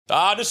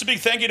Just a big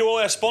thank you to all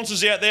our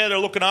sponsors out there that are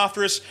looking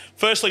after us.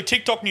 Firstly,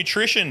 TikTok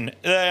Nutrition.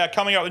 They are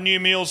coming up with new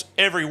meals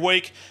every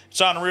week.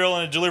 It's unreal,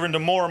 and they're delivering to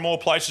more and more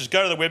places.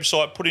 Go to the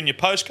website, put in your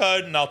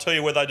postcode, and they'll tell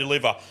you where they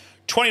deliver.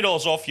 $20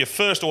 off your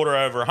first order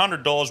over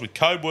 $100 with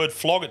code word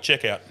FLOG at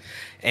checkout.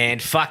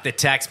 And fuck the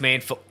tax,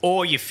 man, for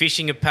all your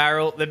fishing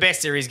apparel. The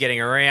best there is getting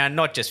around,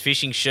 not just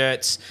fishing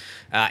shirts,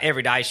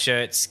 everyday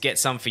shirts. Get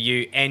some for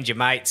you and your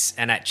mates.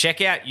 And at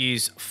checkout,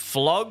 use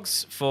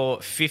FLOGS for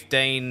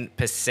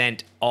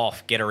 15%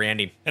 off. Get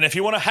around him. And if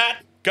you want a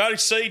hat, go to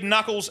see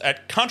Knuckles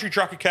at Country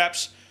Trucker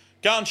Caps.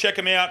 Go and check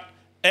them out.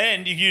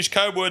 And you use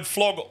code word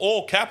FLOG,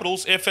 all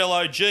capitals,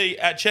 FLOG,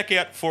 at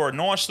checkout for a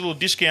nice little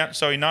discount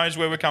so he knows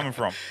where we're coming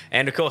from.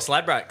 And, of course,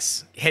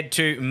 Ladbrokes. Head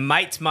to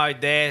Mates Mode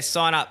there.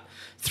 Sign up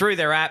through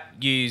their app.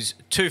 Use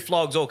 2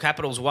 FLOGs, all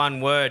capitals, one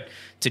word,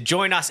 to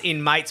join us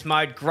in Mates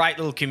Mode. Great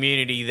little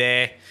community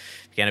there.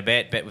 If you're going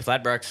to bet with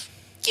Ladbrokes.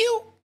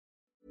 You.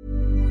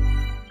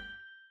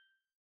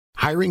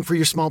 Hiring for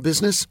your small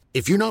business?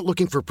 If you're not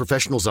looking for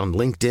professionals on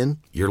LinkedIn,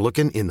 you're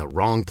looking in the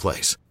wrong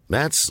place.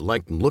 That's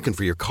like looking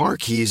for your car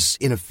keys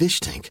in a fish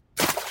tank.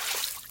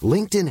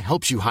 LinkedIn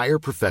helps you hire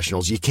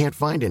professionals you can't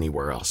find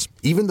anywhere else,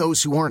 even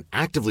those who aren't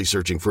actively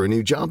searching for a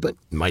new job but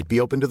might be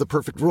open to the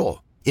perfect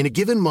role. In a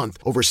given month,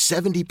 over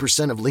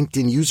 70% of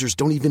LinkedIn users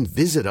don't even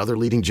visit other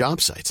leading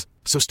job sites.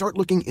 So start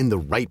looking in the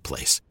right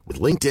place. With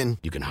LinkedIn,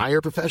 you can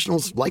hire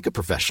professionals like a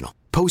professional.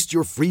 Post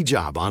your free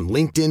job on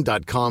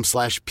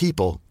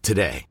linkedin.com/people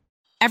today.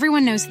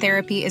 Everyone knows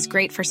therapy is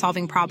great for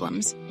solving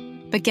problems.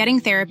 But getting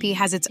therapy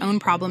has its own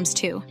problems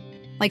too.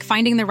 Like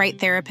finding the right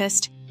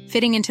therapist,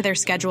 fitting into their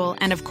schedule,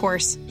 and of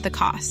course, the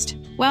cost.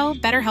 Well,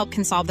 BetterHelp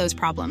can solve those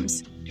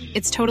problems.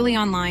 It's totally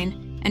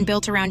online and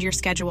built around your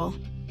schedule.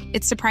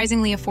 It's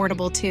surprisingly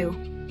affordable, too.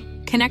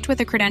 Connect with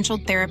a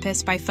credentialed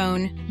therapist by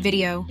phone,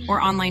 video, or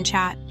online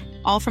chat,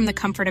 all from the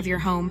comfort of your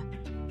home.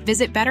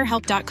 Visit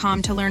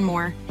BetterHelp.com to learn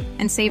more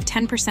and save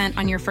 10%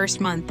 on your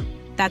first month.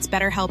 That's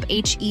BetterHelp,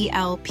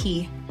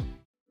 H-E-L-P.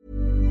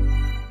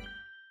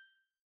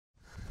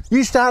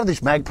 You started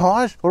this,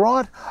 magpies, all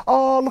right?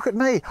 Oh, look at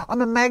me.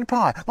 I'm a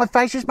magpie. My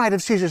face is made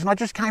of scissors and I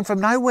just came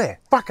from nowhere.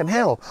 Fucking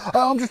hell.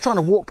 I'm just trying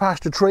to walk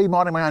past a tree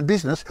minding my own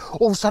business.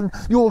 All of a sudden,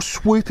 you're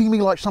swooping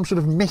me like some sort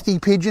of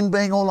methy pigeon,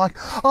 being all like,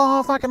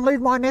 oh, fucking leave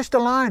my nest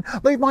alone.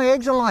 Leave my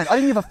eggs alone. I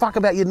didn't give a fuck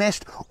about your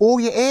nest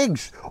or your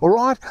eggs, all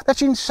right?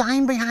 That's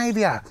insane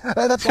behaviour.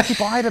 That's like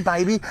if I had a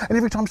baby and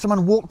every time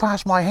someone walked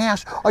past my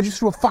house, I just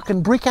threw a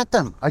fucking brick at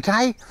them,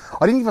 okay?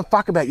 I didn't give a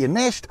fuck about your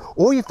nest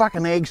or your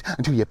fucking eggs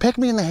until you pecked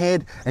me in the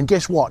head. And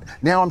guess what?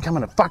 Now I'm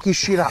coming to fuck your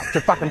shit up.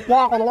 To fucking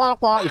blah, blah, blah,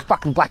 blah, you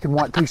fucking black and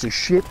white piece of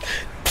shit.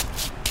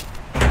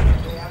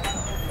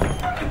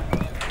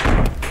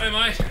 Hey,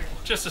 mate.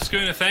 Just a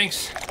schooner,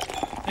 thanks.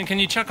 And can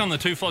you chuck on the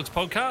Two Flogs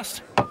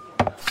podcast?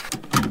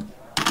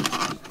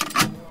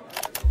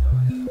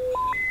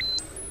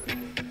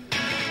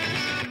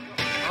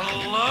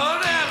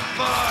 Hello there,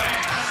 boys!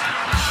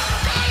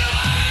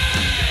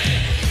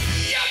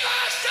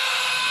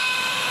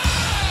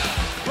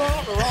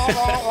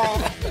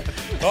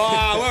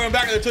 Welcome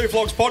back to the Two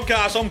Flogs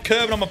podcast. I'm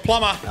Curb and I'm a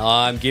plumber.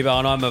 I'm Gibbo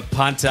and I'm a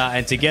punter.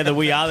 And together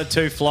we are the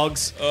 2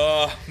 Flogs.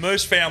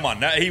 Moose found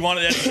one. He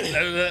wanted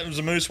that was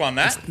a Moose one.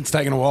 It's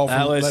taken a while for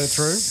That him to was let it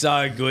through.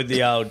 so good,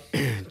 the old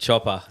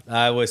chopper.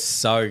 That was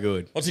so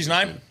good. What's his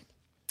name?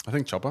 I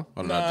think Chopper.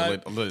 I don't know.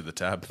 I'll delete the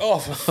tab. Oh,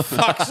 for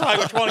fuck's sake.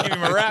 I'm trying to give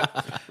him a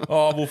rap.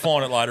 Oh, we'll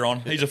find it later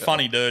on. He's a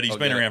funny dude. He's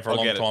been around for a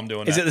long time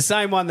doing that. Is it the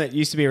same one that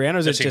used to be around, or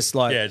is it just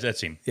like... Yeah,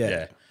 that's him.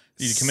 Yeah.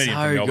 He's a comedian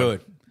so from Melbourne.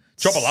 good.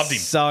 Chopper loved him.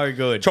 So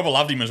good. Chopper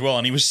loved him as well,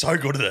 and he was so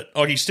good at it.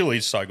 Like, he still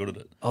is so good at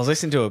it. I was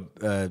listening to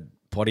a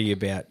potty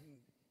about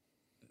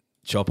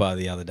Chopper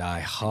the other day.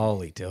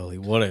 Holy dooly,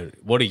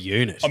 what a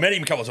unit. I met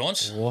him a couple of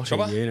times. What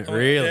Chopper. a unit,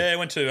 really? Yeah, I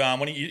went to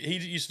when he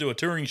used to do a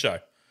touring show.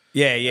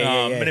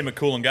 Yeah. Met him at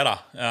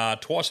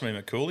Coolangatta. Twice I met him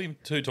at Cooley.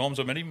 2 times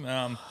I met him.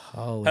 The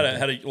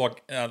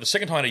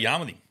second time I had a yarn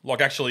with him. Like,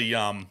 actually,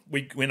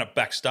 we went up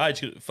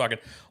backstage. Fucking,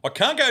 I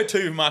can't go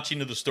too much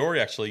into the story,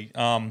 actually,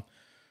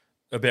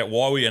 about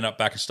why we ended up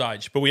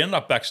backstage. But we ended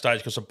up backstage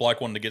because a bloke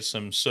wanted to get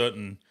some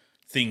certain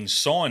things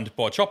signed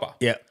by Chopper.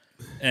 Yeah.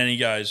 And he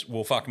goes,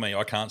 well, fuck me,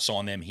 I can't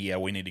sign them here.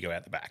 We need to go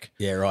out the back.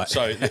 Yeah, right.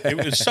 So it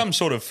was some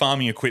sort of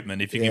farming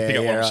equipment, if you can pick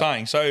up what I'm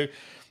saying. So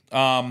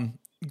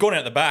gone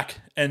out the back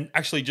and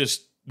actually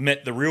just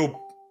met the real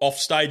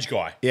off-stage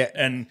guy. Yeah.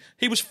 And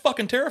he was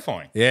fucking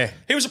terrifying. Yeah.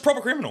 He was a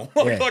proper criminal.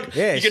 You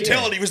could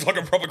tell that he was like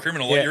a proper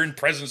criminal. Like, you're in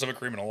presence of a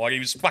criminal. Like, he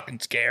was fucking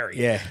scary.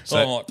 Yeah. So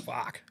I'm like,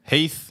 fuck.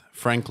 Heath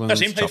Franklin. That's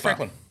him,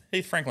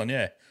 Heath Franklin,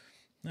 yeah.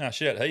 Oh,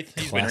 shit, Heath.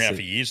 He's been around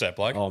for years, that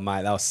bloke. Oh,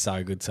 mate, that was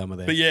so good, some of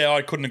them. But yeah,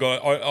 I couldn't have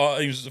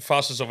got. He was the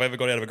fastest I've ever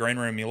got out of a green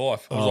room in my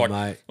life.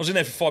 I was in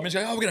there for 5 minutes.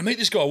 We're going to meet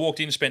this guy. I walked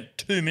in and spent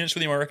 2 minutes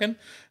with him, I reckon.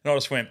 And I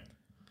just went,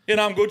 yeah,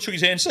 no, I'm good. Shook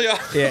his hand. See ya.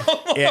 Yeah,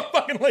 I'm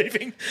fucking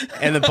leaving.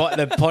 And the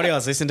potty I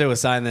was listening to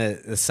was saying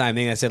the same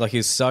thing. They said, like, he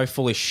was so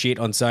full of shit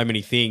on so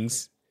many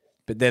things,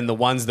 but then the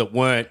ones that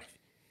weren't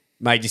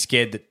made you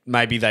scared that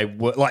maybe they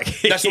were.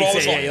 Like, that's what I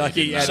was like.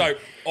 Yeah, so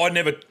I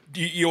never.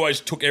 You always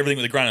took everything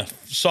with a grain of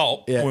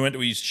salt when we went to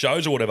his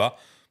shows or whatever.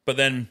 But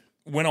then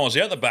when I was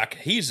out the back,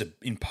 he's an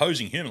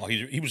imposing human. Like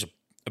he was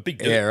a big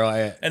dude. Yeah, right,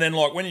 yeah. And then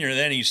like when you're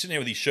there and he's sitting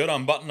there with his shirt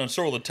unbuttoned and I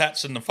saw all the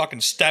tats and the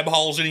fucking stab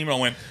holes in him and I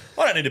went,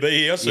 I don't need to be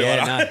here. I see you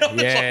later. No, I'm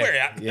just like, we're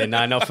out. Yeah,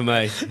 no, not for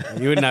me.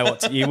 You wouldn't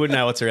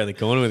know what's around the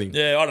corner with him.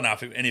 Yeah, I don't know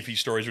if any of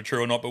his stories were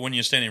true or not, but when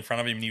you're standing in front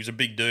of him and he was a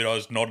big dude, I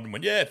was nodding and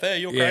went, yeah, fair,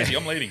 you're crazy,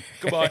 I'm leaving.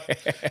 Goodbye.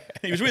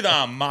 He was with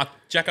Mark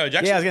Jacko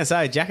Jackson. Yeah, I was going to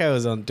say, Jacko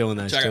was on doing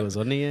those tours,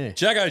 wasn't he? Yeah.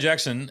 Jacko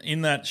Jackson,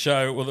 in that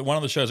show, well, one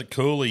of the shows at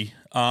Cooley,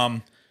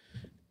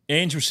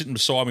 Ange was sitting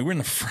beside me. We're in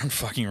the front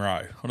fucking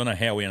row. I don't know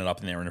how we ended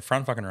up in there. We're in the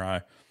front fucking row.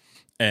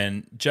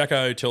 And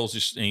Jacko tells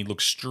this, and he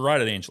looks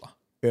straight at Angela.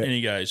 Yeah. And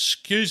he goes,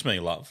 excuse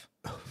me, love.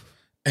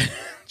 And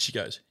she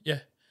goes, yeah.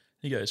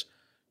 He goes,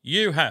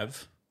 you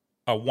have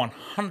a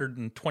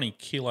 120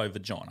 kilo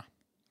vagina.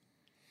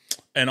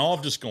 And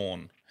I've just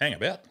gone, hang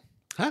about.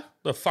 Huh?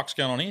 The fuck's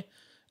going on here?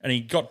 And he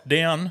got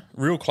down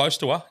real close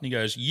to her and he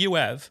goes, you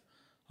have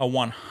a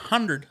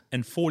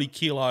 140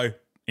 kilo, and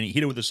he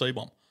hit her with a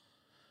C-bomb.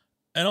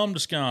 And I'm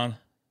just going,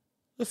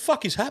 the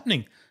fuck is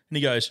happening? And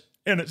he goes,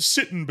 and it's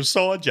sitting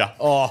beside you.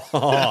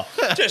 Oh.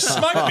 Just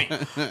smoked me.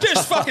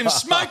 Just fucking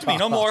smoked me.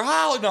 And I'm like,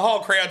 holy, and the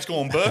whole crowd's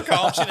going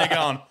Burko. I'm sitting there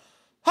going,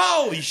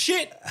 holy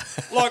shit.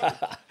 Like,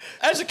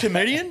 as a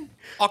comedian,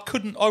 I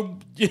couldn't.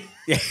 But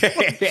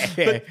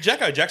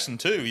Jacko Jackson,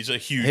 too, he's a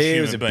huge human being.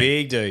 He was a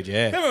big dude,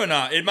 yeah. Remember when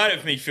it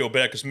made me feel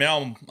better because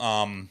Mal,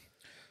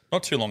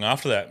 not too long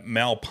after that,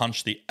 Mal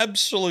punched the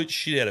absolute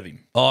shit out of him.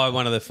 Oh,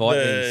 one of the fight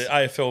The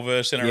AFL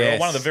versus NRL, Yes,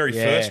 one of the very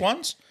first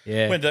ones.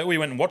 Yeah. We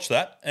went and watched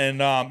that and,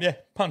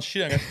 punched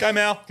shit out. Go,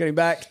 Mal. Get him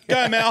back.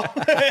 Go, Mal.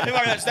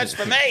 that's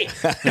for me.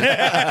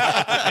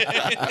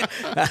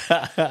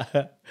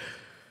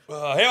 How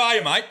are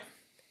you, mate?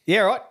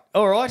 Yeah, right.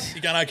 All right.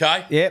 You going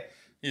okay? Yep.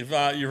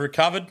 You've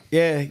recovered?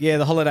 Yeah.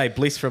 The holiday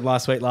bliss from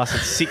last week lasted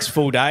 6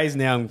 full days.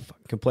 Now I'm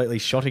completely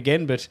shot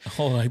again, but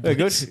Holiday we're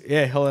bliss. good.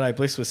 Yeah, holiday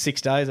bliss was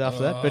 6 days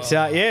after that. But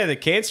the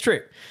Cairns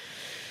trip.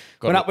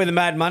 Went up with the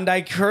Mad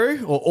Monday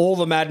crew, or all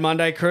the Mad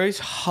Monday crews.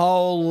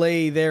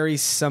 Holy, there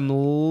is some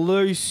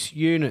loose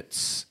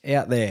units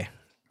out there,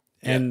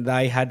 and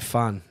they had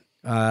fun.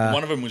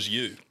 One of them was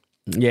you.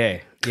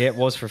 Yeah, it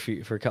was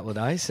for a couple of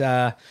days.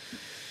 I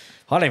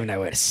don't even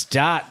know where to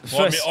start.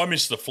 Well, I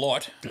missed the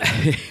flight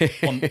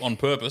on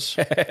purpose.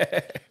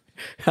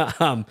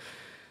 I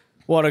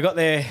got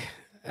there,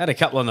 had a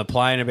couple on the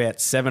plane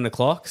about 7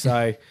 o'clock,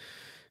 so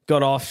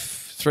got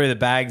off, threw the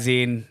bags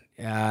in,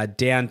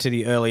 down to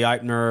the early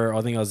opener.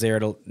 I think I was there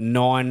at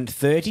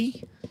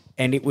 9:30,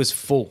 and it was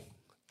full,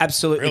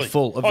 absolutely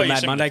full of the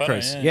Mad Monday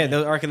crews. Yeah,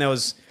 I reckon there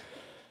was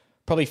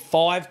probably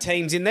 5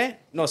 teams in there,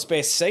 not a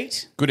spare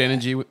seat. Good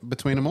energy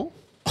between them all?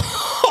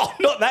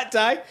 Not that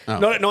day. Oh.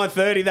 Not at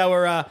 9:30. They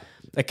were a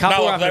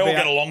couple. No, they all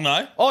get along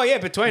though. Oh yeah,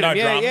 between them.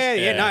 Drums.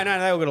 Yeah. No,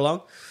 they all got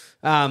along.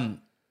 No,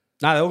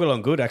 they all got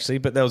along good actually.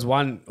 But there was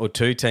 1 or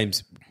 2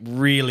 teams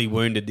really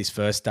wounded this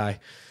first day,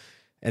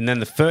 and then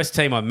the first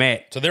team I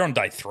met. So they're on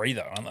day 3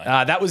 though, aren't they?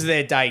 That was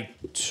their day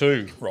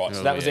 2. Right.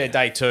 So that was their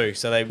day 2.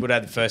 So they would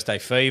have had the first day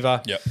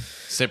fever. Yep.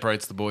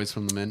 Separates the boys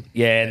from the men.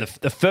 Yeah. And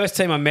the first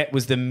team I met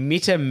was the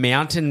Mitta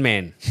Mountain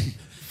Men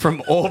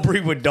from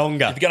Albury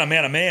Wodonga. If you're going to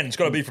mount a man, it's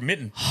got to be from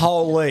Mitten.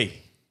 Holy.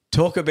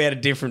 Talk about a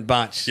different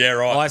bunch. Yeah,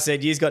 right. I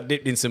said, you's got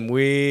dipped in some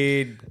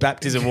weird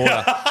baptism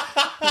water.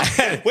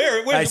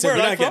 Where They said, are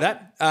we they don't from?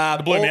 get that.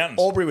 The Blue Mountains.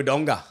 Albury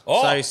Wodonga.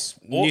 So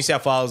New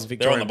South Wales, They're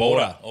Victorian on the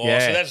border. border. Oh,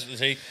 yeah.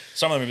 so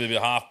some of them are a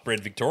bit half-bred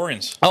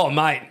Victorians. Oh,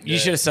 mate, you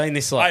should have seen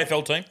this. Like,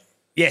 AFL team?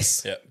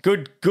 yes. Yeah.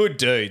 Good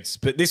dudes.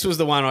 But this was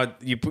the one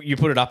you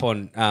put it up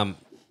on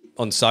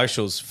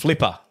socials.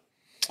 Flipper.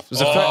 It was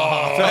the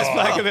first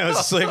bloke I was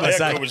asleep.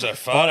 How good was that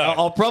photo?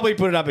 I'll probably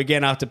put it up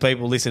again after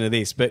people listen to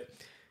this. But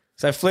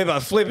so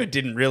Flipper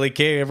didn't really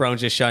care. Everyone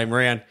was just showing him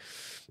around.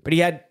 But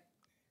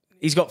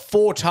he's got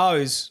 4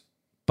 toes,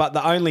 but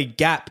the only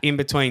gap in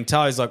between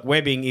toes, like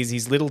webbing, is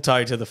his little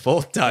toe to the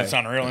 4th toe. That's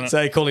unreal, isn't it? So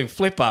they call him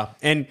Flipper.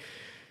 And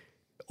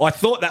I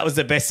thought that was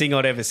the best thing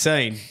I'd ever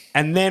seen.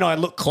 And then I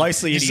looked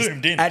closely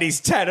at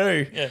his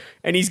tattoo,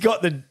 and he's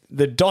got the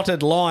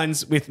dotted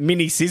lines with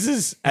mini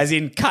scissors, as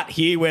in cut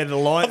here where the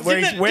line where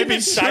his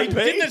webbing should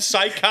be. Didn't it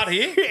say cut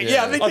here?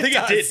 Yeah, I think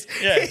it did.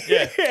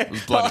 Yeah.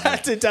 I'll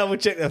have to double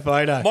check the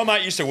photo. My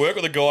mate used to work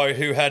with a guy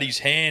who had his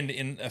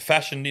hand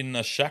fashioned in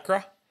a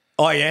chakra.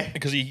 Oh yeah,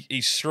 because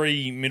his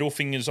 3 middle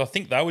fingers, I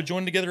think they were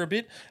joined together a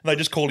bit. And they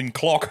just called him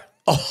Clock.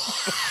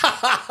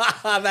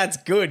 That's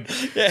good.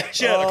 Yeah,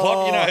 shout out to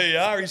Clock. You know who you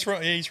are.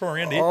 He's from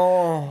around here.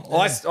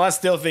 I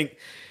still think,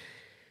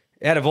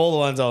 out of all the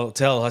ones I'll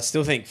tell, I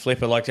still think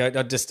Flipper. Like I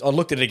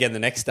looked at it again the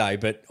next day,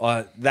 but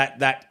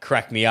that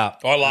cracked me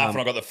up. I laughed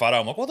when I got the photo.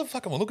 I'm like, what the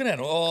fuck am I looking at?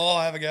 Oh,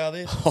 I have a go at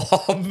this.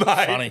 Oh,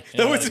 mate. Funny.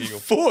 That was his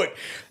foot.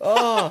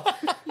 Oh.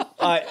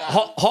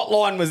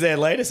 Hotline was their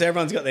leader, so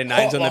everyone's got their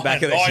names on the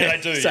back of the shirt. Yeah,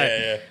 they do. So,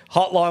 yeah.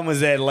 Hotline was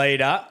their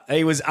leader.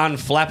 He was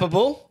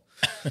unflappable.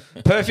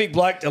 Perfect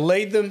bloke to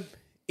lead them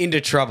into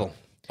trouble.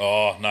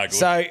 Oh, no good.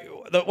 So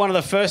one of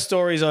the first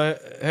stories I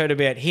heard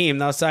about him,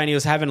 they were saying he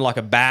was having like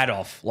a bad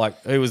off.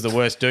 Like, who was the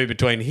worst dude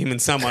between him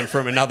and someone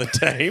from another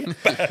team?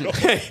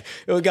 It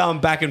was going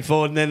back and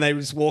forth, and then they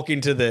just walk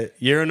into the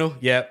urinal.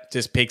 Yep,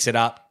 just picks it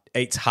up,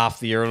 eats half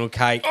the urinal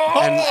cake.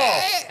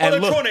 They're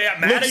trying to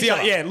out-man each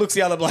other. Yeah, looks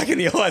the other bloke in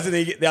the eyes, and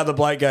the other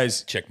bloke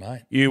goes,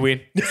 checkmate. You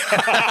win.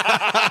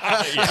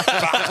 Have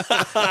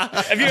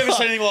you ever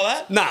seen anything like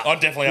that? No. I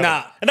definitely haven't.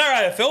 Nah. And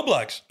they're AFL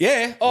blokes.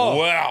 Yeah. Oh.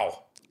 Wow.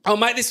 Oh,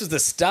 mate, this was the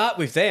start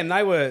with them.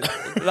 They were.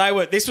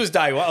 This was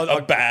day one.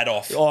 A bad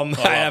off. Oh, mate,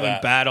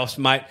 having bad offs,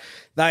 mate.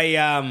 They.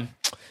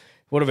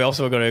 What have else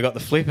have I got? I've got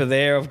the flipper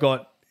there. I've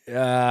got.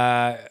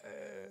 Okay.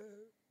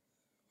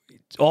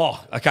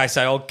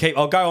 So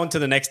I'll go on to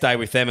the next day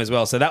with them as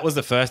well. So that was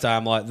the first day.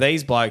 I'm like,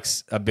 these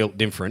blokes are built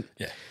different.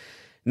 Yeah.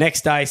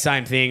 Next day,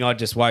 same thing. I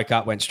just woke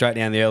up, went straight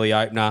down the early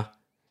opener.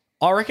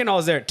 I reckon I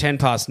was there at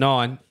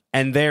 9:10,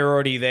 and they're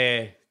already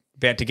there.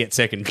 About to get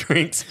second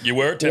drinks. You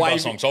were at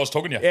 10:00, so I was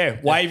talking to you. Yeah,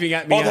 waving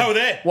at me. Oh, they were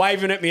there?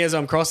 Waving at me as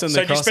I'm crossing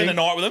the crossing. So did you spend the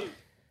night with them?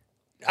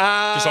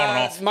 Just on and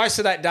off? Most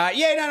of that day.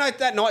 Yeah, no,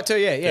 that night too,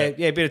 yeah,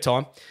 a bit of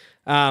time.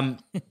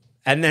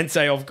 And then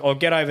so I'll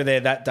get over there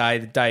that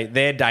day,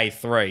 their day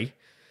 3.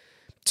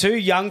 2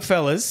 young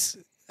fellas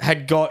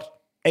had got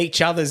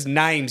each other's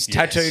names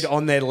tattooed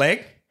on their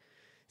leg.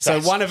 So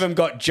one of them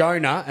got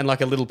Jonah and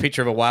like a little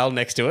picture of a whale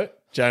next to it.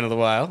 Jonah the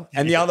whale.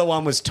 And the other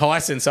one was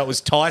Tyson. So it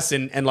was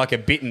Tyson and like a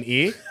bitten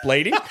ear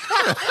bleeding.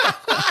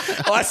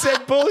 I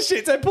said,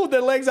 bullshit. So they pulled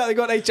their legs up. They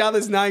got each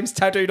other's names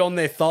tattooed on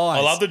their thighs.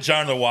 I love the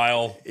Jonah the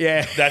whale.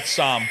 Yeah.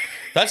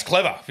 That's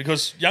clever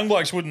because young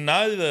blokes wouldn't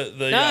know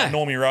the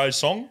Normie Rose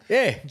song.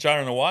 Yeah. Jonah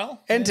and the whale.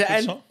 And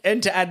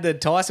to add the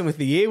Tyson with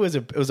the ear was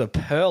a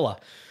perler.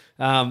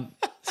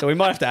 So we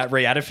might have to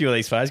re-add a few of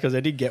these photos because I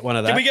did get one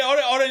of that. Did we get?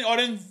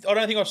 I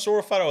don't think I saw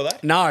a photo of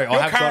that. No,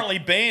 You're currently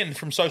banned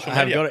from social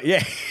media. I have got it.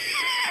 Yeah.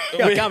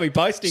 I can't be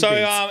posting So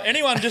things.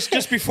 anyone,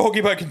 just before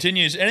Gibbo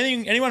continues,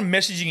 anyone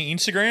messaging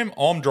Instagram,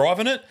 I'm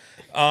driving it,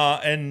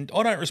 and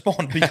I don't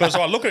respond because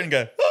I look at it and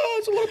go,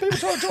 there's a lot of people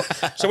trying to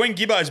talk. So when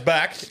Gibbo's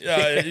back,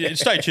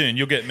 stay tuned,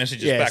 you'll get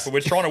messages back. But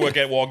we're trying to work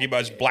out why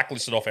Gibbo's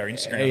blacklisted off our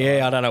Instagram.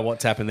 Yeah, I don't know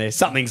what's happened there.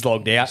 Something's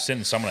logged out.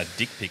 Sending someone a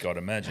dick pic, I'd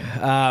imagine.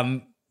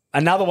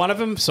 Another one of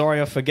them,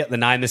 sorry, I forget the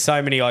name. There's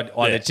so many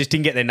I just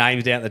didn't get their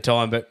names down at the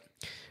time, but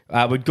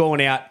had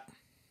gone out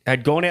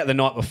the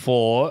night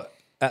before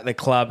at the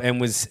club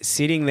and was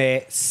sitting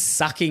there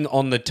sucking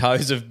on the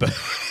toes of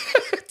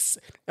birds.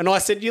 And I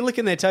said, "You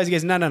licking their toes?" He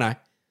goes, No.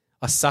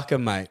 I suck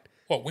them, mate.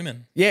 What,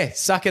 women? Yeah,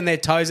 sucking their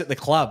toes at the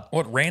club.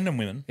 What, random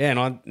women? Yeah,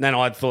 and then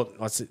I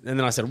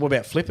said, what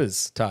about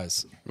Flipper's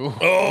toes?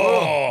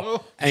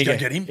 Oh, and you go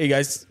get him? He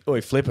goes,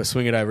 Flipper,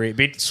 swing it over here.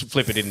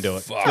 Flipper didn't do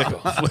it.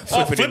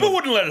 Flipper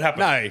wouldn't let it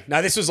happen.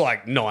 No, this was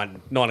like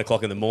 9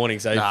 o'clock in the morning.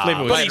 So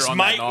Flipper was. But his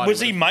mate, was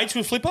he mates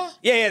with Flipper?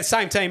 Yeah,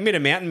 same team, Mid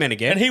and Mountain Men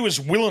again. And he was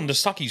willing to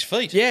suck his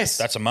feet. Yes,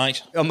 that's a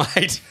mate. A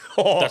mate.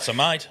 That's a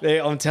mate.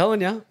 I'm telling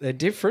you, they're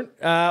different.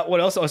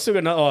 What else? I still got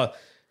another.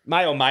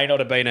 May or may not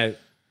have been a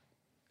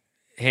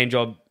hand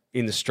job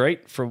in the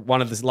street for one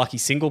of the lucky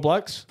single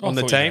blokes on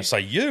the team.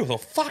 Say you? Well,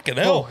 fucking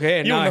hell. Oh,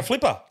 yeah, you and the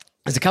Flipper.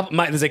 There's a couple,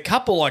 mate. There's a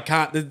couple I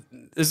can't.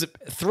 There's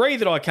 3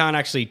 that I can't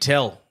actually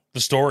tell. The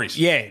stories.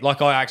 Yeah,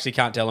 like I actually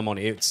can't tell them on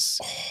here. It's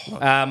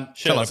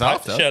Tell us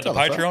after. Shout out to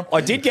Patreon.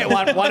 I did get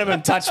one. One of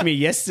them touched me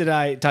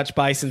yesterday, touched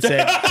base, and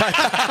said,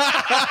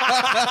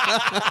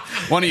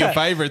 one of your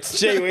favourites.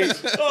 "Gee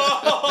whiz."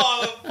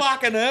 Oh,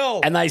 fucking hell.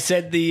 And they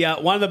said the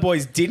one of the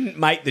boys didn't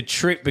make the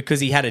trip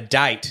because he had a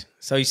date,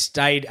 so he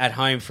stayed at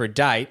home for a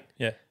date.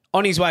 Yeah.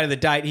 On his way to the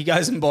date, he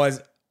goes and buys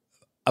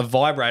a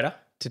vibrator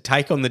to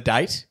take on the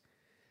date.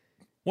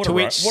 What a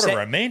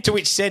romantic. To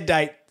which said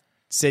date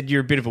said,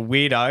 "You're a bit of a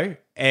weirdo,"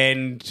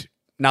 and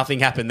nothing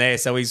happened there.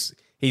 So he's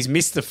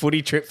missed the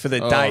footy trip for the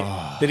date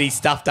that he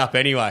stuffed up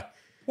anyway.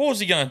 What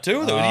was he going to do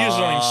with it? Would he use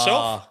it on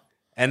himself?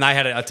 And they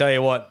had it. I tell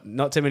you what,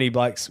 not too many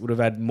blokes would have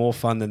had more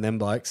fun than them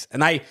blokes.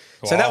 And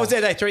so that was their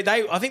day 3.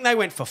 I think they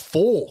went for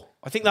 4.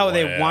 I think they were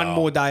there one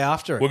more day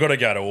after it. We've got to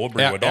go to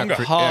Albury, Wodonga.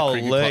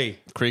 Holy.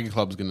 Krieger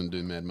Club's going to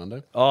do Mad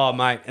Monday. Oh,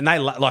 mate. And they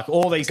like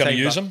all these Going to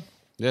teams. use them?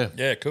 Yeah.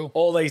 Yeah, cool.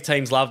 All these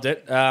teams loved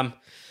it.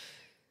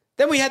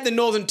 Then we had the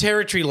Northern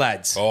Territory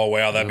lads. Oh,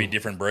 wow, that'd be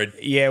different breed.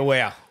 Yeah,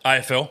 wow.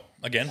 AFL,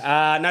 again.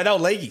 No, they were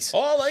leagueies.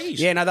 Oh, leagueies.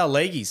 Yeah, no, they were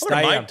leagueies. I've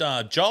got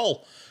a mate,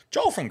 Joel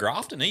from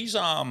Grafton. He's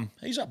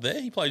up there.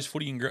 He plays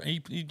footy in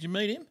Grafton. Did you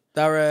meet him?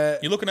 They're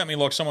You're looking at me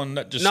like someone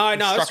that just I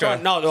was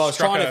trying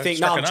to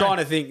think. I was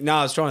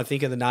trying to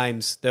think of the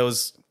names. There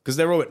was because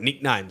they're all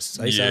names.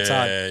 So it's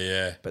hard.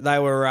 Yeah. But they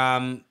were.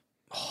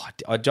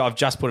 I've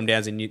just put them down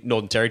as in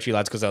Northern Territory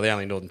lads because they're the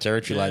only Northern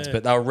Territory lads.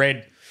 But they were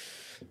red,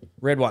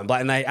 white, and black,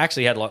 and they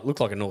actually had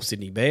looked like a North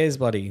Sydney Bears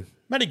buddy.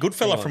 Matty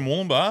Goodfella from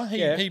Wollongbar.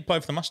 He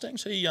played for the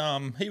Mustangs.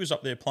 He was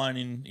up there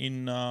playing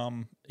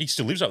in he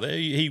still lives up there.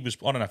 He was,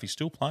 I don't know if he's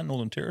still playing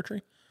Northern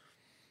Territory.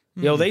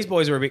 Yeah, well, these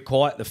boys were a bit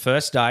quiet the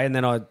first day, and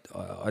then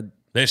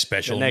they're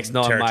special the next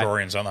night,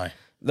 Territorians, aren't they?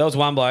 There was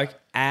one bloke,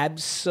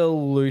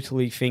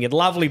 absolutely fingered.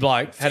 Lovely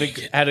bloke.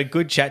 Had a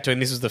good chat to him.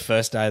 This was the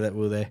first day that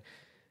we were there.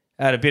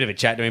 I had a bit of a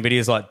chat to him, but he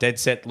was like dead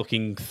set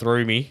looking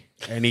through me.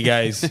 And he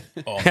goes,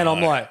 and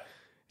I'm like,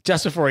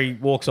 just before he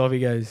walks off, he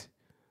goes,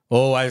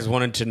 always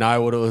wanted to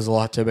know what it was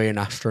like to be an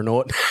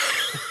astronaut.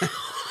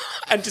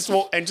 and just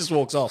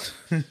walks off.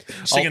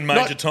 Singing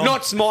Major Tom.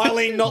 Not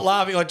smiling, not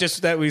laughing. Like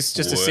that was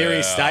just a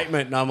serious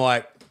statement. And I'm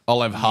like,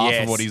 I'll have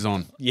half of what he's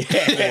on.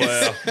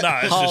 Yes. Wow. No,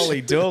 it's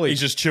Holy dooly. He's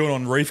just chewing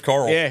on reef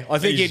coral. Yeah, I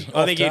think He's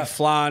he'd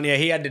flown. Yeah,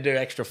 he had to do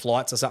extra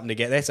flights or something to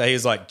get there. So he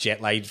was like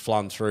jet lagged,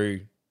 flown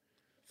through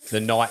the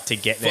night to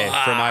get there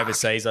from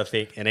overseas, I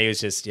think. And he was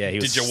just, he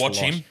was. Did you watch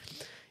him?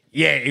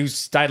 Yeah, he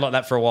stayed like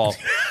that for a while.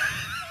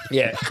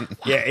 yeah.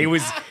 He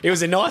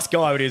was a nice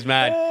guy, but he was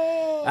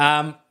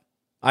mad.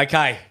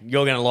 Okay,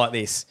 you're going to like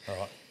this. All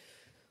right.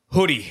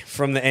 Hoodie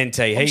from the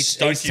NT. He's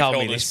told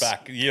me this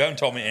back. You haven't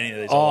told me any of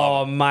these.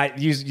 Oh, mate,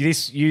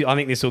 I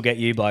think this will get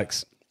you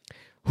blokes.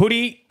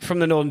 Hoodie from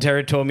the Northern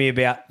Territory told me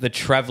about the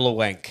traveller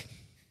wank.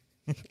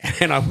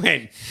 And I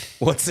went,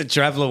 what's the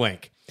traveller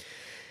wank?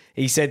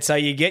 He said, so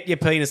you get your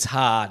penis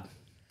hard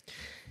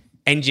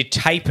and you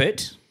tape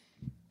it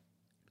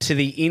to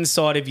the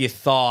inside of your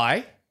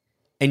thigh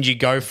and you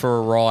go for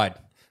a ride.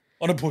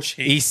 On a bush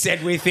hit. He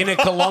said within a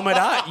kilometre,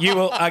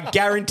 I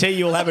guarantee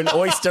you'll have an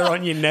oyster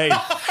on your knee.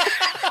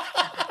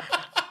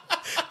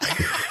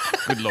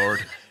 Good Lord.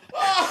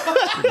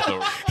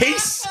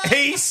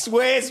 He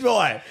swears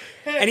by it.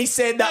 And he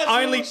said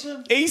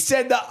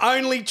the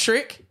only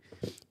trick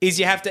is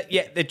you have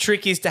to the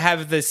trick is to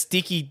have the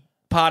sticky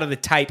part of the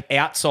tape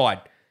outside.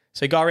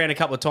 So go around a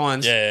couple of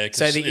times. Yeah,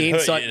 so the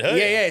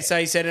inside. So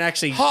he said it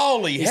actually.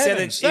 Holy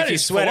heavens! Said that if you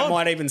sweat, it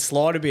might even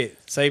slide a bit.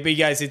 So he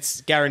goes,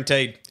 it's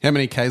guaranteed. How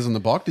many Ks on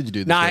the bike did you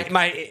do this No, week?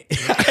 mate.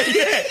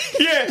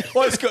 yeah.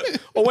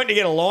 I went to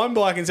get a line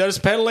bike and so I was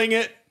pedalling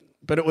it,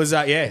 but it was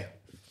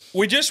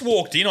We just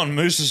walked in on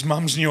Moose's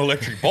mum's new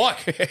electric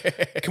bike.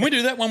 Can we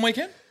do that one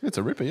weekend? It's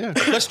a ripper, yeah.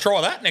 Let's try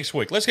that next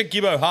week. Let's get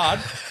Gibbo hard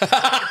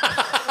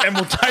and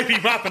we'll tape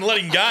him up and let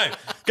him go.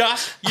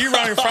 Gus, you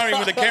run in front of him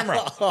with a camera.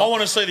 I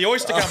want to see the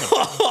oyster coming.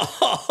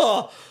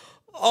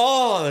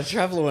 Oh, the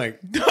traveller wank.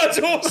 That's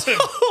awesome.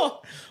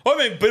 I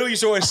mean, Bill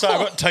used to always say,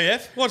 what,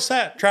 TF? What's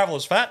that?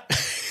 Traveller's fat.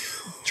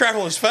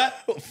 Traveller's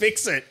fat.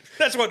 Fix it.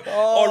 That's what.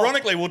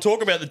 Ironically, we'll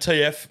talk about the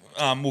TF.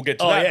 We'll get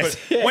to that. Yes.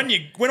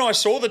 But when I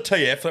saw the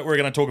TF that we're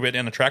going to talk about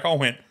down the track, I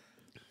went,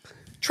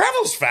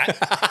 "Travel's fat."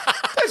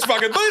 That's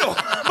fucking Biddle.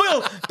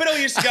 Biddle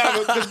used to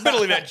go because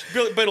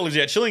Biddle is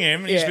out Chillingham.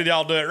 And he used to be the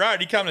old dirt road.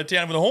 He'd come to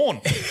town with a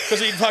horn because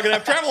he'd fucking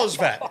have traveller's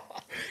fat.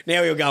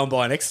 Now he'll go and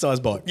buy an exercise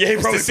bike. Yeah,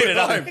 he'd probably put it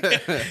up.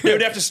 He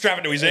would have to strap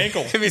it to his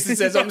ankle. Mr.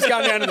 says, "I'm just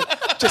going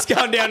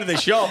down to the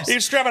shops."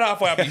 He'd strap it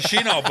halfway up his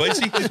shin, old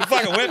beastie. It's a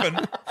fucking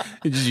weapon.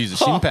 You just use a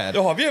shin pad.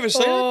 Oh, have you ever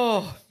seen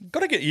it? Got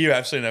to get you.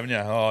 Have seen it, haven't you?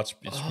 Oh, it's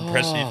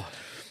impressive.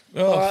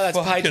 Oh, that's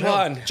page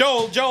one.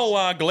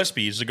 Joel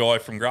Gillespie is the guy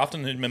from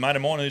Grafton, a mate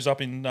of mine who's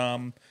up in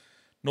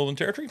Northern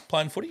Territory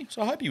playing footy.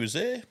 So I hope he was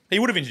there. He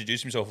would have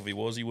introduced himself if he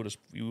was. He would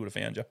have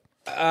found you.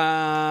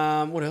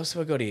 What else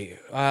have I got here?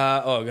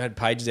 I had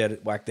pages out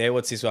at whack there.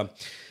 What's this one?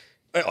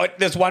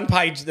 There's one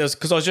page,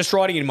 because I was just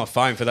writing in my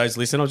phone for those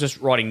listening. I was just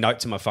writing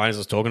notes in my phone as I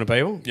was talking to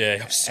people.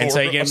 Yeah, and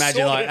so you can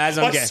imagine, as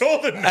I saw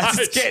the notes.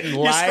 It's getting You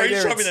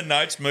screenshot me the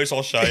notes, Moose.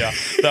 I'll show you.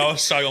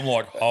 I'm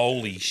like,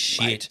 holy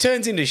shit. It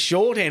turns into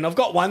shorthand. I've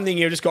got one thing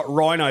here, just got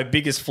Rhino,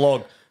 biggest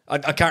flog. I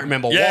can't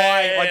remember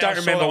why. I don't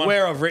remember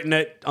where I've written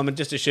it. I'm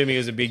just assuming it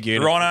was a big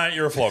unit. Rhino,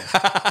 you're a flog.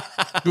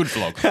 Good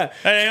flog. Hey,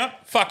 hang on.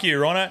 Fuck you,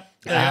 Rhino.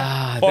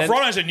 If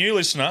Rhino's a new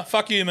listener,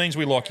 fuck you means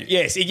we like you.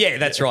 Yes, yeah,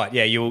 that's right.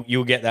 Yeah,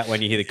 you'll get that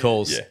when you hear the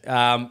calls.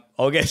 Yeah.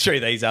 I'll get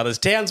through these others.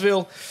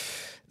 Townsville,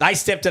 they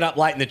stepped it up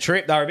late in the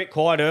trip. They were a bit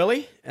quiet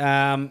early.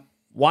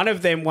 One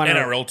of them won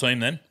NRL team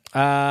then.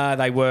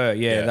 They were,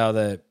 yeah. They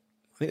were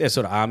I think they're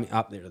sort of army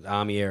up there, the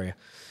army area.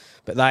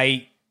 But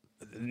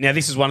now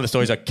this is one of the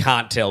stories I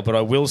can't tell, but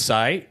I will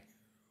say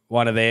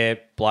one of their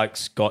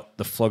blokes got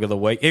the flog of the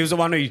week. He was the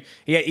one who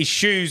his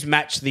shoes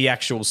matched the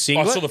actual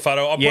singlet. I saw the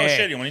photo. I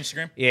shared you on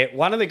Instagram. Yeah,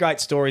 one of the great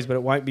stories, but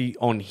it won't be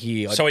on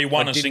here. So he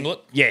won a singlet?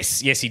 Yes,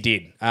 he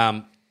did.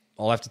 I'll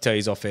have to tell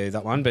you off air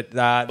that one, but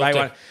they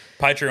won.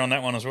 Patreon on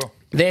that one as well.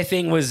 Their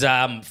thing was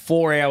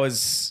 4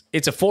 hours.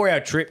 It's a 4 hour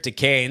trip to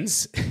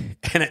Cairns,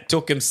 and it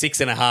took them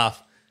 6.5.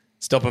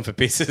 Stopping for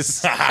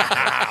pisses.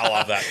 I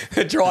love that.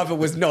 The driver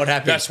was not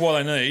happy. That's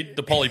why they need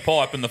the poly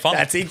pipe and the funnel.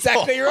 That's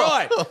exactly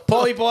right.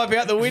 Poly pipe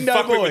out the window,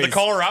 Fuck boys. with the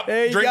collar up,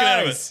 there drinking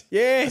out of it.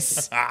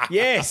 Yes,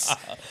 yes.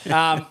 So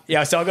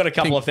I got a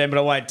couple of them, but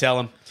I won't tell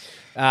them.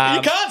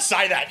 You can't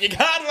say that. You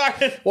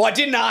can't. Well, I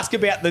didn't ask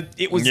about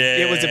it was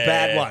a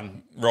bad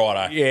one.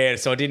 Righto. Yeah,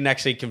 so I didn't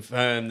actually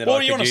confirm that. Well, I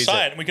could you want to use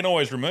say it, and we can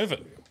always remove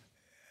it.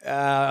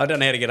 I don't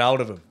know how to get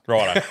hold of him.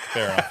 Righto.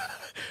 Fair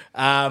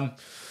enough.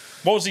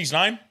 What was his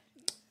name?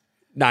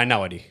 No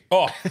idea.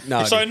 Oh,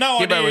 no. So idea. no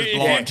Gibbo idea. was If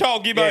blind. you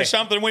told Gibbo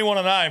something, we want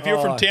to know. If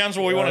you're from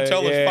Townsville, we want to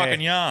tell this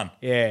fucking yarn.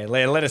 Yeah,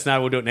 let us know.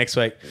 We'll do it next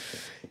week.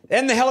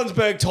 Then the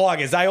Helensburgh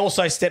Tigers, they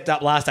also stepped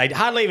up last day.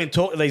 Hardly even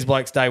talked to these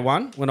blokes day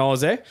one when I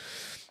was there.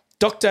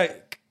 Dr.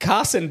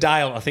 Carson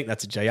Dale, I think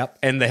that's a G up,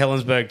 and the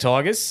Helensburgh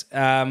Tigers.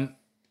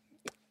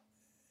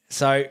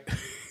 So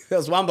there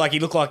was one bloke. He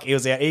looked like he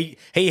was out.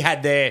 He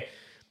had their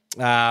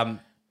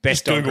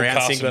best on Google ground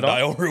Carson singlet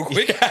Dale on. real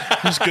quick.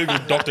 Just Google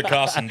Dr.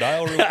 Carson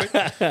Dale real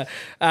quick.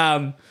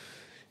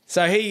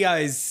 So he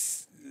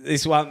goes,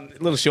 this one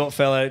little short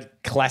fella,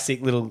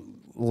 classic little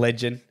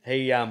legend.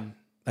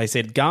 They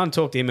said, go and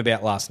talk to him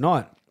about last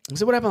night. I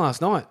said, what happened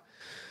last night?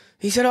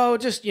 He said, oh,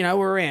 just, we're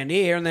around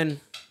here. And then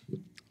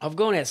I've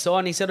gone outside.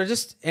 And he said, I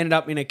just ended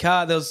up in a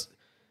car.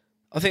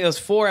 I think there was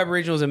 4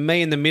 Aboriginals and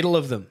me in the middle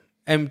of them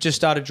and just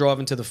started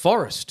driving to the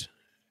forest.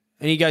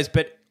 And he goes,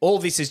 but all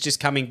this is just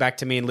coming back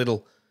to me in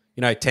little,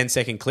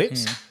 10-second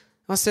clips.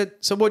 I said,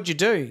 so what'd you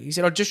do? He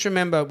said, I just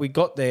remember we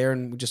got there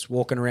and we're just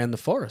walking around the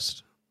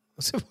forest.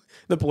 I said,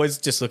 the boys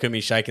just look at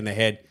me shaking their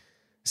head. I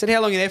said,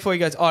 how long are you there for? He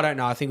goes, I don't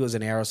know. I think it was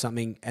an hour or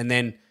something. And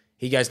then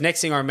he goes,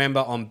 next thing I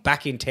remember, I'm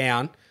back in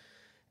town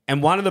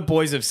and one of the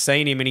boys have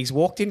seen him and he's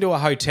walked into a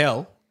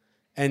hotel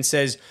and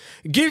says,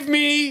 give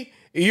me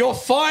your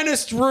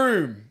finest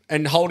room.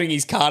 And holding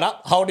his card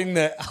up, holding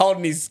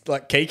his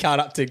key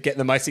card up to get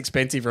the most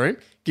expensive room.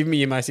 Give me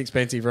your most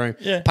expensive room.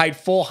 Yeah. Paid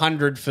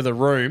 $400 for the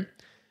room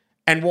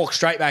and walked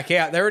straight back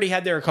out. They already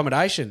had their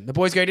accommodation. The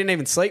boys go, didn't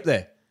even sleep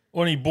there.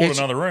 When he bought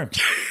another room.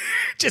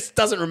 Just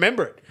doesn't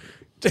remember it.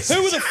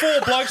 Who were the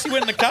 4 blokes he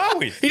went in the car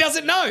with? He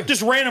doesn't know.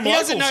 Just random He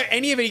locals. doesn't know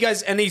any of it. He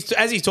goes, and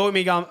as he's talking to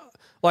me, going,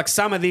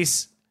 some of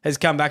this has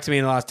come back to me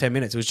in the last 10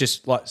 minutes. It was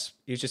just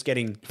he was just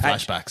getting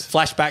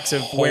flashbacks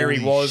of where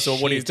he was or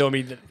what he was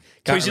doing.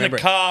 So he's in a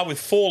car with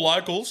 4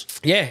 locals.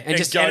 Yeah, and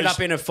just ended up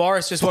in a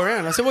forest just walking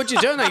around. I said, what'd you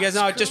do? And he goes,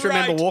 no, I just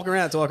remember walking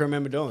around. That's all I can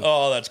remember doing.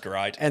 Oh, that's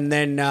great. And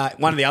then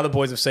one of the other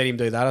boys have seen him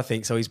do that, I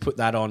think, so he's put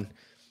that on.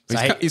 So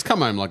He's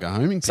come home like a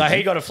homing. So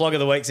he got a flog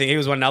of the week. So he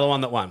was another one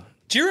that won.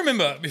 Do you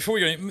remember, before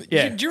we go,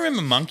 do you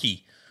remember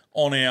Monkey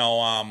on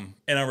our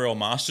NRL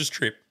Masters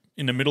trip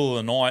in the middle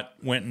of the night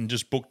went and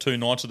just booked 2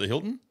 nights at the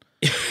Hilton?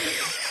 Do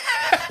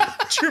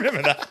you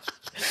remember that?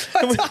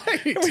 And we woke up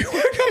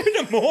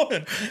in the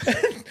morning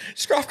and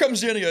Scruff comes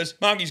down and he goes,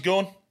 Monkey's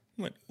gone.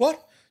 I went,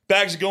 what?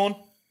 Bags are gone.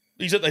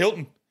 He's at the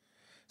Hilton.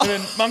 And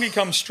then Monkey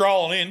comes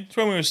strolling in. It's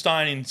when we were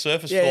staying in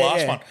Surface for the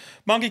last one.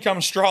 Monkey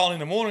comes strolling in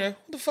the morning. I go,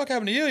 what the fuck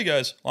happened to you? He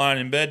goes, lying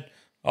in bed.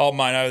 Oh,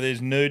 mate, over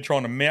there's nude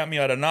trying to mount me.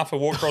 I had enough. I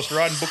walked across the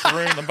road and booked the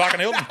room in the fucking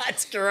Hilton.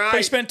 That's great. But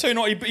he spent 2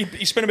 nights.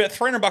 He spent about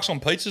 $300 on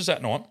pizzas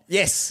that night.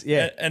 Yes,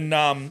 yeah.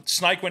 And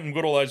Snake went and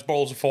got all those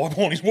bottles of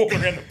Fireball and he's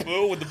walking around the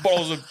pool with the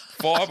bottles of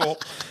Fireball.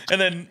 And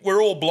then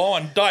we're all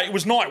blind. It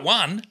was night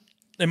 1.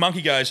 Then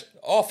Monkey goes,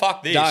 oh,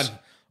 fuck this. Done.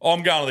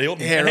 I'm going to the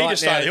Hilton. Yeah, and he right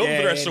just stayed at the Hilton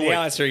for the rest of the week.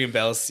 Now it's ringing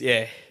bells.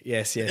 Yeah.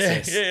 Yes.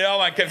 Yeah,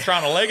 I kept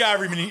throwing a leg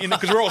over him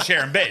because we're all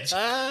sharing beds.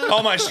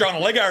 Almost throwing a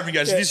leg over him. He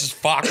goes, this is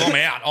fucked. I'm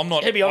out. I'm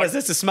not. To be honest,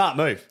 that's a smart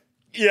move.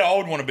 Yeah, I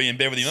wouldn't want to be in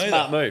bed with him either.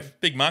 Smart move.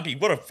 Big Monkey.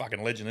 What a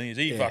fucking legend he is.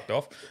 He fucked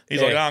off.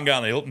 He's like, I'm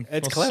going to the Hilton.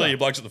 It's I'll clever. see you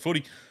blokes at the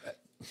footy.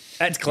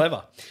 That's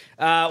clever.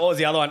 What was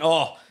the other one?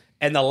 Oh,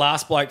 and the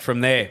last bloke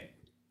from there.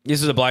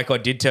 This is a bloke I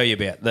did tell you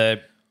about.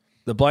 The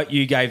bloke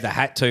you gave the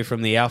hat to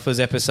from the Alphas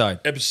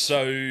episode.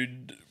 Episode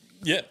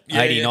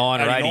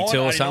 89 or 82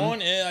 or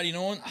something. Yeah,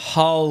 89.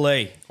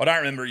 Holy. I don't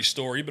remember his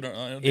story, but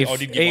I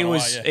did give he one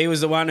was, away, yeah. He was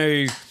the one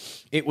who,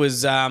 it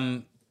was, he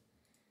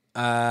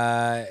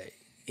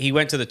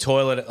went to the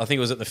toilet, I think it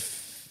was at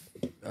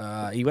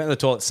he went to the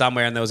toilet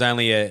somewhere and there was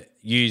only a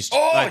used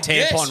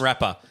tampon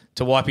wrapper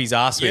to wipe his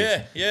ass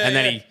with. Yeah, and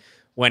then he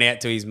went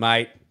out to his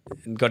mate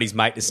and got his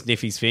mate to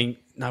sniff his finger.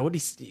 No, what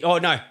did he... Oh,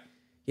 no.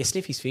 Yeah,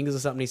 sniff his fingers or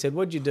something. He said,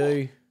 what'd you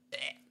do?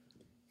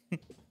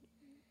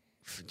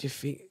 Did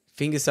you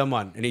finger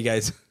someone? And he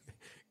goes,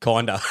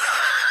 kinda.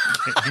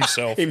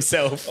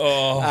 Himself.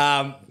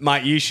 Oh.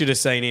 Mate, you should have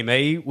seen him.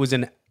 He was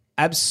an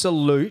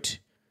absolute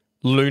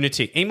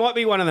lunatic. He might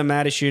be one of the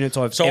maddest units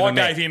I've ever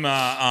met. I gave him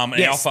an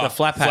Yes, alpha the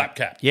flap hat.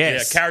 cap.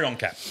 Yes. Yeah, carry-on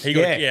cap. He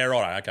got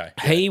right, okay.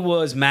 He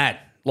was mad.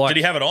 Did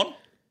he have it on?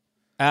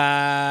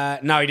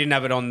 No, he didn't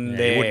have it on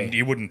there.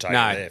 You wouldn't take it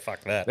there.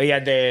 Fuck that.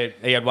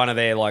 He had one of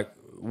their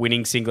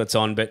winning singlets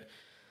on, but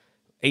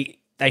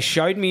they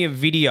showed me a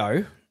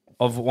video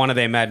of one of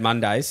their Mad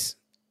Mondays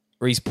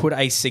where he's put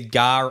a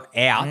cigar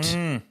out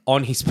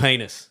on his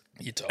penis.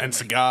 And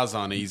cigars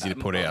aren't easy to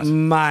put out.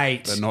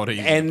 Mate. They're not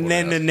easy And to put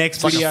then out. the next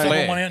It's like video... a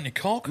flare. One out in your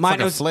cock? Mate, like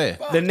a flare.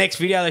 The next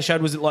video they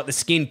showed was like the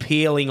skin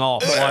peeling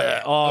off.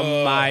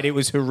 Mate, it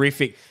was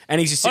horrific. And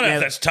he's just I sitting don't know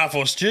there. if that's tough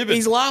or stupid.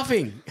 He's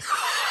laughing.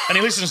 And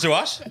he listens to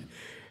us?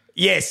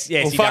 Yes,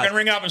 Well, he fucking does.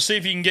 ring up and see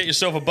if you can get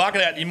yourself a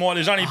bucket out.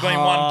 There's only been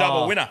one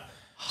double winner.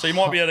 So you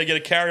might be able to get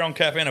a carry-on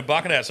cap and a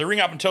bucket out. So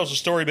ring up and tell us a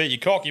story about your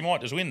cock. You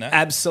might just win that.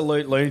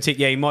 Absolute lunatic.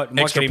 Yeah, he might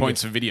Extra get him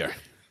points for video.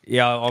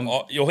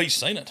 Yeah, He's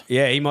seen it.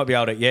 yeah, he might be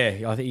able to.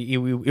 Yeah, I think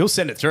he'll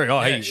send it through.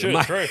 Oh, Yeah, shoot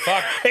it through.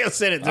 Fuck. he'll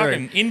send it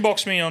through. Fucking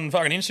inbox me on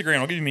fucking Instagram.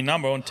 I'll give you my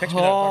number and text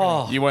me that.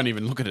 Fucking, You won't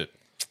even look at it.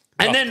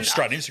 And then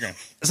straight Instagram.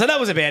 So that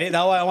was about it.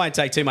 Though I won't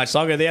take too much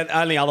longer. The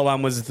only other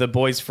one was the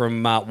boys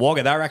from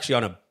Wagga. They were actually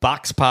on a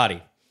Bucks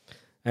party,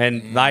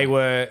 and they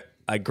were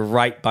a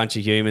great bunch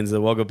of humans.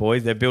 The Wagga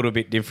boys. They're built a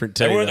bit different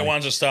too. They weren't the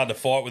ones that started to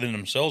fight within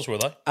themselves, were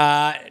they?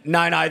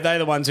 No, they're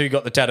the ones who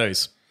got the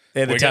tattoos.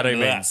 They're the We're tattoo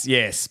getting to men.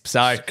 Yes.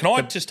 So Can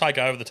I just take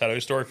over the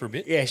tattoo story for a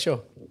bit? yeah,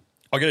 sure.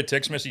 I get a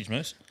text message,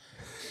 Moose.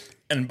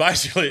 and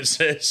basically it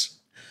says,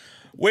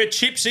 "We're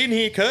chips in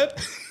here, Kurt.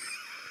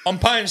 I'm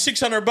paying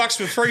 $600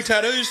 for 3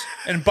 tattoos,"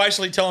 and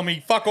basically telling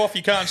me, "Fuck off,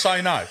 you can't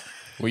say no."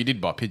 Well, you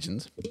did buy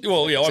pigeons.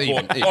 Well, yeah,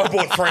 I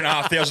bought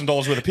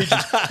 $3,500 worth of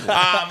pigeons.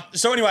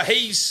 So anyway,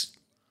 he's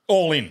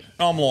all in.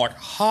 I'm like,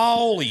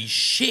 holy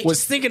shit.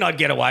 Was thinking I'd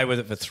get away with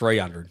it for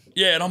 300.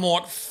 Yeah, and I'm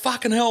like,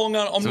 fucking hell.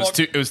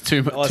 It was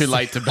too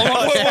late to I'm back.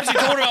 like, what's he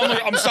talking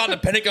about? I'm starting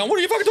to panic going, what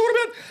are you fucking talking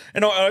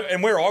about?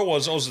 And where I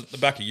was at the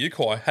back of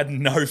UKI, had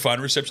no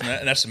phone reception,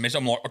 and that's the message.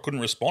 I'm like, I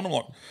couldn't respond. I'm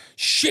like,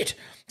 shit.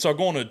 So I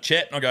go on to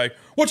chat and I go,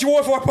 "What's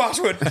your Wi-Fi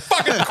password?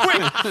 Fucking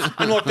quick!"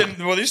 And like then,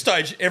 by this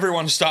stage,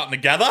 everyone's starting to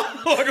gather.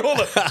 Like all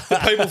the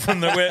people from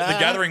the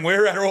gathering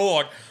we're at are all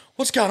like,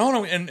 "What's going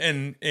on?"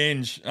 And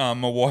Ange, my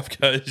wife,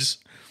 goes,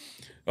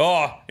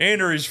 "Oh,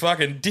 Andrew's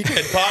fucking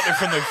dickhead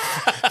partner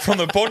from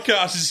the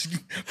podcast is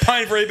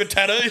paying for even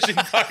tattoos in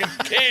fucking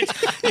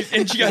Cairns."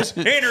 And she goes,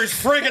 "Andrew's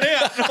freaking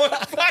out." And I'm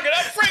like, "Fucking,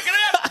 I'm freaking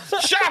out."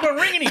 Sharp and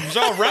ringing him.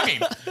 So I rang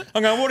him.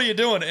 I'm going, "What are you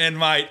doing?" And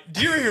mate,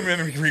 do you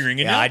remember me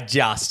ringing him? I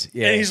just.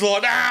 Yeah. And he's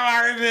like, "Don't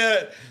worry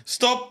about it.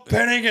 Stop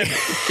panicking.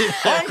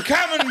 I'm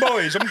coming,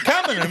 boys. I'm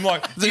coming." And I'm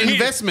like, It's an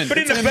investment. But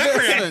in It's the an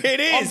background, investment. It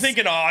is. I'm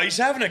thinking, he's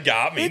having a go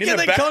at me. You And get in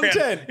the the background,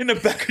 content. in the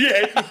back,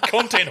 yeah,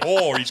 content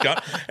whore. He's going,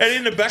 and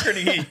in the background,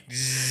 he hears,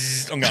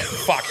 zzz. I'm going,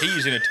 fuck. He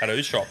is in a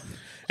tattoo shop,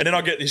 and then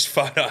I get this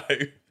photo.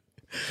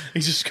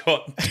 He's just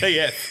got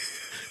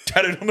TF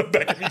tattooed on the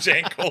back of his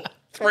ankle.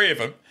 3 of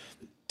them.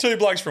 2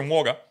 blokes from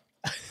Wagga.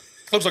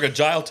 Looks like a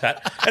jail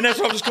tat. And that's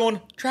why I'm just going,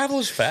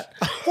 "Traveller's fat?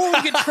 Why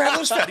would you get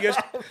traveller's fat?" He goes,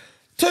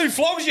 2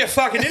 flogs, you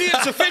fucking idiot.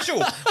 It's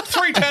official.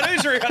 3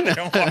 tattoos are out there.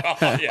 I'm like,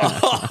 "Oh, yeah."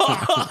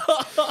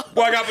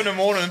 Woke up in the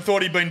morning and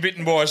thought he'd been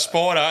bitten by a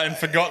spider and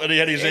forgot that he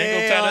had his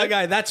ankle tattooed.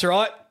 Okay, that's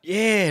right.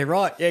 Yeah,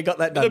 right. Yeah, got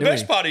that done. The didn't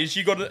best we? part is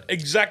you got an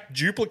exact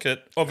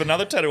duplicate of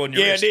another tattoo on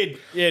your Yeah, I wrist. did.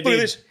 Yeah, I Look did. at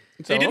this.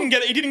 He didn't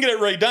get it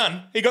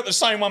redone. He got the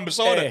same one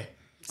beside Yeah. it.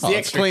 It's the it's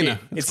extra cleaner. kid.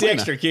 It's It's the cleaner.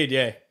 extra kid,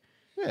 yeah.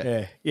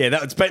 Yeah.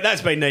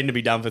 That's been needing to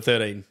be done for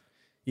 13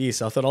 years,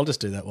 so I thought I'll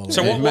just do that while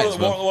So I'm what, there.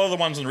 what are the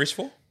ones on the wrist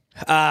for?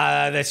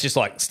 That's just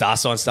like star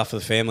sign stuff for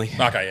the family.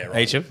 Okay, yeah,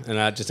 right. Each of them. And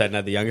I just hadn't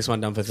had the youngest one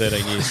done for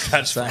 13 years.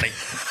 That's funny.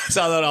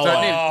 So I thought,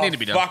 Oh, need to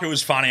be done. fuck, it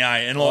was funny, eh?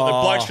 And like the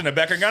blokes from the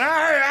back are going,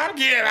 "Hey, I'm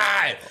gear,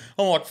 mate."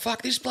 I'm like,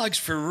 fuck, this bloke's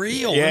for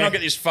real. Yeah. And I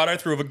get this photo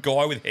through of a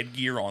guy with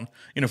headgear on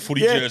in a footy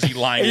yeah. jersey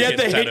laying He there had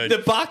getting tattooed. the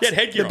buck. He had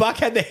headgear The buck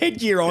had the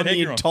headgear on the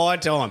headgear on. entire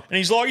time. And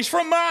he's like, "He's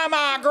from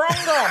Mama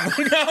Grong.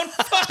 We're going,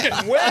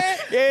 fucking where?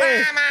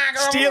 Yeah. Mama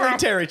Grong. Stealing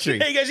territory.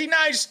 He goes, he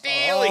knows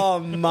stealing. Oh,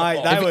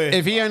 mate. They were.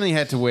 If he only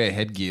had to wear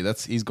headgear,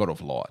 he's got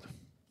off light.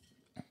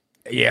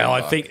 Yeah,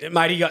 I think,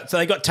 mate,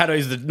 they got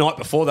tattoos the night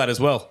before that as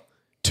well.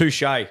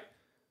 Touche. Yeah,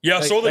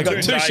 I saw They them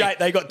got two touche.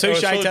 They got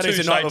touche tattoos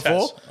the night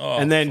before, Oh,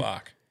 and then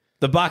fuck.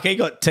 the buck he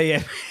got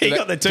TF. He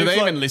got the 2 Do they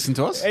flogs. even listen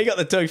to us? He got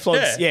the 2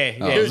 flogs. Yeah.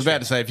 Yeah. Oh, I was about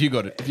to say, if you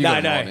got it, No.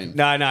 in.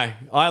 I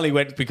only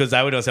went because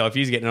they were doing so. If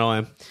you was getting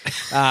an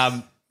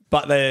IM,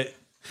 but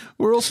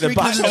We're all the streaking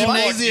buck, to the the buck,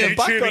 gymnasium. the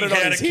buck got YouTubing it on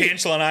how his to hip.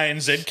 cancel an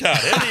ANZ card.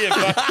 How do you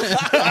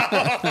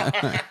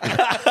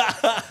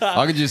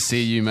I could just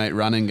see you, mate,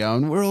 running,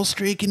 going, "We're all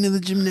streaking to the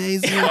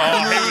gymnasium." Come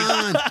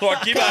on. Like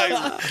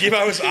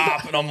Gibbo was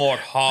up, and I'm like,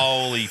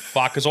 holy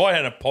fuck! Because I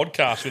had a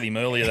podcast with him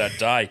earlier that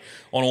day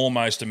on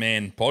Almost a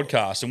Man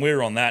podcast, and we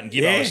were on that, and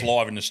Gibbo was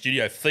live in the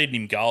studio feeding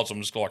him goals.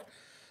 I'm just like,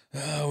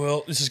 oh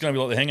well, this is going to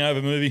be like the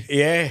Hangover movie.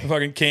 Yeah.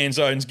 Fucking Cairns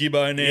owns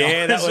Gibbo now.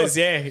 Yeah, that It's was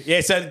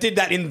like- So I did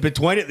that in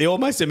between it. The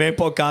Almost a Man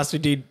podcast we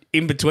did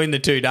in between the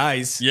 2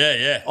 days.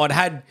 Yeah.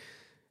 I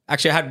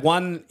had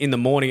one in the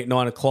morning at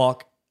 9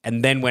 o'clock,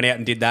 and then went out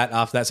and did that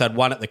after that. So I had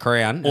one at the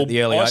Crown at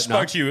the early I opener.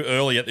 spoke to you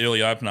early at the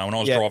early opener when I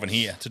was Yeah. driving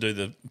here to do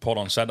the pod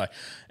on Saturday,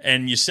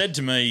 and you said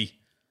to me,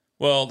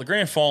 "Well, the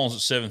grand final's at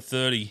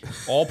 7:30.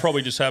 I'll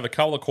probably just have a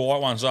couple of quiet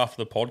ones after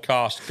the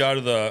podcast. Go to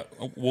the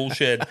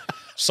woolshed,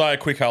 say a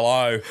quick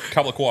hello, a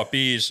couple of quiet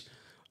beers,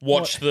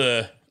 watch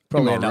the."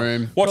 Probably In my end up-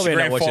 room. Watch probably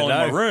the end up grand final in watching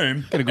my those.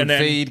 room. Get a good and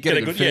then feed, get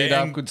a good feed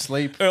up, and good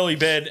sleep. Early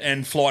bed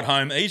and flight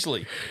home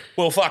easily.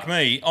 Well, fuck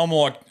me. I'm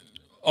like,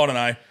 I don't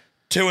know,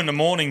 2 in the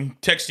morning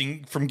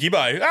texting from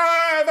Gibbo.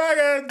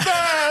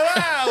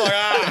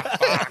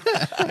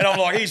 Fuck. And I'm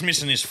like, he's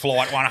missing this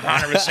flight,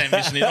 100%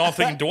 missing it. And I'm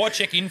thinking, do I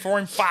check in for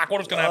him? Fuck,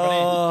 what is going to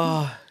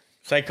happen here?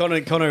 So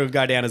Connor would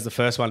go down as the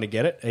first one to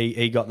get it.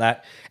 He got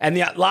that. And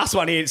the last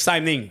one here,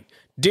 same thing.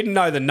 Didn't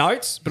know the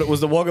notes, but it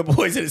was the Wagga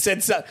Boys, and it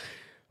said so.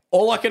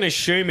 All I can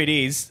assume it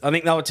is, I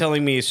think they were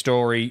telling me a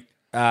story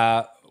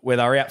where they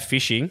were out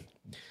fishing.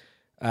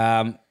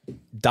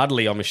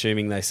 Dudley, I'm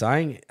assuming they're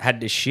saying,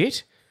 had to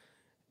shit.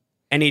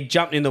 And he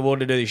jumped in the water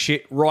to do the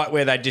shit right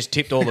where they just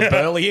tipped all the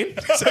burley in.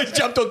 So he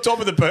jumped on top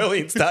of the burley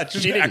and started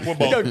shitting.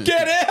 Aquabomb. He go,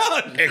 get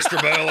out! Extra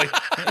burly.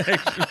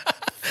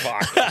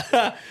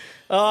 Fuck.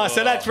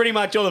 So that's pretty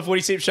much all the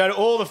footy tips showed.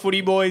 All the footy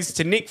boys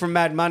to Nick from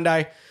Mad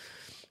Monday.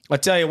 I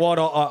tell you what,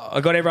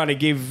 I got everyone to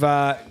give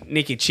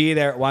Nick a cheer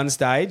there at one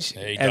stage,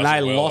 Yeah, he and does they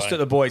it well, lost eh? at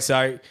the boys.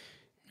 So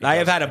they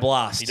have had a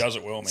blast. He does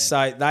it well, man.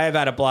 So they have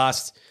had a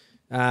blast.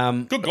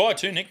 Good guy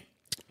too, Nick.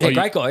 Yeah,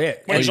 great guy, yeah.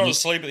 When he's not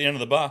asleep at the end of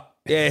the bar.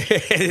 Yeah,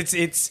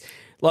 it's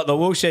Like the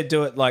Woolshed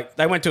do it. Like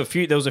they went to a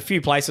few. There was a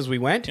few places we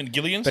went. In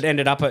Gilligan's? But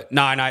ended up at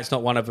no, it's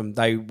not one of them.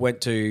 They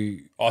went to.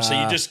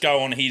 So you just go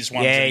on his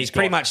ones. Yeah, that he's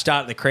pretty much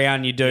start at the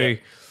Crown. You do. Yeah.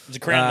 Is the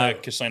Crown the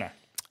casino?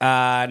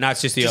 No,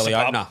 it's just the Just early the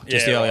pub? opener. Yeah,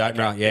 Just the early right,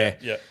 opener. okay.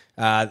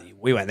 Yeah.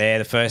 We went there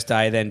the first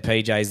day, then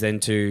PJ's, then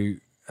to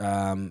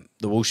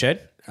the Woolshed.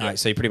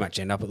 So you pretty much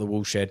end up at the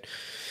Woolshed.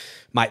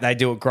 Mate, they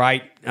do it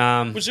great.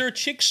 Was there a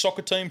chick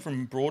soccer team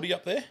from Broady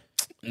up there?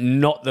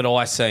 Not that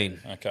I seen.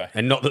 Okay.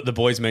 And not that the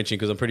boys mentioned,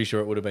 because I'm pretty sure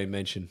it would have been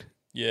mentioned.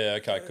 Yeah,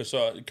 okay. Because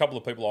a couple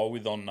of people I was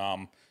with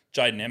on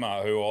Jade and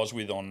Emma, who I was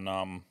with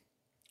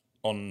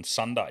on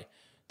Sunday,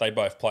 they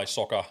both play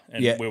soccer,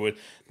 and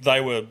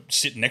they were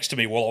sitting next to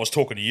me while I was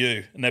talking to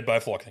you, and they're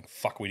both like,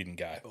 "Fuck, we didn't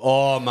go."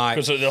 Oh, mate.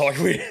 Because they're like,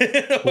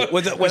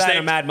 were they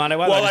a Mad Monday?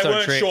 Well, they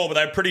weren't sure, but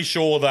they were pretty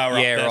sure they were up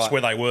there. That's right.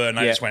 where they were, and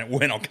they just went,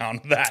 "We're not going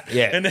to that."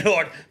 Yeah. And they're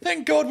like,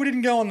 "Thank God we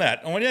didn't go on that."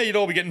 I went, "Yeah, you'd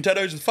all be getting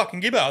tattoos with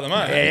fucking Gibbo at the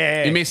moment."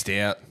 Yeah. You missed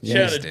out.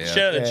 Shout out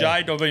to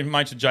Jade. I've been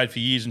mates with Jade for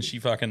years, and she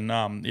fucking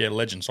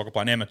legend soccer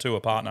player. And Emma too, a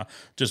partner,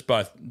 just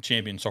both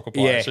champion soccer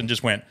players, and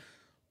just went,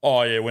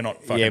 "Oh yeah, we're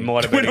not fucking.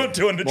 We're not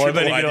doing the Triple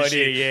A this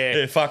year.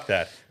 Yeah, fuck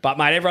that." But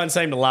mate, everyone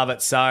seemed to love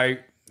it. So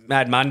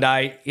Mad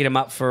Monday, hit them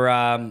up for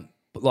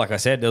like I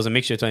said, there was a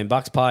mixture between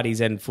Bucks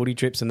parties and footy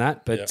trips and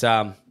that. But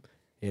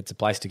it's a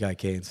place to go,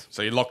 Cairns.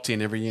 So you're locked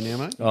in every year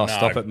now, mate? Oh,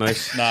 stop it,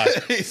 Moose. No,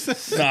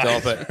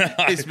 Stop it.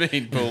 He's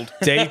been pulled.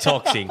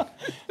 Detoxing.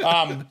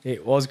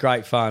 It was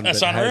great fun. That's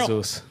but unreal.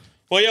 Jesus.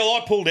 Well, yeah,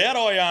 I pulled out.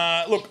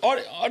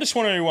 I just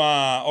want to.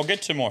 I'll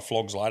get to my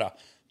flogs later,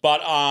 but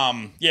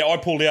I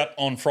pulled out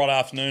on Friday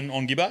afternoon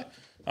on Gibbo.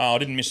 I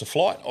didn't miss a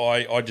flight.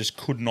 I just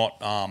couldn't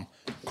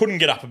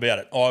get up about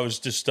it. I was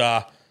just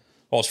I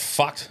was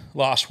fucked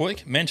last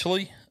week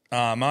mentally,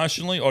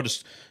 emotionally.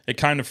 It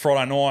came to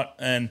Friday night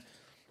and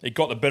it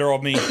got the better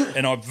of me,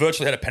 and I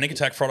virtually had a panic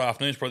attack Friday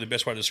afternoon. It's probably the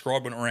best way to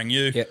describe when it rang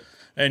you. Yep.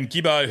 And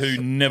Gibbo,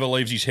 who never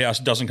leaves his house,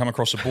 doesn't come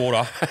across the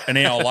border, an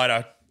hour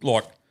later,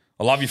 like,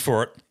 I love you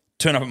for it,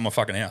 turn up at my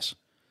fucking house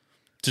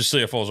to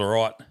see if I was all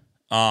right,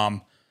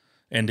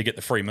 and to get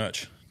the free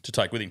merch to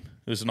take with him.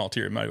 It was an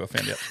ulterior motive, I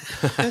found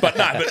out. but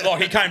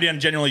like he came down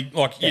generally,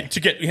 like you had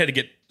to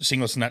get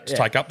singlets and that to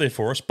take up there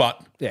for us.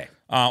 But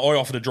I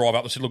offered to drive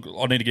up. I said, "Look,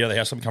 I need to get out of the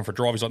house. Let me come for a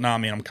drive." He's like, "Nah,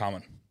 man, I'm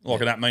coming." Like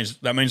and that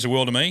means the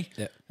world to me.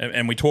 Yeah.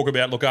 And we talk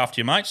about look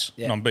after your mates.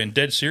 Yeah. And I'm being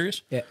dead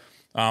serious. Yeah.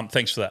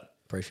 Thanks for that.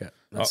 Appreciate it.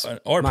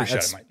 I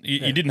appreciate it, mate.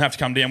 You didn't have to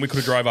come down. We could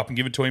have drove up and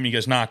give it to him. He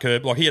goes, "Nah,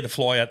 Curb." Like he had to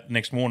fly out the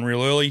next morning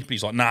real early. But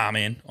he's like, "Nah,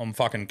 man, I'm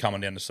fucking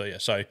coming down to see you."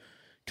 So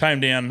came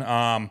down.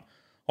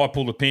 I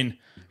pulled the pin.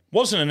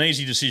 Wasn't an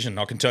easy decision,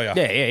 I can tell you.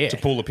 To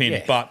pull the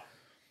pin, but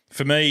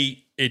for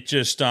me, it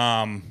just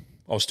I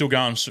was still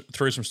going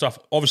through some stuff.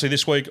 Obviously,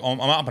 this week I'm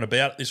up and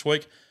about. This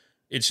week,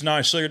 it's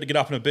no secret to get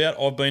up and about.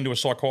 I've been to a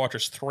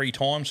psychiatrist 3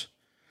 times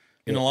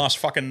in the last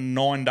fucking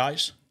 9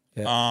 days.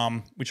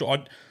 Which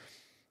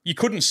you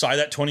couldn't say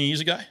that 20 years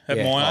ago at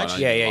my age.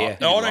 Yeah.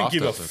 No, I don't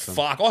give a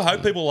fuck. I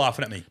hope people are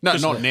laughing at me. No,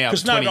 not now.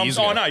 20 years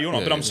ago. I know you're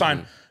not, but I'm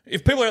saying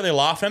if people are out there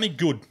laughing at me,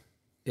 good.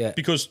 Yeah.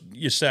 Because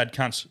you're sad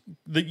cunts.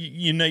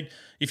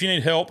 If you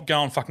need help,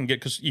 go and fucking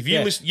get. Because if you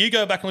listen, you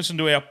go back and listen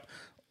to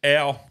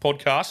our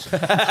podcast.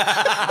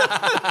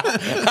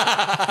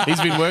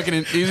 He's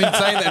been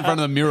saying that in front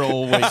of the mirror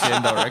all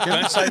weekend, I reckon.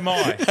 Don't say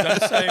my.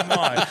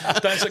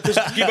 Because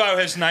Gibbo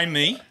has named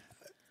me.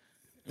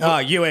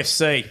 Oh,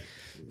 UFC.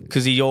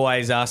 Because he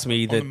always asks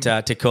me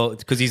that to call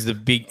because he's the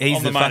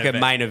fucking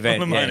main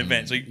event. I'm the main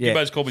event. So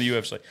Gibbo's called me the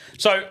UFC.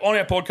 So on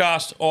our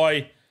podcast,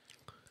 I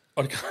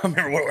can't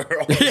remember what we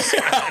were on.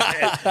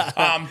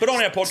 But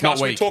on our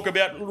podcast, we talk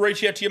about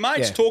reach out to your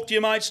mates, talk to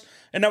your mates,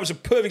 and that was a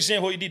perfect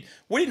example of what you did.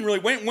 We didn't really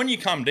when you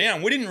come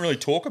down, we didn't really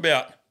talk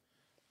about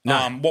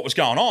what was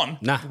going on.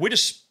 No. We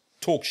just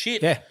talked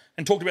shit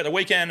and talked about the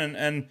weekend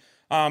and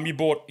you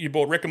bought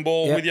Wrecking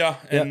Ball with you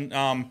and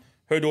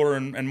her daughter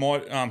and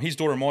my his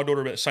daughter and my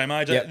daughter about the same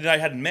age. Yep. They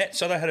hadn't met,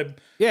 so they had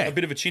a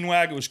bit of a chin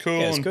wag. It was cool.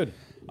 Yeah, it's good.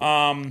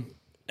 And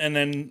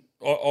then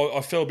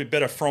I felt a bit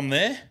better from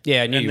there.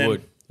 Yeah, I knew you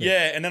would.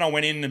 Yeah, and then I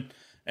went in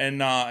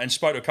and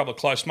spoke to a couple of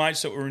close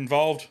mates that were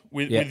involved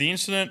with the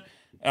incident.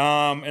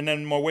 And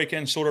then my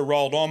weekend sort of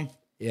rolled on.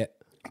 Yeah.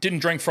 Didn't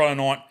drink Friday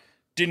night.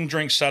 Didn't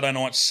drink Saturday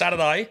night.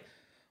 Saturday,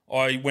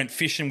 I went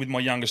fishing with my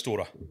youngest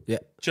daughter. Yeah.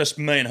 Just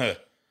me and her.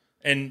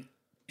 And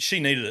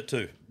she needed it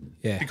too.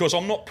 Yeah. Because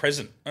I'm not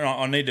present. And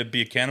I need to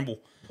be accountable.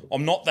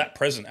 I'm not that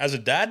present. As a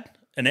dad,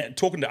 and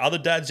talking to other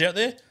dads out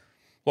there,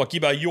 like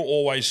Gibbo, you're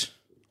always...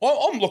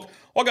 Look,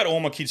 I go to all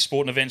my kids'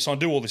 sporting events and I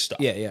do all this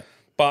stuff. Yeah.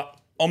 But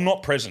I'm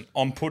not present.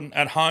 I'm putting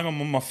at home. I'm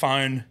on my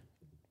phone,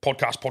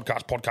 podcast.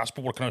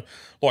 What can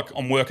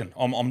I'm working.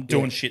 I'm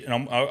doing shit,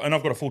 and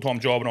I've got a full-time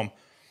job, and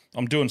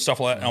I'm doing stuff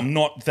like that. And I'm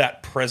not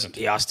that present.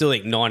 Yeah, I still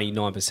think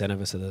 99%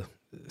 of us are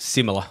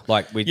similar.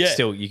 Like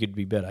you could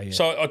be better. Yeah.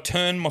 So I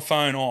turned my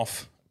phone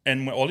off,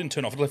 and I didn't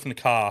turn it off. I left it in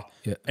the car,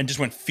 and just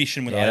went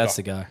fishing with Ava. That's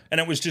the go. And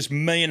it was just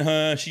me and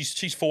her.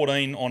 She's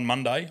 14 on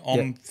Monday.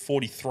 I'm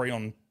 43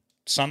 on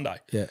Sunday.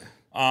 Yeah.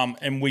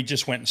 And we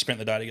just went and spent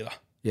the day together.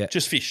 Yeah.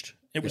 Just fished.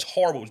 It was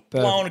horrible. It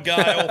was blowing a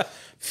gale,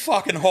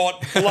 fucking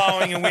hot,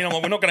 blowing a wind. I'm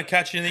like, we're not going to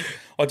catch anything.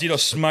 I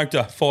smoked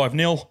a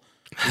 5-0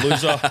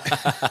 loser.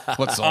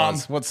 What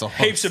size? What size?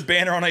 Heaps of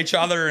banter on each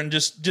other and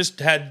just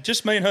had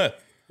me and her.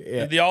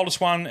 Yeah. The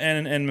oldest one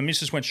and my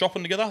missus went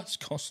shopping together. It's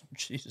cost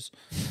Jesus.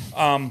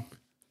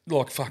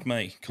 Fuck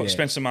me.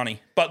 Spent some money.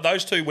 But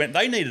those two went,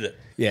 they needed it.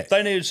 Yeah.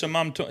 They needed some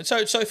mum to.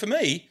 So for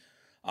me,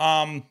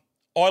 I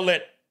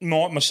let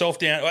myself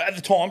down. At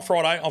the time,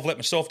 Friday, I've let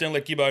myself down,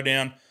 let Gibbo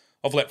down.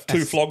 I've let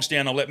two flogs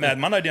down. I let Mad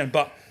Monday down.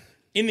 But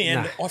in the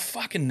end, I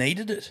fucking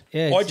needed it.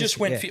 Yeah, I just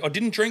went. I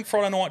didn't drink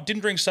Friday night.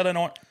 Didn't drink Saturday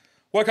night.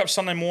 Woke up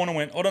Sunday morning and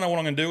went, I don't know what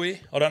I'm going to do here.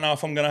 I don't know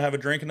if I'm going to have a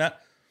drink and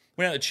that.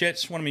 Went out to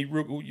Chet's. One of me,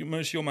 your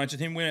mates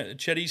with him, went out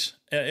to Chetty's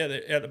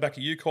out the back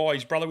of Ukai.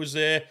 His brother was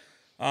there.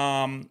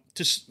 I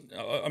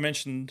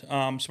mentioned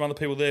some other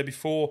people there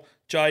before,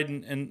 Jade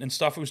and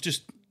stuff. It was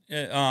just,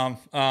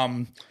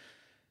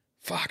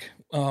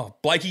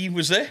 Blakey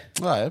was there.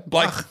 Oh, yeah.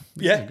 Blake,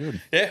 yeah,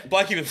 good. yeah.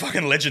 Blakey was a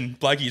fucking legend.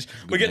 Blakey is.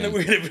 We get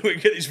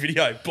this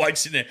video.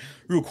 Blake's sitting there,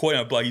 real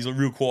quiet. Blakey's like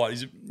real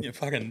quiet. He's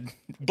fucking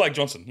Blake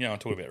Johnson. You know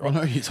what I'm talking about, right? I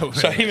know you're talking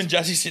So about. him and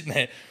Jazzy sitting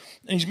there,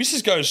 and his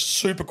missus goes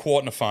super quiet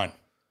on the phone.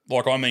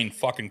 Like, I mean,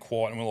 fucking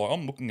quiet. And we're like,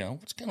 I'm looking, going,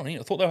 what's going on here?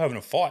 I thought they were having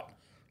a fight.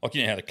 Like,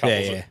 you know how the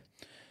couples are.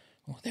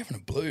 I'm like, they're having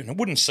a blue. And it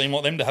wouldn't seem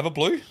like them to have a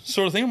blue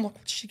sort of thing. I'm like,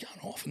 what's she going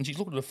off? And she's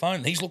looking at the phone,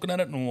 and he's looking at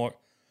it, and I'm like,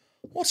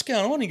 what's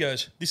going on? He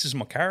goes, this is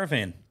my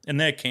caravan. And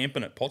they're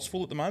camping at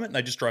Pottsville at the moment. And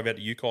they just drove out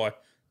to Ukai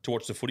to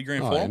watch the footy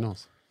grand final. Yeah,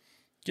 nice.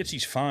 Gets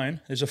his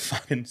phone. There's a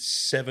fucking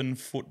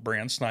 7-foot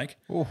brown snake.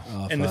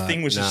 And the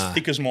thing was as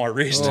thick as my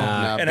wrist.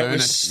 And it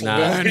was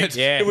sliding,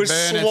 it was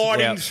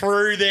sliding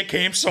through their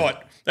campsite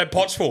at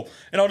Pottsville.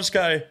 And I just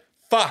go,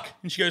 fuck.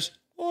 And she goes,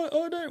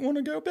 I don't want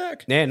to go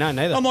back. Yeah, no,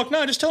 neither. I'm like,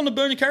 no, just tell them to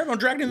burn your caravan.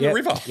 Drag it into the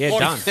river. Yeah, like,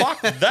 done.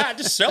 Fuck that.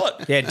 Just sell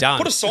it. Yeah, done.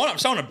 Put a sign up.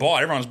 Someone would buy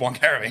it. Everyone's buying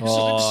caravans.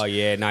 Oh,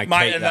 yeah, no, mate,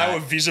 keep and that. they were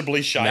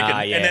visibly shaken.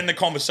 Yeah. And then the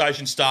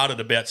conversation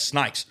started about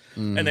snakes.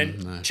 And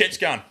then Chet's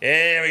going,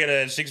 yeah, we got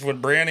a 6-foot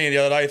brownie the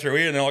other day through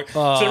here. And they're like,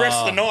 so the rest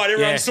of the night,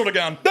 everyone's sort of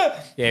going,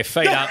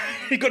 feet up.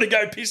 You got to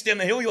go piss down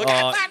the hill. You're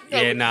like, fuck.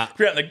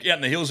 We're out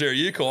in the hills there at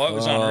Ukai. It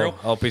was unreal.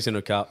 I'll piss in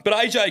a cup. But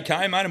AJ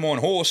came, mate of mine,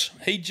 horse.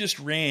 He just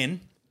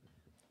ran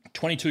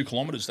 22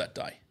 kilometres that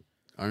day.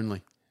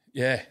 Only.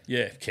 Yeah,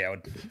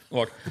 coward.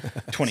 Like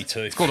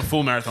 22. It's called a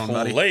full marathon,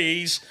 buddy.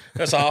 Please.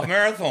 That's a half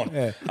marathon.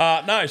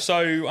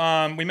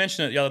 We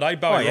mentioned it the other day.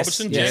 Bowie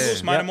Robertson,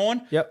 Jangles, mate of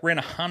mine, ran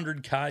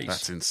 100 Ks.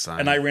 That's insane.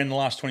 And they ran the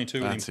last 22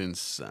 with him. That's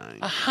insane.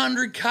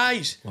 100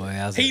 Ks.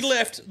 Wow, he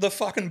left the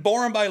fucking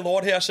Byron Bay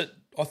Lighthouse at,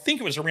 I think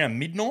it was around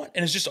midnight,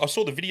 and it's just, I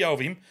saw the video of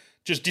him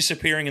just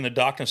disappearing in the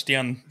darkness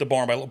down the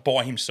Byron Bay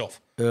by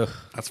himself. Ugh.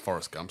 That's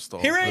Forrest Gump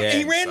style. He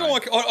ran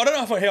like, I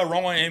don't know how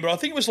wrong I am, but I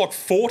think it was like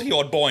 40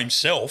 odd by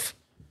himself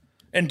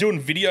and doing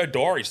video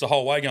diaries the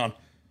whole way going,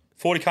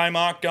 40K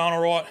mark, going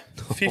all right,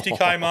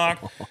 50K mark,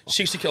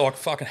 60K, like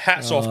fucking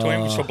hats off to him.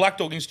 It was for Black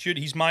Dog Institute,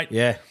 his mate.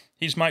 Yeah.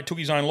 His mate took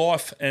his own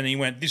life and he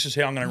went, this is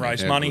how I'm going to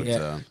raise money.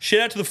 Good, Shout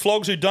out to the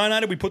flogs who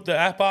donated. We put the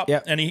app up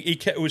and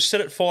it was set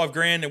at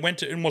 $5,000. It went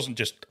to, it wasn't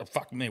just,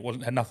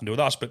 had nothing to do with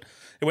us, but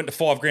it went to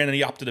 $5,000 and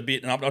he upped it a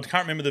bit. And I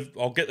can't remember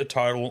I'll get the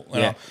total.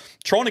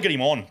 Trying to get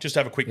him on, just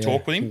to have a quick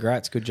talk with him.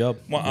 Congrats, good job.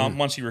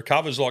 Once he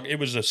recovers, like it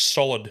was a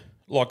solid,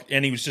 like,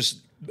 and he was just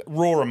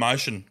raw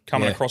emotion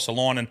coming across the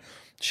line. And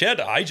shout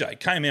out to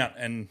AJ, came out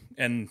and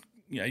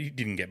you know, he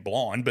didn't get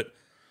blind, but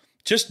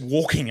just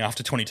walking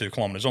after 22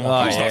 kilometres. I'm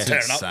like, he's not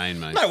turning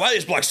insane, up. mate. No way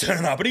this bloke's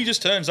turning up. But he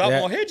just turns up.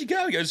 I'm like, how'd you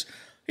go? He goes,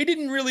 he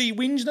didn't really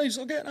whinge. He's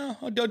like, no,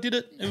 I did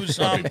it. It was,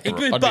 I'd be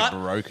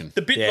broken.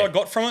 The bit that I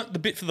got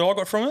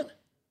from it,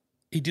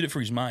 he did it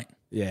for his mate.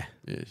 Yeah.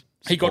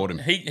 He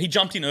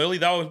jumped in early.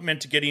 They were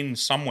meant to get in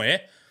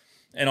somewhere.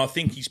 And I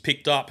think he's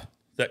picked up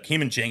that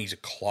him and Jengies are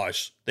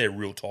close. They're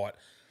real tight.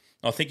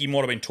 I think he might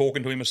have been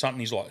talking to him or something.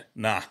 He's like,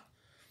 nah.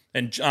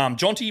 And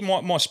Jonty,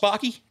 my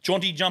Sparky,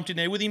 Jonty jumped in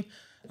there with him.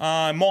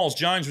 Miles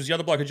Jones was the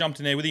other bloke who jumped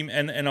in there with him,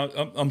 and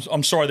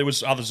I'm sorry, there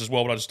was others as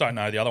well, but I just don't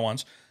know the other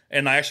ones.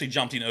 And they actually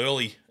jumped in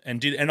early and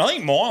did. And I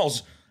think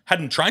Miles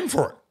hadn't trained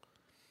for it.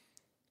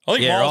 I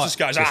think Miles just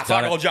goes, fuck,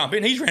 I'll jump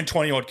in. He's ran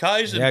 20 odd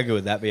Ks. How good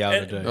would that be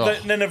able to do?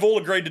 And then they've all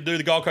agreed to do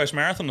the Gold Coast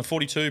Marathon, the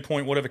 42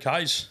 point whatever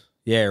Ks.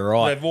 Yeah,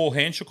 right. They've all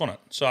handshook on it.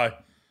 So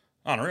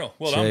unreal.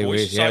 Well done, boys.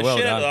 Weird. Yeah, so well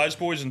shout done. out to those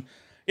boys. And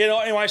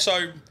anyway,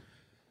 so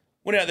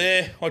went out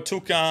there. I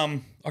took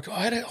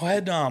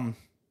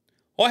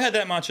I had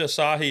that much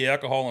Asahi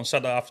alcohol on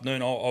Saturday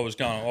afternoon. I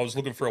was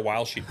looking for a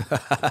whale ship.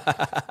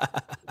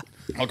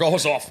 Like I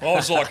was off. I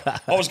was like,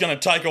 I was going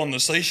to take on the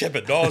Sea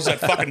Shepherd. I was that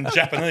fucking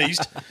Japanese.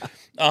 So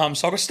I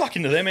got stuck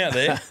into them out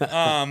there.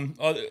 12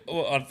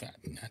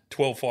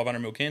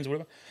 500ml cans or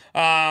whatever.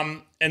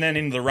 And then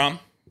into the rum.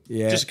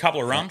 Yeah. Just a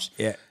couple of rums.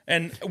 Yeah.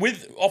 And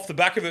off the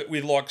back of it,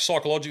 with like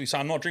psychologically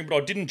saying I'm not drinking,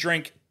 but I didn't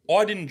drink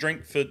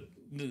for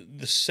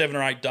the 7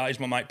 or 8 days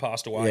my mate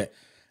passed away. Yeah.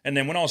 And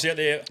then when I was out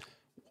there,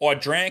 I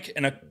drank,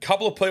 and a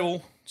couple of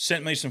people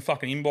sent me some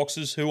fucking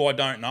inboxes who I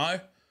don't know.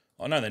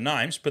 I know their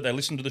names, but they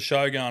listened to the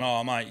show going,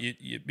 oh, mate,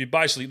 they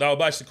were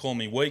basically calling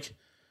me weak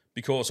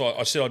because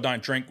I said I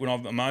don't drink when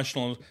I'm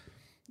emotional.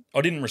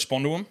 I didn't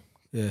respond to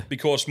them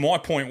because my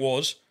point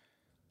was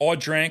I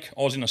drank,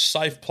 I was in a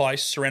safe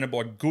place surrounded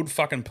by good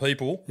fucking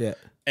people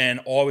and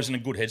I was in a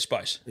good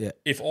headspace. Yeah.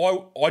 If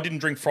I didn't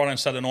drink Friday and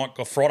Saturday night,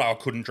 Friday I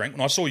couldn't drink.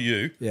 When I saw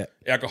you,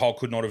 alcohol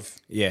could not have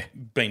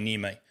been near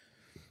me.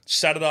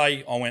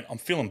 Saturday, I went, I'm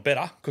feeling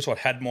better because I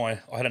had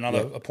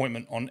another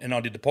appointment on, and I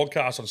did the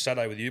podcast on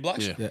Saturday with you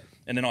blokes. Yeah.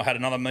 And then I had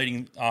another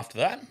meeting after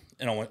that,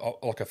 and I went,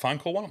 like a phone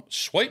call one,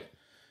 sweet.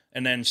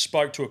 And then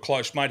spoke to a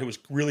close mate who was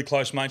really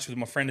close mates with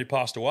my friend who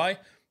passed away,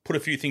 put a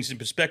few things in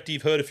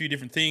perspective, heard a few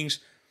different things.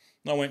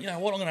 And I went, you know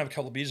what, I'm going to have a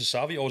couple of beers with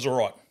Savi. I was all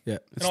right. Yeah.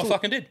 And I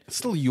fucking did. It's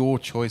still your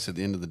choice at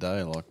the end of the day.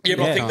 Yeah,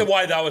 but I think the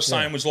way they were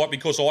saying was like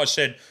because I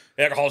said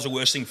alcohol's the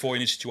worst thing for you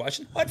in this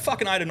situation. I had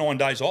fucking 8 or 9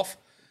 days off.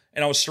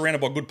 And I was surrounded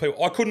by good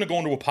people. I couldn't have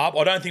gone to a pub.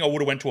 I don't think I would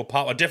have went to a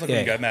pub. I definitely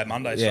couldn't go Mad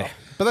Monday. Yeah. So.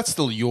 But that's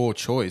still your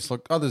choice. Like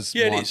others,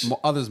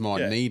 others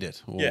might need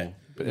it. Or,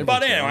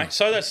 but anyway,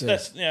 so that's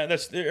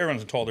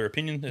everyone's entitled to their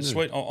opinion. It's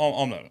sweet.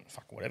 I'm not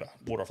fuck whatever.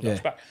 Water off the duck's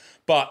back.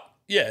 But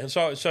yeah,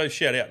 so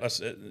shout out. That's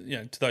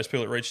to those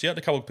people that reached out.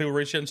 A couple of people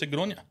reached out and said good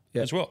on you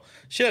as well.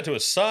 Shout out to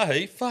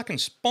Asahi. Fucking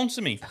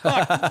sponsor me.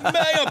 Fuck,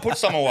 may I put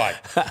some away?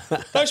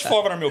 Those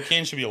 500ml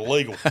cans should be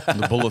illegal.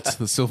 The bullets,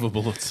 the silver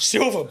bullets.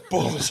 Silver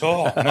bullets.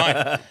 Oh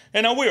mate.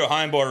 And we were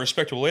home by a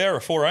respectable hour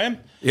of 4 a.m.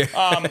 Yeah.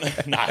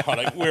 No, I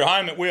don't. We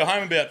were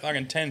home about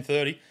fucking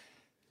 10:30.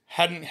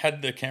 Hadn't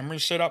had the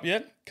cameras set up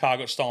yet. Car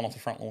got stolen off the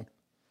front lawn.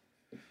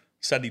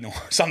 Sunday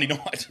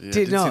night. Yeah,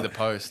 Did not. see the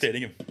post.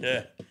 Steadingham.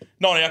 Yeah.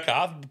 Not our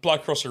car.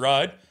 Bloke across the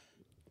road.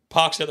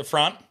 Parks out the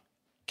front.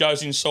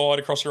 Goes inside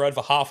across the road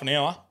for half an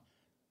hour.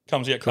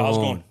 Comes out. Car's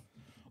gone.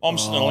 I'm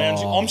sitting on the lounge.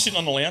 I'm sitting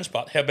on the lounge.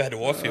 But how bad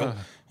do I feel?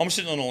 I'm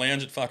sitting on the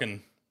lounge at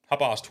fucking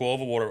 12:30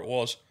 or whatever it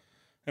was,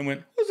 and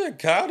went, "What's that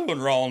car doing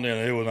rolling down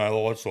the hill with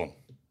no lights on?"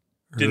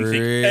 Didn't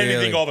think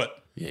anything of it.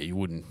 Yeah, you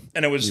wouldn't.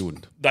 And it was, You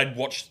wouldn't. they'd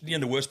watched, the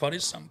worst part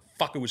is some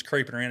fucker was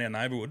creeping around our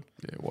neighbourhood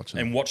Yeah, watching.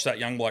 and watched that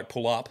young bloke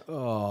pull up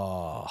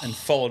and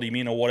followed him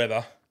in or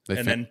whatever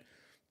then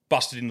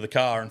busted into the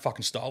car and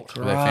fucking stole it.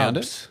 Have they found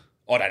it?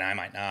 I don't know,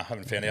 mate. Nah, I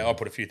haven't found out. I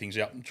put a few things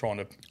up and trying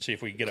to see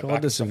if we can get it back.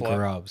 God, and some stuff like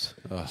that. grubs.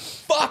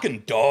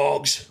 Fucking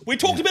dogs. We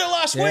talked about it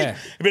last week.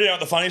 But you know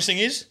what the funniest thing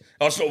is?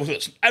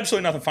 It's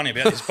absolutely nothing funny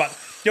about this, but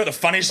you know what the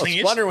funniest thing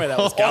is? wondering where that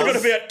was I going. got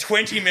about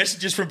 20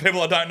 messages from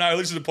people I don't know who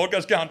listen to the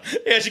podcast going,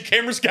 how's your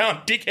cameras going,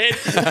 dickhead?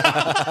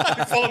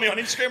 Follow me on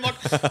Instagram like,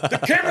 the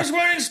cameras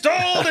weren't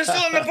installed, they're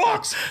still in the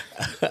box.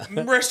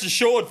 Rest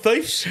assured,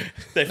 thieves,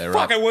 they're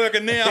fucking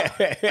working now.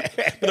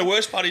 But the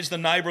worst part is the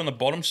neighbour on the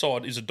bottom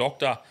side is a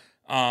doctor,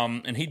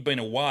 and he'd been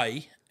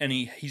away and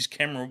his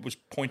camera was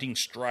pointing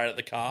straight at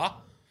the car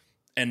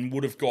and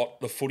would have got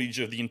the footage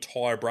of the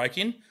entire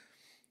break-in.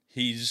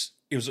 It's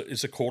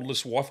a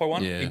cordless Wi-Fi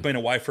one. Yeah. He'd been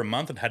away for a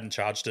month and hadn't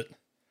charged it.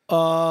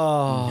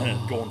 Oh. And it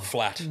had gone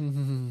flat.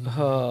 I've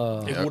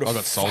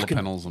got solar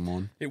panels on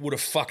mine. It would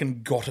have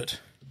fucking got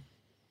it.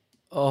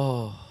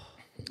 Oh.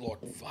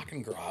 Like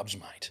fucking grabs,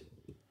 mate.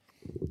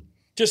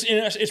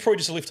 It's probably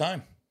just a lift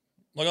home.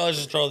 Like, let's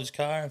just drive this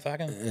car and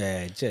fucking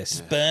Yeah,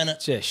 just burn it.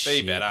 Just Be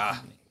shit. better.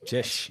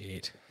 Just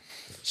shit.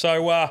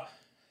 So,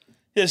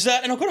 there's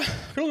that. And I've got a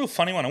little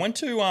funny one. I went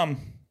to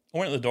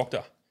the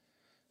doctor.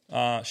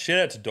 Shout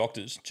out to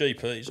doctors,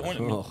 GPs.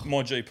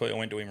 My GP, I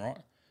went to him, right?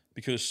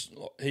 Because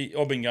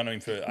I've been going to him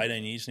for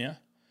 18 years now,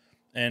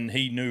 and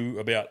he knew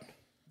about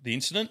the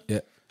incident. Yeah.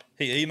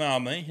 He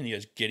emailed me and he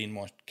goes, get in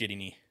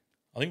here.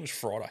 I think it was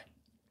Friday.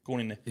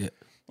 Going in there. Yeah.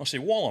 I said,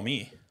 while I'm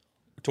here,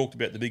 we talked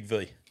about the big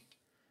V.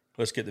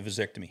 Let's get the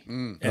vasectomy.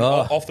 And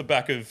off the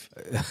back of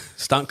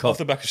Stunt cock.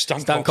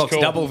 Stunt Cock's call,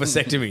 double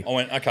vasectomy. I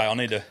went, okay,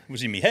 it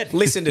was in my head.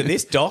 Listen to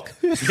this, doc.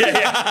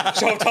 Yeah.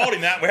 So I've told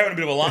him that. We're having a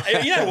bit of a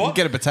laugh. You know what?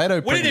 Get a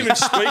potato. We didn't even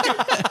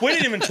speak. We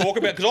didn't even talk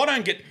about, because I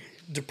don't get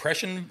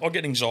depression. I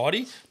get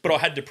anxiety, but I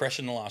had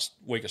depression the last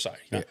week or so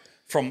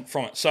from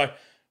it. So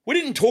we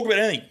didn't talk about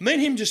anything. Me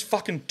and him just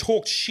fucking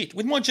talked shit.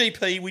 With my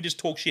GP, we just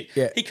talk shit.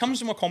 Yeah. He comes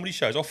to my comedy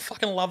shows. I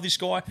fucking love this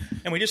guy,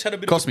 and we just had a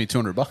bit. Cost of me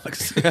 $200.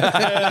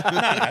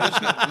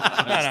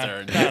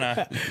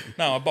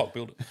 No, I bulk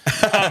billed it.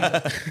 I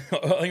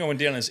think I went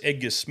down as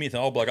Edgar Smith, an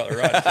old bloke up the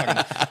road,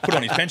 fucking put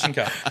on his pension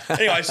card.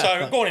 Anyway, so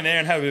I've gone in there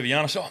and had a bit of a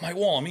yarn. I said, mate,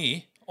 while I'm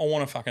here, I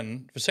want a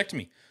fucking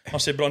vasectomy. I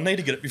said, but I need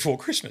to get it before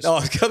Christmas. I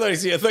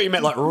thought you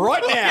meant like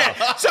right now.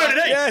 Yeah, so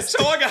did he. Yes.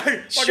 So I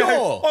go, Sure.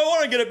 I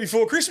want to get it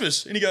before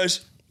Christmas. And he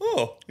goes,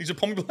 he's a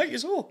pommy bloke. He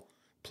goes,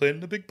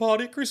 planning a big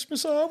party at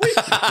Christmas, are we?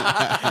 And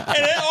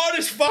I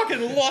just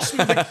fucking lost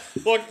me.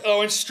 Like, I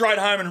went straight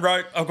home and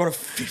wrote, I've got a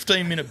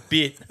 15-minute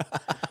bit.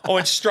 I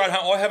went straight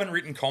home. I haven't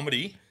written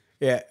comedy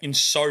in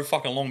so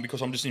fucking long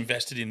because I'm just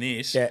invested in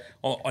this. Yeah.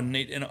 And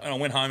I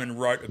went home and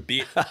wrote a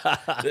bit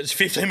that's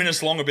 15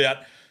 minutes long about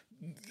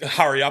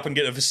hurry up and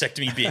get a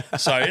vasectomy bit.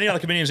 So any other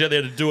comedians out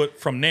there to do it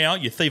from now,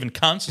 you thieving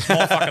cunts, it's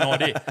my fucking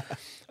idea.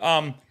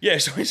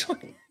 So he's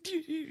like,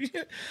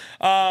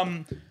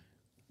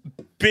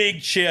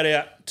 big shout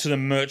out to the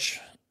merch.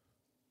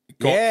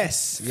 Got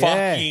Yes.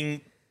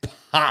 fucking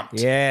pumped.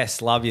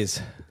 Yes, love yous.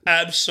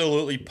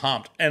 absolutely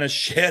pumped. And a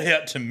shout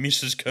out to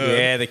Mrs. Curb.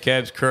 Yeah, the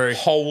Curbs crew.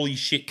 Holy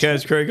shit.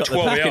 Curbs crew got the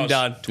 12 fucking hours,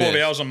 done. 12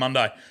 hours on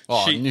Monday.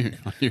 Oh, I knew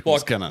it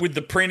was like, gonna. with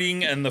the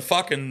printing and the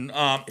fucking...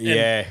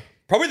 Yeah.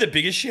 Probably the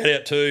biggest shout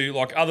out to,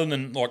 like, other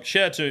than, like,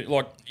 shout out to,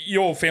 like,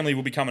 your family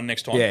will be coming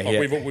next time. Yeah,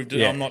 like, yeah. we've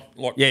Yeah. I'm not,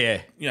 like...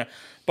 Yeah. You know,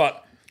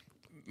 but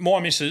my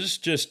missus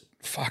just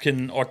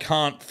fucking... I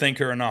can't thank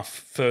her enough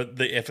for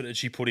the effort that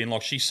she put in.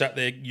 Like, she sat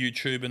there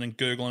YouTubing and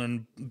Googling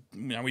and,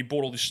 you know, we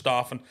bought all this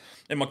stuff. And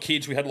my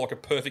kids, we had, like, a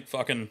perfect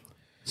fucking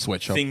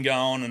Sweatshop. thing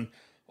going. And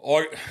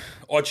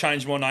I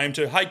changed my name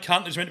to, hey,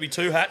 cunt, there's meant to be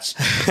 2 hats.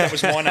 That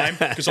was my name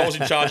because I was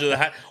in charge of the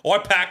hat. I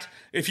packed...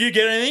 If you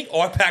get anything,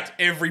 I packed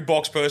every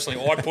box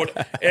personally. I put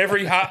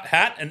every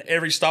hat and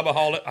every stubby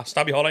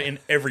holder in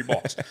every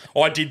box.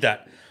 I did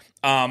that.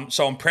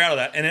 So I'm proud of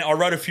that. And then I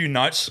wrote a few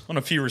notes on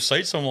a few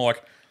receipts. I'm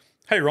like,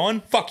 hey,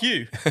 Ryan, fuck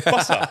you.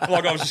 Buster.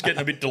 Like I was just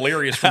getting a bit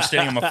delirious from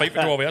standing on my feet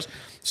for 12 hours.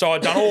 So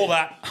I'd done all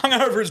that. Hung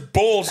over his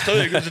balls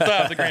too because it's the day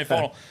after the grand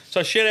final.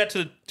 So shout out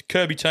to the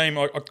Kirby team.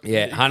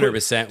 Yeah,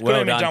 100%.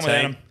 Well done,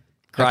 team.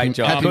 Great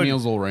job. Happy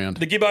meals all round.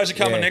 The Gibbos are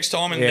coming next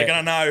time, and they're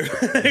going to know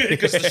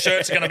because the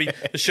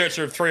shirts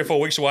are 3 or 4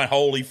 weeks away. And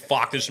holy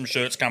fuck, there's some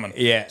shirts coming.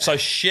 Yeah. So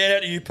shout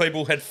out to you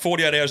people. Had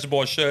 48 hours to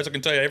buy shirts. I can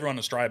tell you, everyone in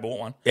Australia bought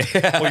one. We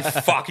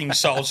fucking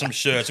sold some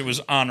shirts. It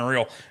was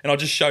unreal. And I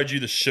just showed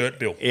you the shirt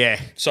bill. Yeah.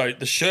 So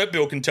the shirt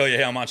bill can tell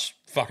you how much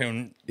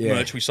fucking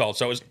merch we sold.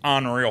 So it was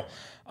unreal.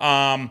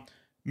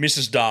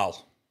 Mrs.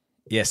 Dahl.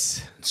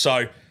 Yes.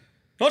 So.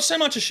 Not so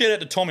much a shout out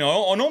to Tommy.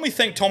 I normally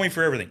thank Tommy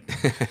for everything.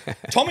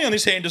 Tommy on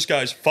this hand just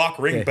goes, fuck,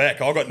 ring back.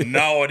 I've got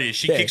no idea.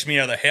 She kicks me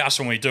out of the house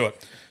when we do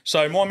it.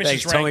 So my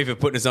missus Thanks, Tommy, for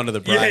putting us onto the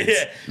brains.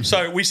 Yeah.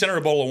 So we sent her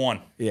a bottle of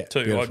wine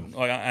too.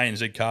 Beautiful. I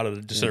ANZ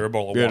carded to send her a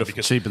bottle of wine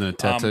because Cheaper than a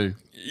tattoo.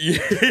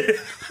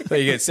 So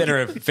you get sent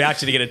her a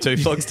voucher to get a 2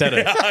 flogs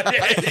tattoo.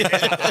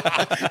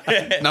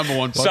 Number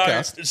 1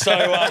 podcast.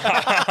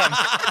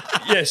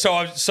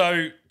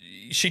 So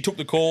she took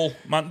the call.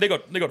 They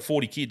got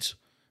 40 kids.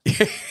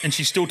 And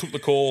she still took the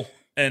call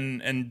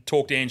and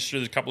talked to Ange through.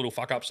 There's a couple of little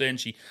fuck ups there, and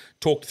she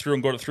talked through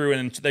and got it through.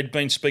 And they'd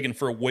been speaking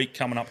for a week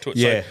coming up to it.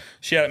 Yeah. So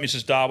shout out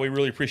Mrs. Dar. We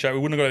really appreciate it. We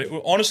wouldn't have got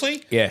it.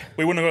 Honestly,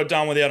 we wouldn't have got it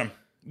done without him.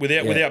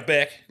 Without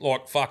Beck,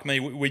 like, fuck me,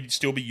 we'd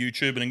still be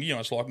YouTubing, and, you know,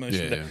 it's like most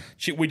of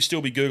that. We'd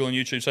still be Googling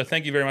YouTube. So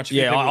thank you very much.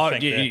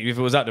 If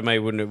it was up to me, it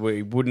wouldn't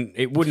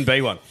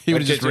be one. He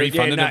would have just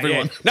refunded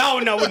everyone. No,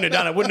 I wouldn't have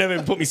done it. Wouldn't have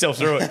even put myself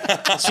through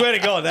it. Swear to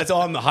God,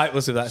 I'm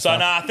hopeless with that. So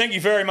thank you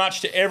very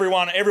much to every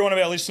one of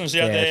our listeners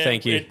out there.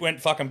 Thank you. It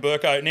went fucking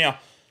Burko. Now,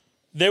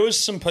 there was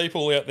some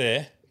people out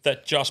there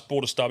that just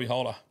bought a stubby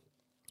holder.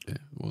 Yeah,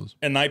 it was.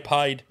 And they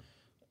paid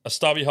a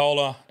stubby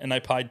holder, and they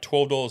paid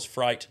 $12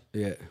 freight.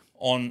 Yeah.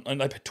 And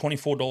they paid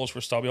 $24 for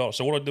a stubby holder.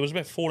 So there was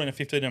about 14 or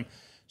 15 of them.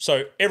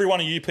 So every one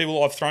of you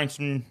people, I've thrown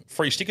some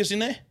free stickers in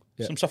there,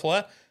 some stuff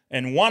like that.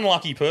 And one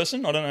lucky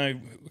person, I don't know,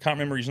 can't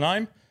remember his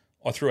name,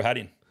 I threw a hat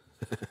in.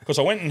 Because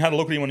I went and had a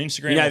look at him on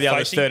Instagram. You know the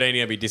other 13 are going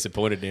to be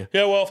disappointed now.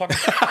 Yeah, well, fuck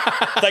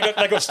it.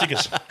 they got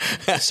stickers.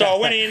 So I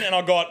went in and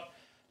I got,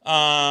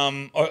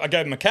 I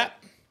gave him a cap,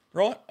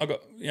 right? I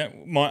got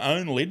my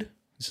own lid.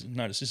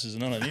 Notice this is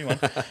another new one.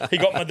 He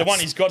got the one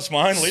he's got's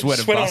my own lid. Sweat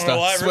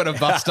of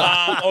Buster.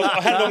 I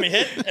had it on my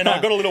head, and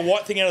I got a little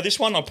white thing out of this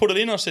one. I put it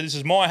in. I said, "This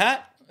is my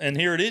hat," and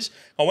here it is.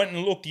 I went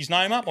and looked his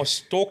name up. I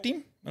stalked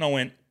him, and I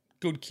went,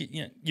 "Good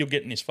kid, you're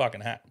getting this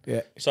fucking hat."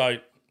 Yeah. So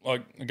I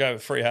gave a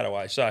free hat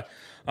away. So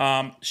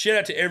shout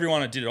out to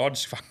everyone that did it. I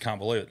just fucking can't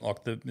believe it.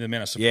 Like the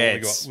amount of support we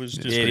got was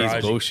just crazy. It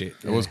is bullshit.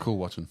 It was cool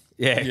watching.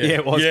 Yeah,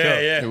 it was cool.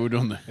 Yeah. We were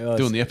doing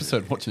the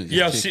episode watching it.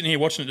 Yeah, I was sitting here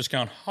watching it just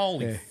going,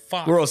 holy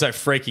fuck. We're also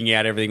freaking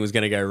out everything was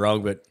going to go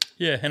wrong, but...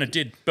 Yeah, and it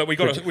did. But we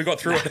got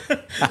through it.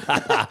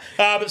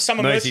 But some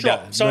of merch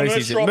drop.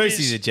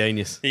 Moosey's a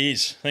genius. He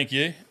is, thank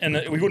you. And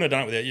we wouldn't have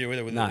done it without you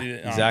either.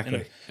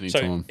 Exactly.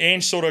 So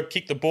Ange sort of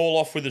kicked the ball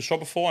off with the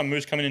Shopify, and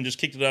Moose come in and just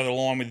kicked it over the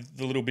line with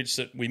the little bits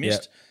that we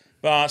missed.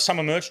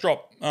 Summer merch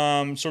drop,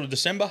 sort of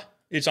December.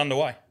 It's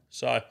underway.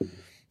 So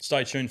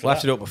stay tuned for that. We'll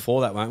have to do it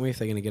before that, won't we, if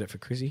they're going to get it for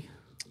Chrissy?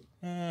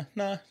 No.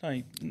 Oh,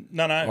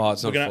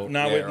 it's not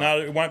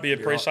it won't be a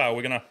pre-sale.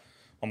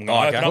 I'm going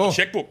to open up the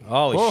checkbook.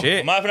 Holy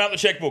shit. I'm opening up the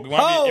checkbook. It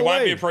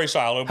won't be a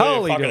pre-sale.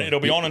 It'll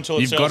be on until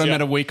it sells out. You've got him at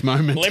a weak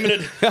moment.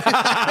 Limited.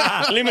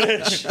 Got him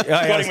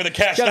with a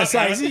cash. Going to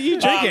say, you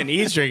drinking?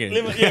 He's drinking.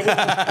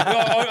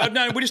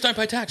 No, we just don't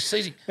pay tax. It's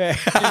easy.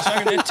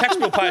 The tax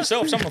bill pay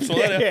itself. Someone will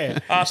sort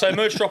that out. So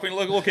merch dropping.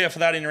 Look out for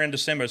that in around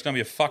December. It's going to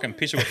be a fucking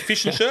piss. We've got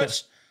fishing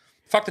shirts.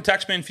 Fuck the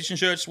Taxman fishing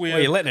shirts.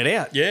 You're letting it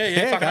out.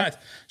 Yeah, fucking oath.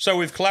 So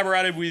we've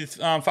collaborated with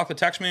Fuck the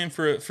Taxman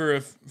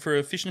for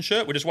a fishing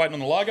shirt. We're just waiting on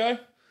the logo.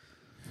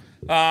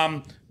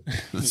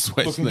 Just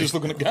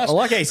looking at Gus. I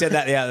like how he said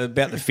that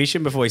about the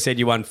fishing before he said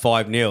you won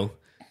 5-0.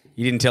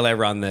 You didn't tell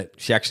everyone that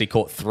she actually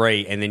caught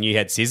 3 and then you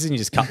had scissors and you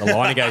just cut the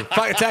line and go,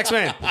 fuck the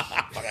Taxman.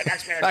 Fuck the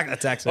Taxman. Fuck the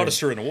Taxman. I just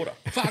threw it in the water.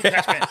 Fuck the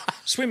Taxman.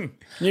 Swim.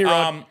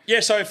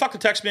 So Fuck the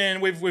Taxman.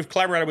 We've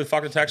collaborated with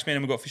Fuck the Taxman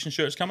and we've got fishing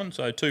shirts coming.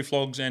 So 2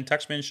 flogs and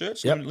Taxman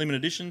shirts, limited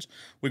editions.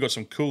 We've got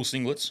some cool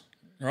singlets,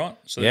 right?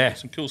 So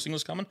some cool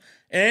singlets coming.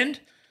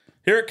 And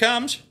here it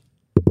comes.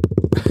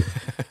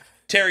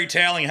 terry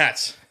toweling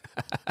hats.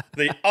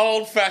 The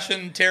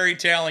old-fashioned terry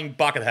toweling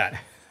bucket hat.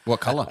 What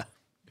colour?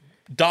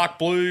 Dark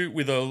blue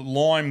with a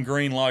lime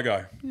green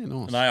logo. Yeah, nice.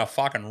 And they are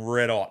fucking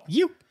red hot.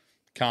 You.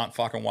 Can't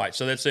fucking wait.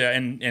 So that's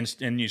and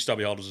new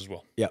stubby holders as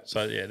well. Yep.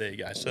 So yeah, there you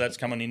go. So that's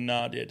coming in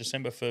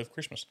December for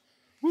Christmas.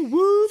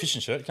 Woo-woo.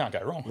 Fishing shirt, can't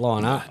go wrong.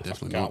 Line up.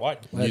 Definitely Can't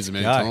not. wait. Use them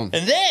go. anytime.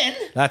 And then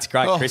That's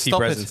great. Oh, Chrissy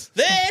stop it. presents.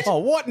 I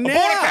What now?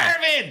 bought a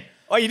caravan.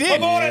 Oh, you did? I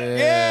bought it.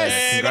 Yes.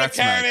 Yeah, got a Congrats,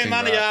 mate. caravan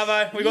Monday,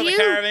 Arvo. We got the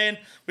caravan.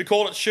 We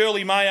called it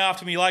Shirley May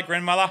after my late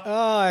grandmother.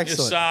 Oh,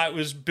 excellent. It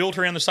was built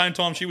around the same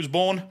time she was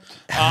born.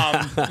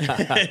 But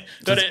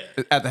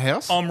At the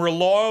house? I'm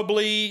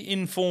reliably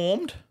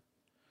informed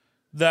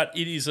that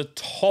it is a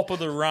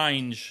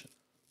top-of-the-range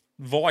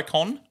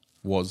Vicon.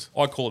 Was.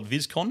 I call it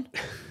Viscon.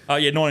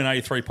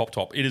 1983 pop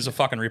top. It is a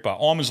fucking ripper.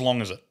 I'm as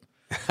long as it.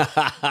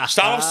 Start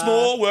off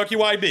small, work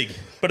your way big.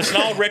 But it's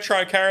an old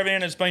retro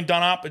caravan. It's been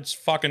done up. It's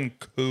fucking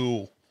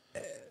cool.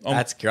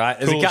 That's great.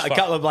 There's cool a as fuck.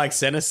 couple of blokes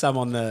sent us some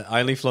on the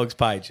OnlyFlogs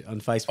page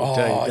on Facebook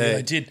too. Oh, yeah,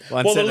 they did.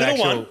 One Well, the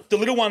sent an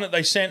little one that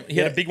they sent, he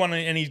had Yeah. a big one,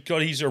 and he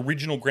got his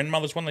original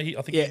grandmother's one that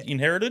I think he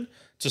inherited.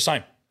 It's the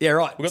same. Yeah,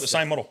 right. We've got the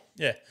same model.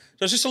 Yeah.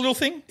 So it's just a little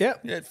thing. Yeah.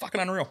 Yeah, fucking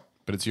unreal.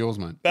 But it's yours,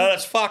 mate. But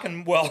it's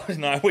fucking, well,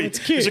 no, It's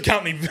cute. It's a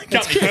company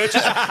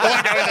purchase. I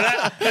won't go into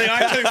that. Anyway,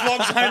 2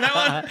 vlogs own that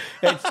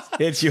one.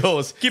 It's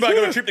yours. Gibbo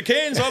got a trip to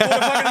Cairns. I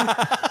bought a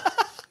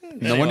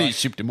fucking... No wonder you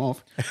shipped him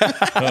off.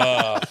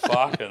 Oh,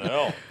 fucking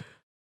hell.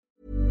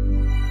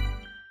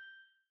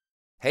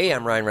 Hey,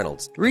 I'm Ryan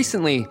Reynolds.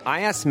 Recently,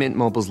 I asked Mint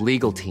Mobile's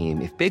legal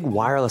team if big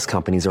wireless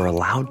companies are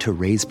allowed to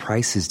raise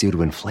prices due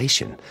to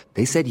inflation.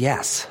 They said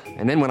yes.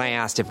 And then when I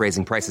asked if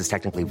raising prices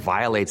technically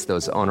violates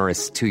those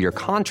onerous 2-year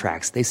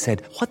contracts, they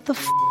said, "What the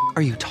f***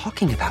 are you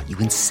talking about, you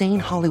insane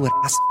Hollywood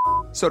ass?"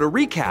 So to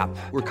recap,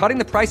 we're cutting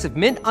the price of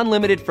Mint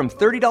Unlimited from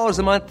 $30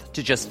 a month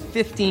to just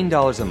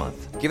 $15 a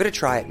month. Give it a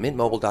try at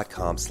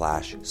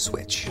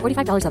mintmobile.com/switch.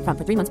 $45 up front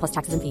for 3 months plus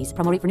taxes and fees.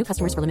 Promo rate for new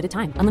customers for limited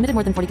time. Unlimited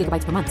more than 40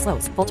 gigabytes per month.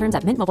 Slows full terms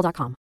at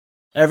mintmobile.com.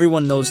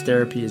 Everyone knows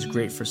therapy is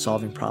great for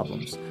solving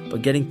problems,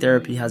 but getting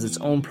therapy has its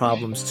own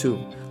problems too,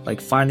 like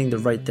finding the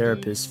right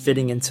therapist,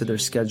 fitting into their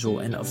schedule,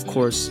 and of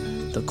course,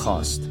 the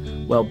cost.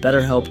 Well,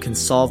 BetterHelp can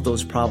solve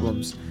those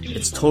problems.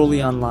 It's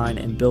totally online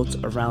and built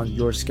around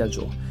your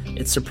schedule.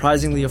 It's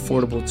surprisingly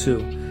affordable too.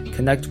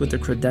 Connect with a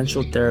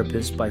credentialed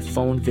therapist by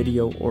phone,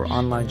 video, or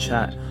online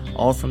chat,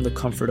 all from the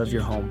comfort of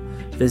your home.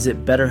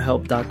 Visit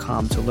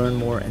BetterHelp.com to learn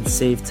more and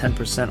save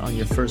 10% on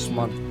your first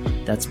month.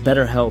 That's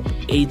BetterHelp,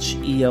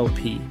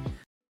 H-E-L-P.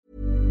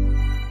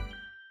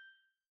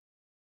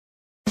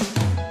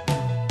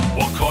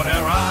 What caught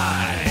our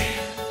eye?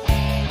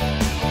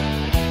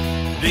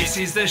 This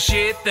is the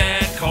shit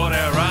that caught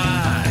our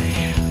eye.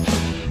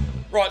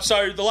 Right,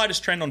 so the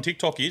latest trend on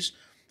TikTok is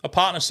a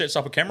partner sets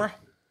up a camera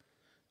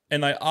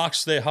and they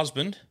ask their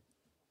husband,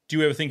 do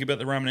you ever think about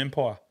the Roman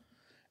Empire?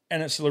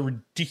 And it's a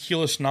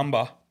ridiculous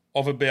number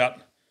of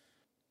about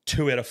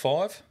 2 out of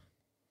 5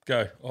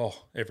 go,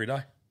 every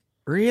day.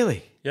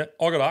 Really? Yeah,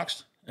 I got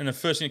asked, and the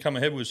first thing that came to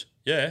my head was,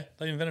 yeah,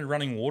 they invented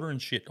running water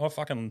and shit. I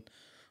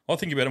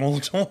think about them all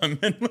the time.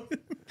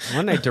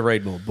 I need to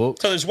read more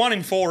books. So there's 1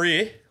 in 4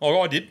 here.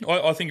 I did.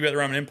 I think about the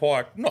Roman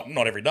Empire,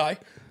 not every day,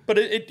 but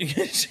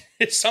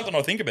it's something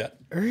I think about.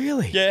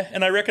 Really? Yeah,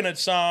 and I reckon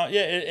it's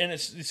and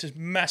it's this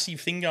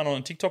massive thing going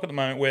on TikTok at the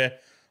moment where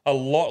a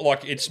lot,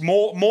 like, it's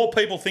more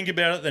people think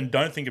about it than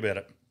don't think about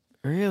it.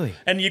 Really?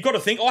 And you've got to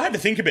think. I had to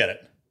think about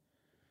it.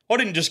 I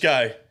didn't just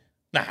go,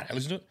 nah,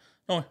 listen to it.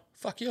 No,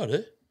 fuck yeah, I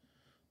do.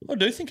 I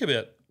do think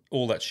about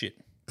all that shit.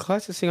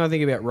 Closest thing I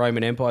think about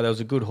Roman Empire, there was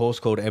a good horse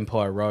called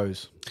Empire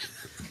Rose.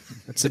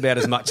 That's about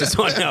as much as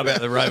I know about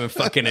the Roman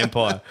fucking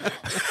Empire.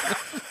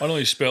 I know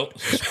you spelt.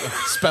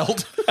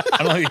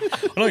 I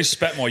know you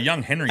spat my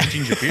young Henry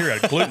ginger beer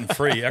out,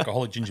 gluten-free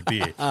alcoholic ginger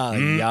beer. Oh,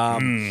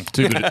 yum.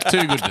 Too good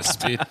to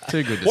spit.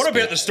 Too good to What spit.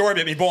 about the story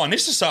about me buying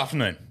this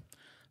afternoon?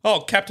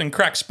 Oh, Captain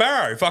Crack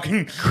Sparrow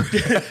fucking down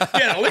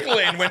at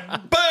Liquorland went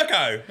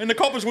Burko, and the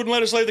coppers wouldn't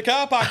let us leave the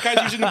car park in case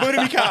he was in the boot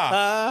of my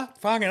car.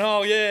 Fucking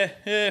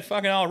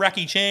fucking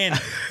Racky Chan.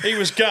 He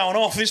was going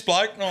off, this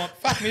bloke. Oh,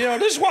 fuck me, I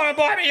just want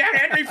to buy me young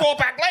Henry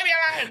 4-pack. Leave me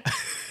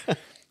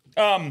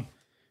alone.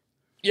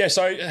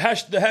 So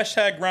the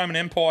hashtag Roman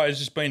Empire has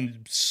just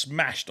been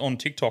smashed on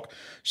TikTok.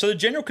 So the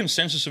general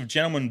consensus of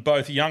gentlemen,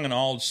 both young and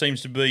old,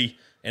 seems to be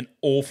an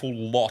awful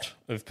lot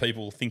of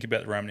people think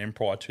about the Roman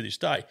Empire to this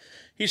day.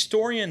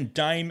 Historian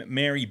Dame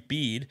Mary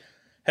Beard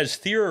has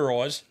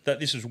theorised that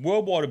this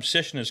worldwide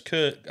obsession has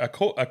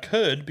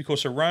occurred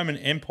because the Roman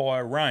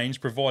Empire reigns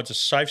provides a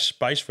safe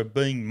space for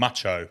being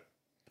macho.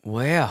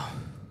 Wow.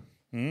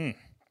 And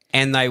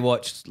they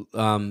watched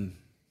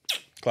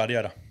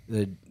Gladiator.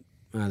 The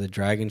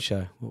Dragon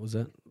Show. What was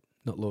that?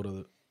 Not Lord of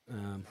the...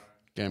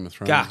 Game of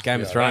Thrones. Game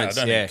of Thrones,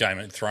 I don't think Game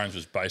of Thrones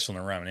was based on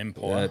the Roman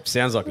Empire.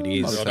 sounds like it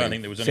is. I don't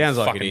think there was any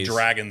fucking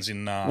dragons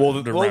in the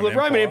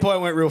Roman Empire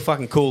went real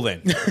fucking cool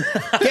then.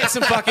 Get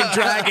some fucking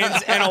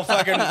dragons and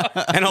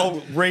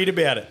I'll read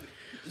about it.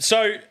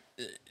 So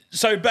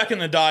back in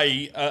the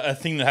day, a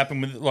thing that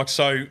happened with what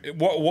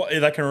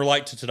they can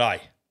relate to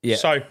today. Yeah.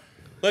 So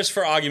let's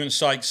for argument's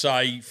sake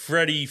say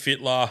Freddie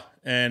Fittler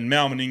and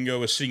Mal Meninga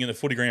were sitting in the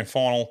footy grand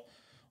final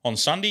on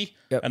Sunday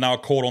and they were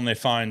caught on their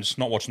phones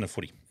not watching the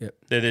footy. Yep.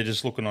 They're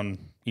just looking on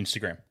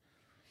Instagram.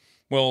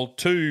 Well,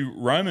 two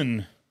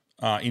Roman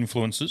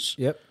influencers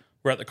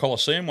were at the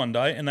Colosseum one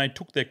day and they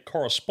took their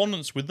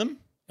correspondence with them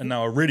and they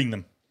were reading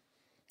them.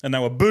 And they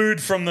were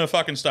booed from the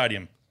fucking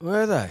stadium.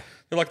 Where are they?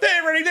 They're like,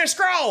 they're reading their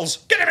scrolls.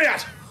 Get them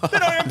out. They're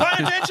not even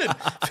paying attention.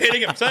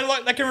 Feeding them. So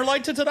like, they can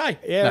relate to today.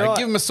 Yeah, No, right.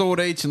 give them a sword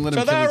each and let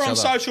them So kill they each were on other.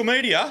 social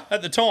media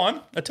at the time,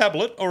 a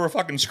tablet or a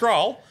fucking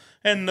scroll,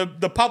 and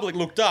the public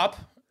looked up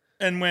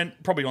and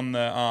went, probably on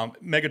the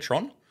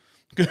Megatron,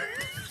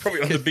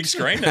 probably on the big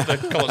screen at the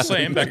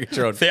Colosseum back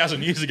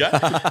 1,000 years ago,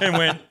 and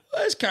went,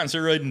 those cunts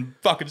are reading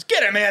fucking,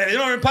 get them out of there. They're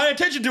not even paying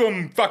attention to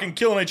them fucking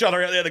killing each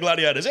other out there, the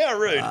gladiators. How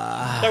rude.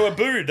 They were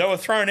booed. They were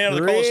thrown out of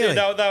the Colosseum.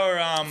 They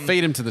were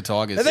Feed them to the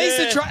tigers. Are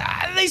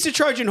these the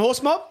Trojan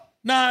horse mob?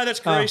 No, that's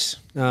Greece.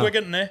 Oh. We're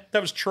getting there.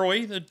 That was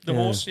Troy, the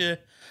horse, yeah.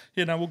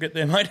 Yeah, no, we'll get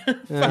there, mate. You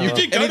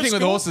did go to Anything with school.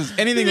 horses.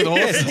 Anything with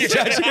horses.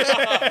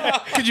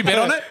 Could you bet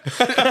on it?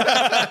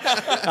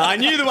 I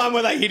knew the one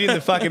where they hit in the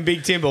fucking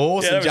big timber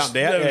horse and jumped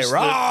out. that was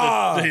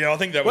Yeah, I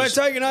think that We're was.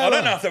 taking I over.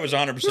 don't know if that was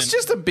 100%. It's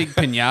just a big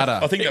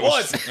pinata. I think It that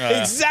was.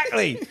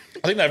 exactly.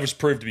 I think that was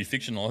proved to be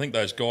fictional. I think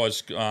those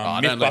guys, don't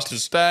let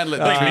Mythbusters. don't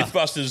let I think the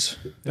Mythbusters.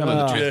 don't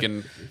let the truth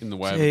get in the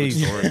way of a good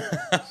story.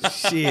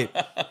 Shit.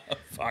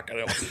 Fucking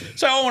hell.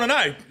 So I want to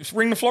know.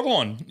 Ring the flog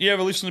line. You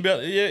ever listen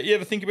about? You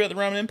ever think about the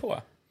Roman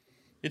Empire?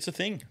 It's a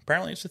thing.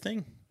 Apparently, it's a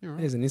thing.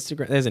 There's an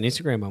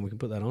Instagram one. We can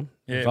put that on.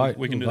 Yeah, Vote.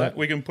 we can do that.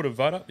 We can put a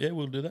vote up. Yeah,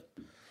 we'll do that.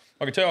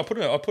 I can tell you,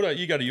 I put a.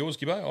 You go to yours,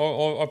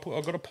 Gibbo.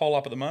 I've got a poll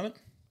up at the moment.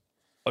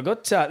 I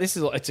got this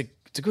is it's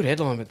a good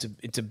headline, but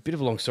it's a bit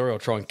of a long story. I'll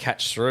try and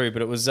catch through.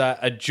 But it was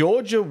a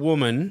Georgia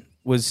woman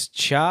was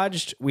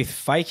charged with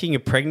faking a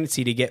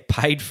pregnancy to get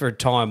paid for a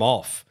time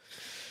off.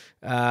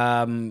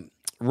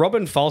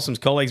 Robin Folsom's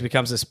colleagues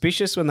become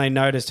suspicious when they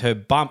noticed her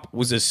bump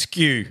was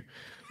askew.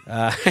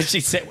 And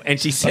she sent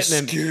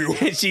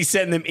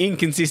them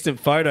inconsistent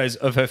photos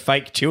of her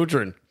fake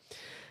children.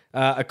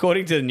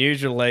 According to the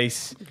news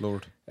release,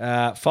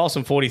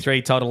 Folsom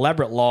 43 told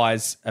elaborate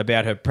lies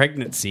about her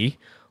pregnancy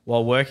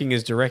while working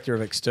as Director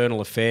of External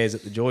Affairs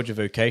at the Georgia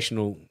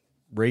Vocational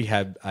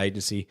Rehab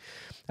Agency.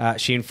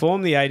 She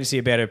informed the agency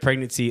about her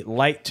pregnancy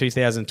late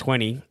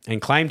 2020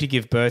 and claimed to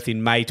give birth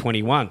in May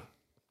 21.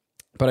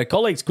 But her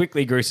colleagues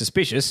quickly grew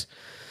suspicious.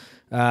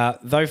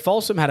 Though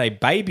Folsom had a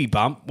baby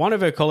bump, one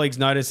of her colleagues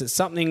noticed that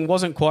something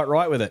wasn't quite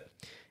right with it.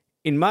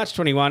 In March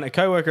 21, a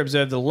co-worker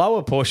observed the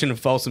lower portion of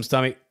Folsom's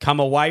stomach come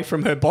away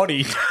from her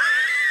body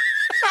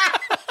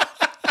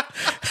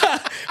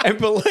and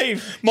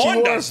believed Mine she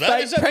wore does a that.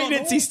 fake Is that not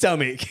pregnancy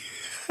stomach.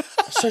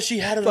 So she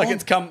had it Like on.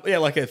 it's come,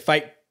 like a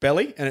fake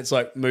belly, and it's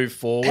like moved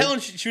forward. Helen,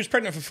 she was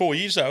pregnant for 4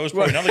 years, though. It was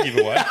probably another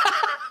giveaway.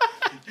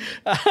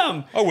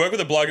 I work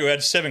with a bloke who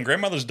had 7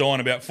 grandmothers die in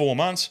about 4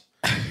 months.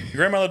 Your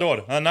grandmother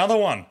died. Another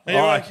one.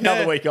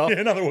 Another week off. Yeah,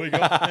 another week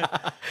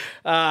off.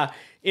 Yeah.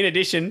 In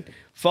addition,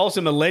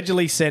 Folsom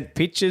allegedly sent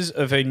pictures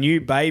of her new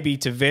baby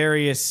to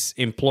various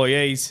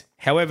employees.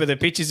 However, the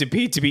pictures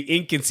appeared to be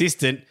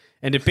inconsistent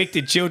and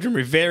depicted children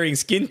with varying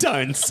skin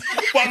tones.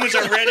 One was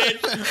a redhead.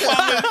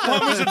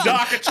 One was a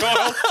darker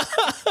child.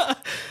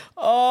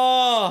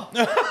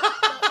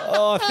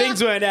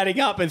 Things weren't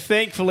adding up, and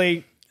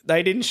thankfully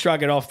they didn't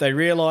shrug it off. They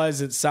realised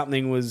that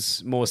something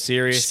was more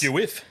serious. Skew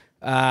whiff.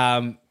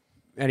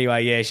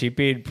 Anyway, yeah, she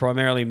appeared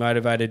primarily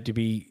motivated to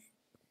be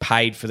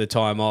paid for the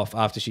time off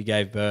after she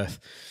gave birth.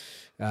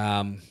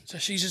 So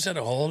she's just had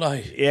a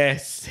holiday.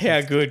 Yes, how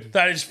good.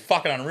 That is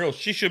fucking unreal.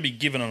 She should be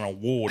given an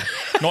award,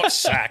 not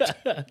sacked.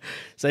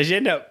 So she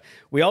ended up,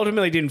 we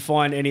ultimately didn't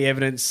find any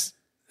evidence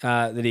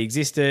that he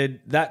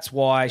existed. That's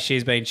why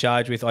she's been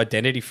charged with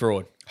identity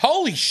fraud.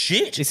 Holy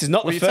shit. This is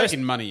not Well, the you're first.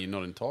 taking money you're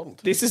not entitled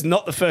to. This is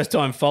not the first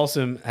time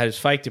Folsom has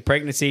faked a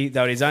pregnancy,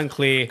 though it is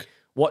unclear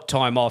what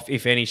time off,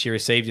 if any, she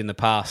received in the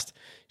past.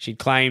 She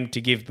claimed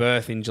to give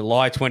birth in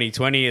July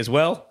 2020 as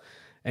well,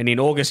 and in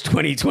August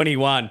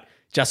 2021,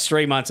 just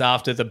 3 months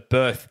after the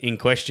birth in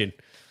question.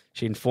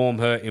 She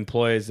informed her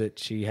employers that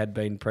she had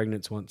been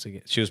pregnant once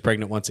again. She was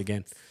pregnant once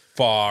again.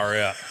 Far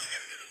out.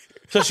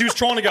 So she was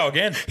trying to go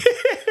again.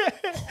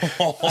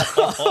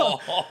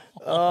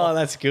 Oh,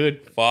 that's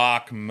good.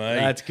 Fuck me.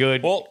 That's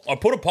good. Well, I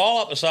put a poll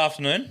up this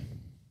afternoon.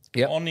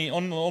 Yep. On the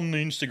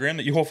Instagram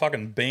that you're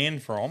fucking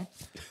banned from.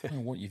 I don't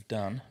know what you've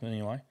done. But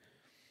anyway.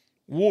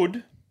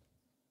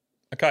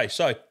 Okay,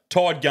 so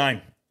tied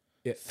game.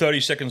 Yep.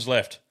 30 seconds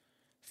left.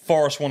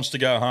 Forrest wants to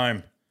go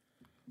home.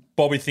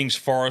 Bobby thinks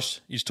Forrest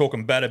is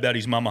talking bad about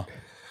his mama.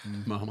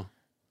 Mama.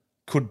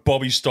 Could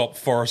Bobby stop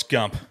Forrest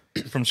Gump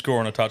from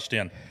scoring a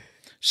touchdown?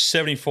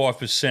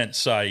 75%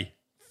 say,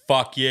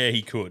 fuck yeah,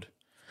 he could.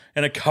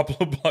 And a couple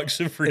of blokes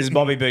have written... Is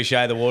Bobby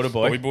Boucher the water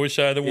boy? Bobby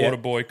Boucher, the water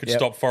boy, could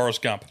stop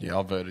Forrest Gump. Yeah,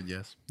 I voted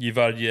yes. You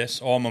voted yes.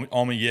 I'm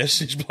a yes.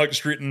 This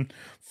bloke's written,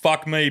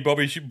 fuck me,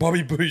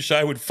 Bobby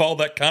Boucher would fold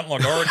that cunt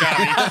like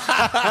origami.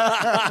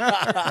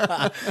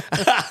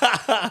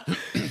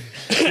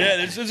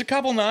 Yeah, there's a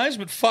couple no's,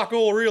 but fuck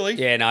all, really.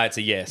 Yeah, no, it's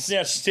a yes. It's an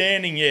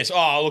outstanding yes.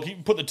 Oh, look, you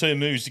put the two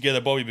moves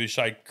together, Bobby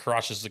Boucher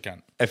crushes the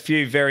cunt. A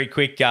few very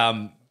quick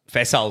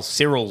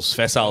Cyril's.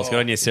 Good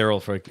on you, Cyril,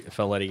 for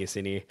letting us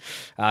in here.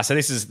 So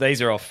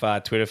these are off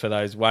Twitter for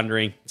those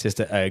wondering. It's just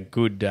a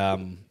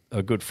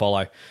good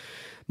follow.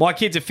 My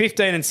kids are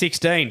 15 and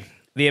 16.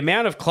 The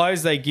amount of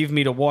clothes they give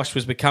me to wash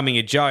was becoming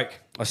a joke.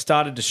 I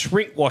started to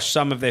shrink wash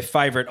some of their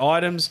favourite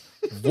items.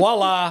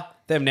 Voila!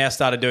 They've now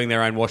started doing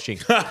their own washing.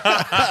 Method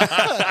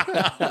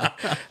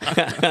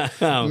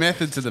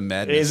to the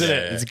madness. Isn't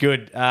it? It's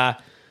good.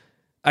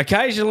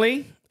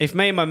 Occasionally, if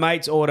me and my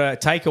mates order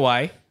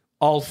takeaway,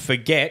 I'll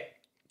forget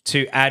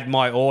to add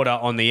my order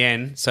on the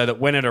end so that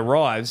when it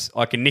arrives,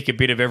 I can nick a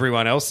bit of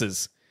everyone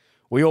else's.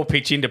 We all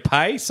pitch in to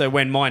pay, so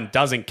when mine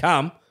doesn't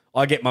come,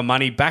 I get my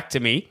money back to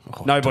me.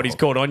 Nobody's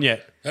caught on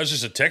yet. That was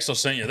just a text I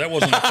sent you. That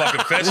wasn't a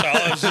fucking festival.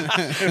 I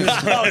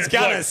was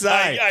going to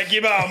say. Hey,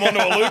 Gibbo, I'm onto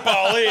a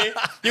loophole here.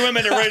 You weren't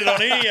meant to read it on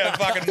here, you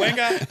fucking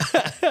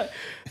wanker.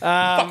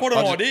 Fuck, what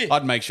an idea.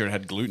 I'd make sure it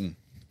had gluten.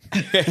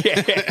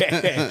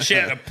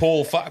 Shout out to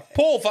Paul.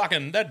 Paul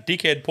fucking, that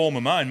dickhead Paul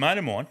Mamone, mate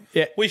of mine.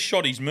 Yeah. We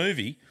shot his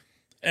movie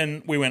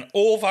and we went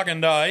all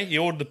fucking day. He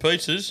ordered the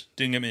pizzas,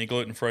 didn't get me a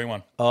gluten-free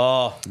one.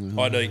 Oh.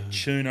 I'd eat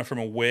tuna from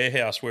a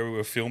warehouse where we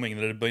were filming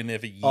that had been there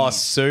for years. Oh,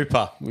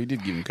 super. We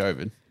did give him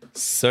COVID.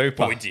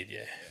 Super. Well, we did,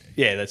 yeah.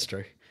 Yeah, that's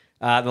true.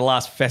 The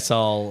last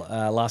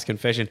last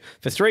confession.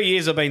 For 3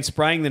 years, I've been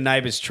spraying the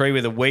neighbour's tree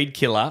with a weed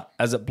killer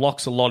as it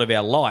blocks a lot of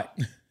our light.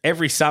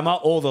 Every summer,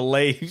 all the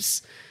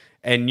leaves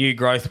and new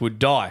growth would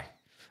die.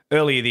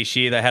 Earlier this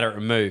year, they had it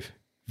removed.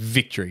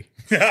 Victory.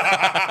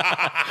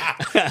 Yeah,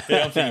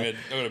 I'm thinking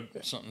I've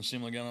got something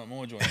similar going on at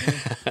my joint.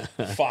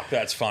 Fuck,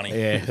 that's funny.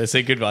 Yeah, there's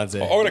some good ones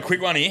there. I've got a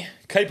quick one here.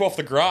 Keep off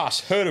the grass.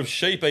 Herd of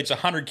sheep eats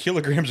 100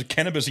 kilograms of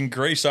cannabis in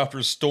Greece after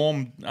a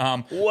storm.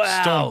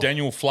 Storm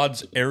Daniel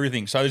floods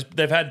everything. So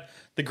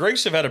the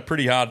Greeks have had a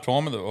pretty hard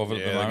time of it at the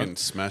They're moment. getting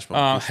smashed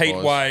by heat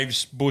bushfires.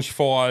 waves,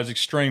 bushfires,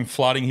 extreme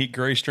flooding hit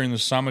Greece during the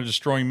summer,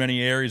 destroying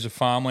many areas of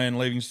farmland,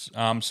 leaving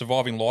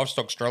surviving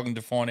livestock struggling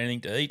to find anything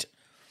to eat.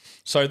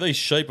 So these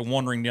sheep are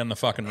wandering down the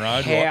fucking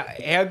road.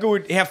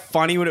 How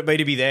funny would it be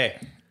to be there?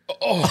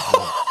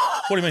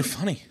 Oh, what do you mean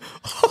funny?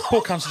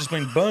 Poor cunts have just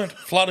been burnt,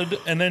 flooded,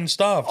 and then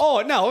starved.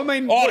 Oh, no, I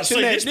mean,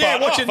 watching that.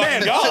 Yeah, watching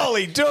that.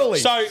 Holy dooly.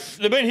 So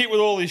they've been hit with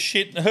all this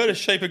shit. The herd of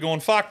sheep are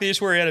gone, fuck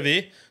this, we're out of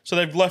here. So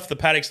they've left the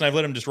paddocks and they've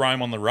let them just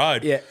roam on the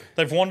road. Yeah.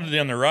 They've wandered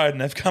down the road and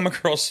they've come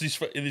across this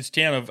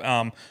town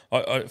of,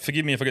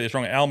 forgive me if I get this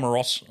wrong,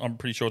 Almaros, I'm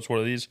pretty sure it's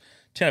what it is,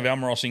 town of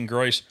Almaros in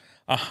Greece.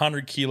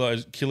 100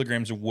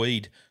 kilograms of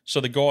weed. So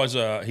the guy's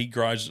he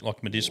grows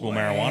like medicinal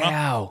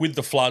marijuana. With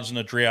the floods and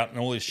the drought and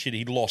all this shit,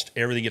 he'd lost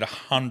everything. He had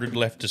 100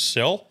 left to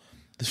sell.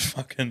 This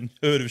fucking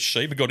herd of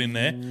sheep got in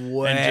there and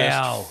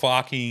just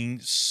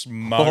fucking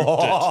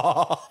smoked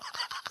it.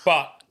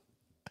 But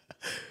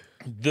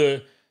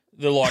the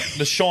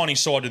shiny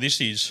side of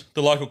this is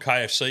the local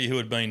KFC who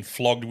had been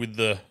flogged with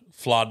the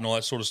flood and all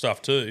that sort of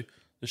stuff too.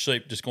 The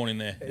sheep just gone in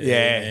there.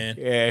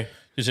 Yeah.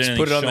 Just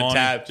put it on the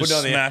tab. Just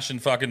smashing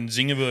fucking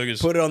zinger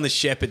burgers. Put it on the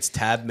shepherd's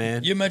tab,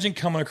 man. You imagine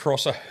coming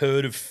across a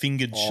herd of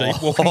fingered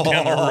sheep walking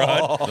down the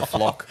road? The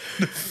flock.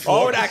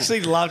 I would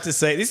actually love to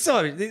see this.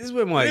 Is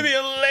where my It'd be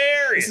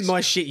hilarious. This is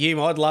my shit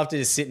humour. I'd love to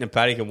just sit in a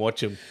paddock and watch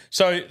them.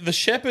 So the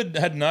shepherd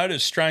had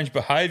noticed strange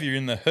behaviour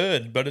in the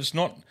herd, but it's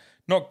not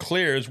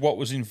clear as what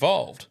was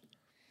involved.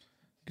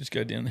 Just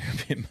go down there a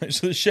bit, mate.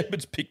 So the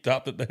shepherd's picked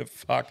up that they're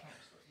fucked.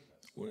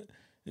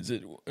 What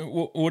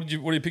did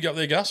you pick up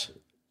there, Gus?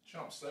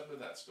 Chump slept with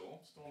that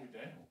Stormy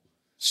Daniel.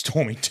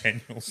 Stormy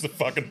Daniel's the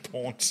fucking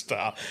porn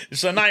star.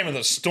 It's the name of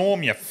the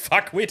storm, you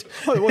fuckwit.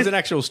 Oh, it was an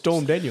actual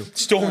Storm Daniel.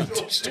 Storm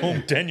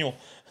Daniel.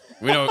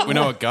 We know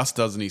what Gus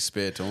does in his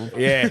spare time.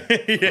 Yeah.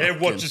 Yeah,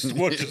 watches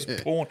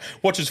porn.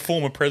 Watches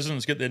former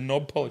presidents get their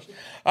knob polished.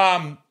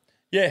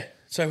 Yeah,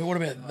 so what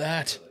about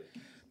that?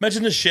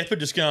 Imagine the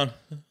shepherd just going,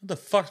 what the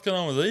fuck's going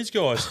on with these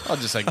guys? I'll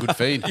just say good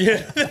feed.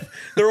 Yeah,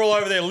 they're all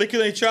over there licking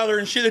each other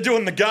and shit. They're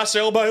doing the Gus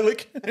elbow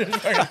lick.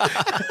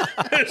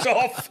 It's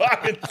all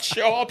fucking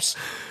chops.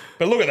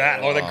 But look at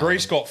that. Like the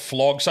Greece got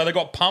flogged. So they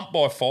got pumped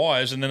by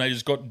fires and then they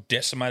just got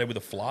decimated with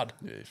a flood.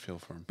 Yeah, you feel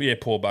for him. But yeah,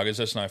 poor buggers.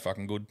 That's no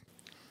fucking good.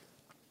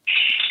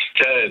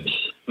 Curbs,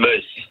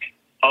 Moose.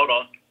 Hold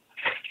on.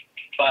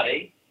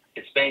 Buddy,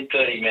 it's been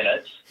 30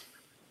 minutes.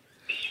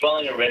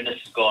 Swelling of redness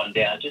has gone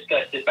down. Just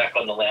go sit back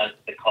on the lounge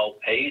with the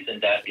cold peas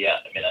and Dad will be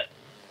out in a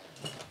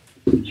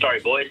minute. Sorry,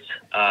 boys.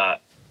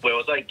 Where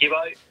was I?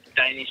 Gibbo,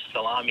 Danish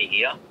salami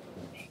here.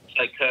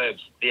 So,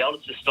 Curbs, the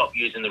eldest has stopped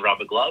using the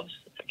rubber gloves.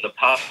 For the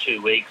past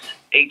 2 weeks,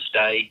 each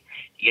day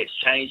he gets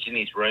changed in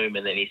his room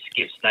and then he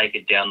skips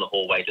naked down the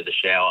hallway to the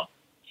shower.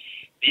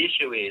 The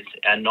issue is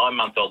our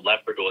 9-month-old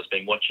Labrador has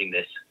been watching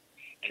this.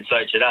 And so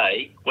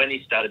today, when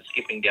he started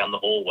skipping down the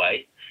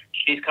hallway,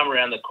 she's come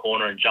around the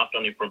corner and jumped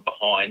on him from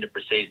behind and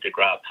proceeded to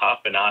grab half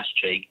an arse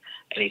cheek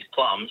and his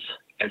plums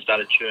and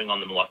started chewing on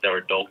them like they were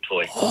a dog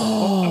toy.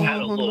 I've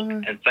had a look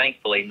and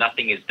thankfully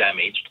nothing is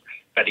damaged,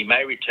 but he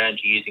may return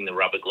to using the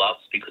rubber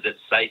gloves because it's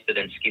safer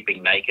than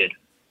skipping naked.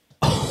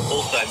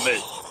 Also,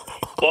 Moose,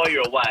 while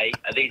you're away,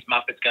 are these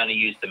Muppets going to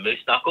use the moose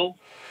knuckle?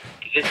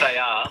 Because if they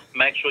are,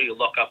 make sure you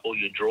lock up all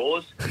your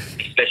drawers,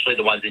 especially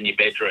the ones in your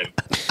bedroom.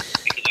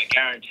 Because I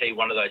guarantee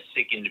one of those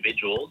sick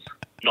individuals,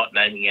 not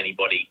naming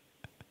anybody,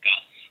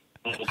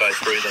 Gus, will go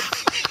through them.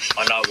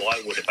 I know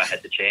I would if I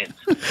had the chance.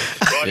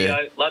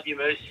 Rightio, love you,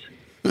 Moose.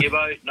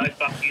 Gibbo, no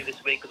fuck you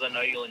this week because I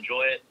know you'll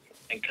enjoy it.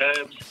 And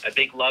Curbs, a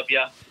big love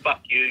ya.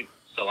 Fuck you.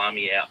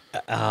 Salami out.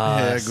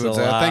 Yeah, good.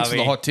 Thanks for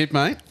the hot tip,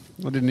 mate.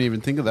 I didn't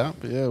even think of that.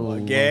 But yeah,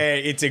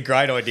 it's a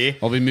great idea.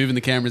 I'll be moving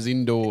the cameras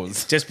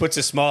indoors. Just puts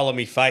a smile on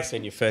my face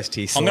when you first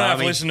hear I'm salami. going to have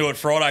to listen to it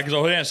Friday because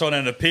I went outside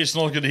and had a piss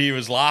and all I could hear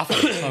was laughing.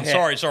 I'm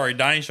sorry,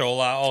 Danish.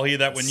 I'll hear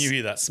that when you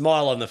hear that.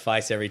 Smile on the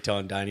face every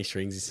time Danish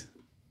rings.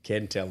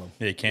 Can tell him.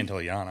 Yeah, you can tell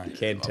Yarno.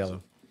 Can tell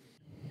him.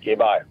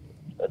 Gibbo,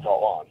 it's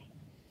hotline.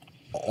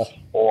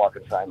 All I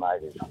can say,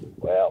 mate, is,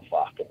 well,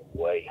 fucking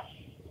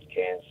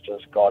Cairns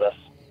just got us,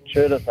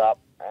 chewed us up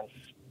and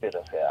spit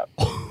us out.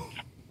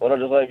 But I'll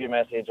just leave you a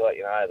message, let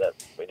you know that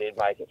we did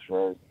make it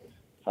through.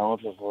 Some of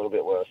us a little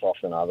bit worse off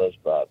than others,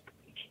 but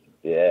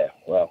yeah,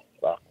 well,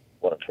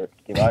 what a trip,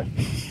 Gibbo.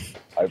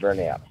 Over and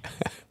out.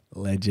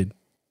 Legend.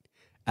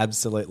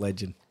 Absolute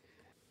legend.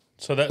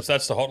 So that's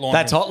the hotline.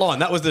 That's hotline.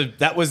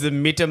 That was the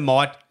Mitta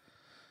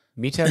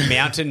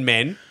Mountain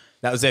Men.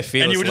 That was their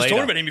fearless And you were just leader.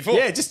 talking about him before.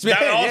 Yeah, just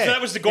that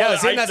was the guy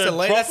that ate that's the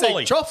That's trough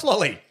lolly. Trough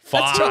lolly.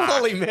 That's Trough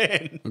lolly,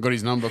 man. I got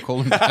his number.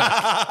 Call him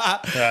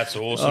back. That's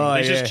awesome. Oh,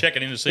 He's yeah. just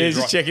checking in to see. He's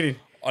just checking in.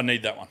 I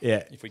need that one.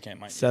 Yeah, if we can,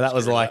 mate. So that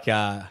was like,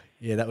 that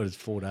was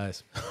 4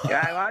 days.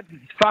 Yeah, lads,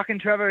 it's fucking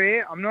Trevor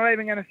here. I'm not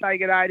even going to say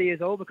good day to you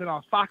all because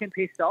I'm fucking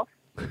pissed off.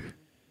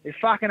 This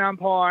fucking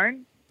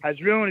umpiring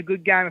has ruined a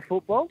good game of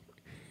football.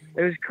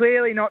 It was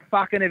clearly not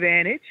fucking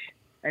advantage.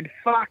 And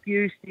fuck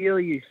you, Steele,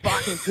 you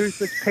fucking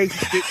toothless piece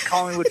of shit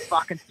Collingwood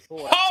fucking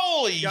supporter.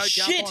 Holy Go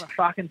shit! jump on a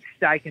fucking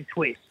steak and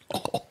twist.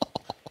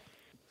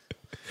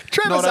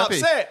 Trevor's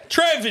upset.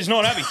 Trev is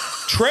not happy.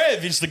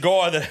 Trev is the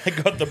guy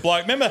that got the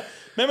bloke. Remember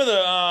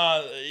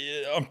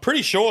I'm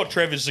pretty sure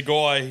Trev is the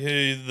guy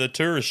who the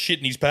tourist shit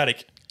in his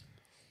paddock.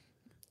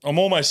 I'm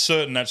almost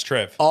certain that's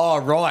Trev. Oh,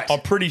 right.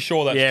 I'm pretty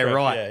sure that's Trev.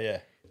 Right.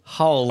 Yeah.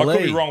 Holy. I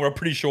could be wrong, but I'm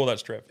pretty sure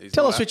that's Trev.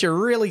 Tell us what you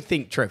really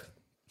think, Trev.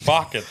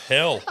 Fucking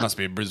hell. Must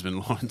be a Brisbane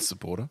Lions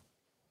supporter.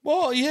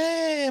 Well,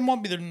 yeah, it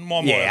might be the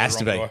wrong has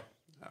to be. guy.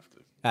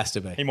 Has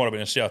to be. He might have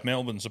been a South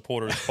Melbourne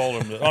supporter who's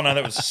followed him. Oh, no,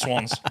 that was the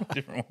Swans.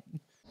 Different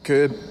one.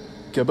 Curb,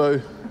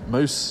 Gibbo,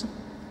 Moose,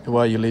 who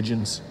are you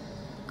legends?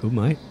 Good,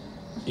 mate.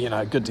 You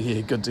know, good to hear.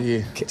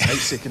 It's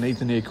 8-second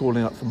Ethan here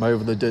calling up from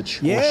over the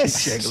ditch. Yes.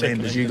 Or sheep shag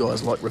land, as you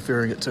guys like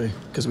referring it to.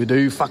 Because we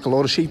do fuck a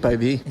lot of sheep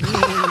over here. And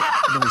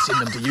then we send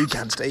them to you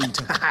cunts to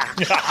eat.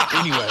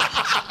 Anyway,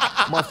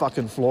 my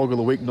fucking flog of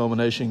the week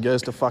nomination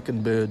goes to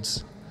fucking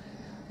birds.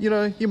 You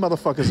know, you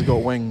motherfuckers have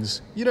got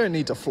wings. You don't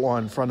need to fly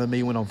in front of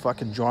me when I'm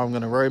fucking driving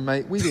on the road,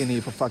 mate. We've been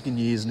here for fucking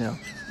years now.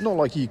 Not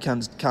like you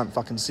can't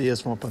fucking see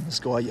us from up in the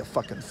sky, you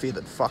fucking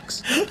feathered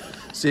fucks.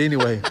 So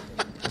anyway,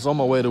 I was on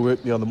my way to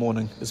work the other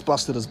morning. It's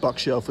busted as Buck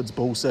Shelford's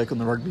ball sack on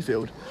the rugby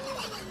field.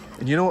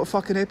 And you know what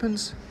fucking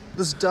happens?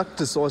 This duck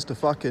decides to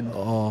fucking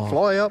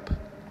fly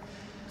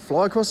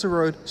across the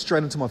road,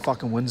 straight into my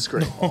fucking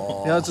windscreen.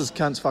 Now it's this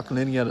cunt's fucking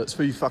letting out its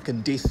few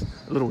fucking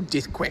little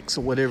death quacks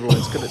or whatever.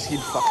 It's got its head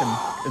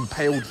fucking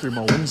impaled through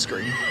my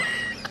windscreen.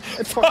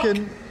 It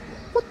fucking,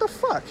 what the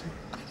fuck?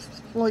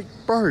 Like,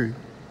 bro,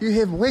 you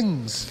have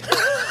wings.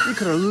 You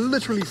could have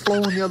literally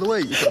flown the other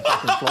way. You could have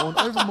fucking flown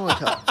over my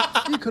car.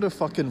 You could have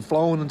fucking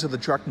flown into the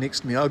truck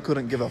next to me. I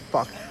couldn't give a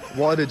fuck.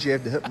 Why did you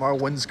have to hit my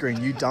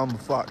windscreen, you dumb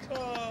fuck?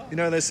 You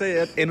know, they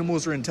say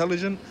animals are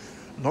intelligent.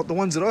 Not the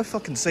ones that I've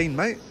fucking seen,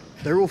 mate.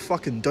 They're all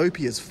fucking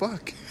dopey as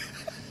fuck.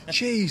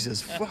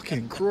 Jesus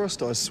fucking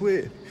Christ, I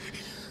swear.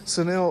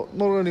 So now,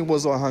 not only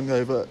was I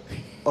hungover,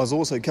 I was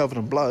also covered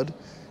in blood,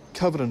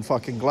 covered in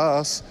fucking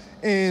glass,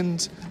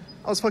 and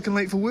I was fucking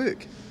late for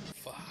work.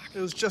 It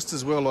was just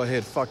as well I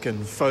had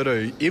fucking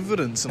photo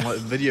evidence and like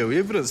video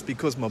evidence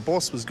because my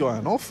boss was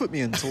going off at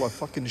me until I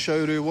fucking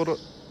showed her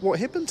what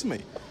happened to me.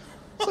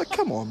 It's like,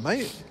 come on,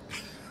 mate.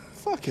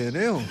 Fucking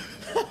hell.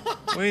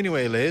 Well,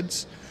 anyway,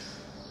 lads.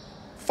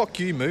 Fuck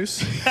you,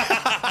 Moose.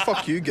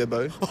 Fuck you,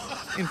 Gibbo.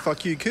 And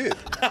fuck you, Kurt.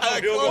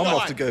 I'm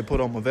off to go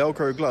put on my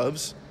Velcro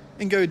gloves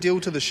and go deal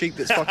to the sheep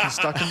that's fucking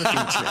stuck in the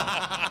fence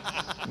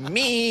now.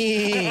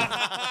 Me.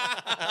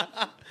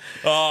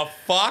 Oh,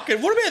 fucking.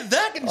 What about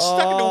that getting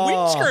stuck in the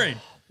windscreen?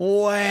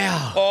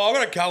 Wow. Oh, I've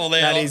got a couple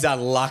there. That is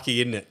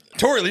unlucky, isn't it?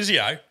 Tori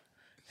Lizio,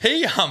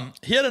 he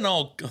had an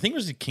old, I think it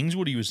was the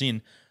Kingswood he was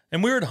in,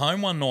 and we were at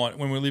home one night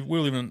when we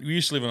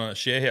used to live in a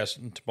share house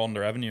in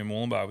Tabonda Avenue in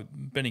Moolumbar with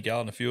Benny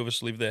Gall and a few of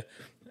us lived there,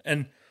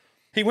 and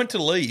he went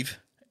to leave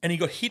and he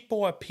got hit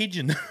by a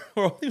pigeon,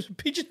 or it was a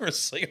pigeon or a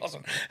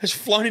seagull, has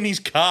flown in his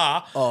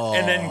car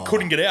and then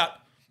couldn't get out.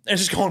 And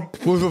it's just gone,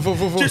 just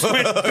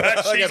went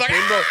back. Like He's a like,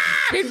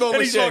 pinball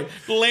and he's machine.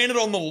 like landed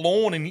on the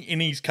lawn in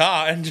his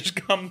car and just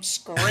come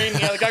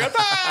screaming out the car, going,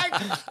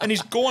 bang! And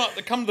he's gone up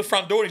to come to the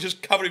front door and he's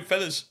just covered in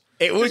feathers.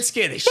 It would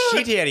scare the shit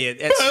out of you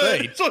at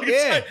speed. It's like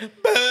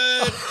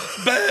bird,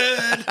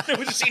 bird. It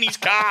was just in his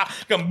car,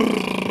 going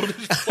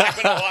just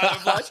flapping all over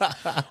the place.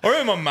 I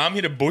remember my mum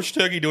hit a bush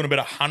turkey doing about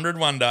 100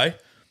 one day,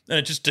 and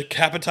it just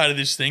decapitated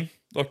this thing,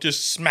 like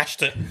just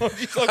smashed it.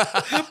 She's like,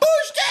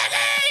 bush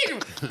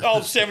turkey!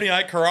 Old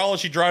 78 Corolla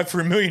she drove for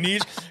a million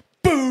years.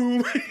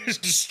 Boom!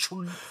 Just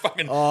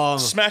fucking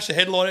smashed the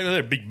headlight. It was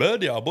a big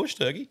bird, the old bush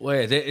turkey.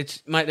 Well,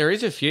 mate, there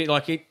is a few.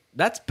 Like,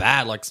 that's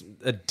bad. Like,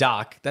 a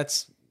duck,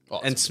 that's...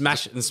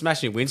 smashing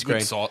your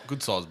windscreen.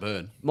 Good sized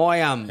bird. My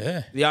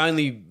the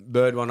only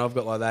bird one I've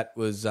got like that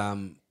was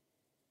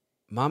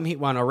Mum hit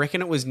one. I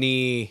reckon it was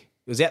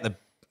out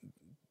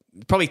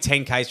probably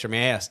 10 k's from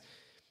our house.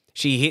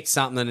 She hit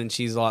something and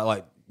she's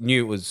like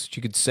knew it was.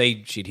 She could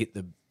see she'd hit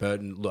the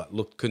bird and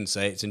couldn't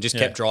see it and just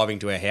kept driving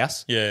to our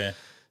house. Yeah.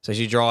 So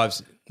she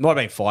drives. Might have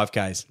been 5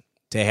 k's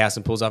to our house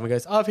and pulls up and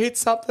goes, "I've hit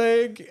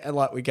something," and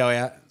like we go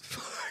out,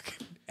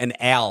 an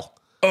owl.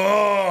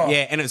 Oh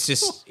yeah, and it's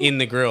just in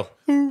the grill,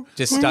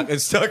 just stuck.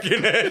 It's stuck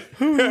in it.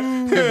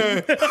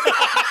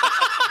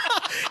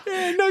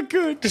 Yeah, not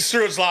good. Just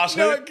threw its last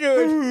Not hoot.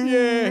 good.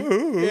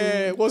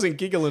 Yeah. It wasn't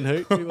giggling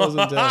hoot. It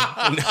wasn't. No,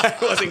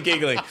 it wasn't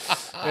giggling.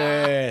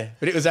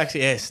 But it was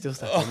actually still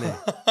stuck in there.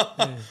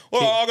 Yeah.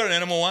 Well, I got an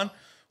animal one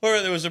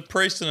where there was a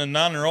priest and a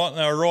nun, right? And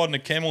they were riding a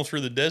camel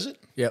through the desert.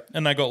 Yep.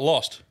 And they got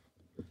lost,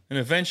 and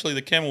eventually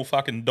the camel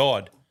fucking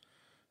died,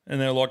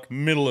 and they're like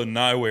middle of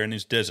nowhere in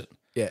this desert.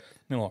 Yeah.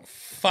 And they're like,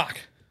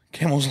 fuck.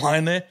 Camel's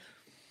laying there.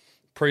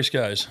 Priest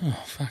goes,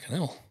 oh, fucking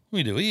hell.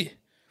 What do we do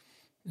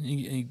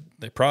here?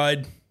 They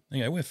prayed. They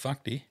go, we're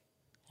fucked here.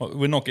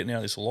 We're not getting out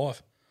of this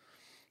alive.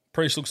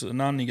 Priest looks at the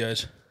nun and he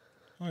goes,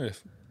 I got a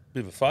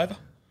bit of a favour.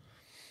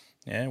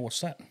 Yeah, what's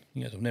that?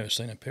 He goes, I've never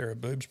seen a pair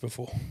of boobs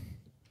before.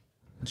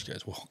 And she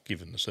goes, well,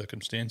 given the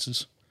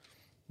circumstances,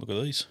 look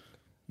at these.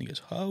 And he goes,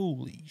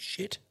 holy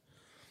shit.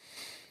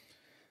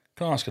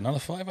 Can I ask another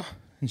favour?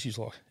 And she's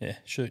like, yeah,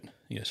 shoot.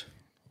 He goes,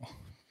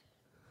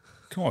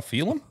 can I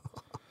feel them?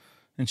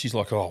 And she's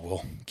like, oh,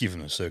 well,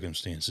 given the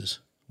circumstances,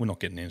 we're not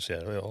getting this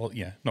out of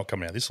it. Not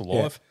coming out of this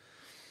alive. Yeah.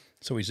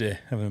 So he's there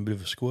having a bit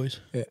of a squeeze.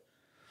 Yeah.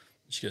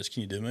 She goes,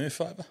 can you do me a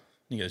favour? And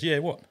he goes, yeah,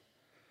 what?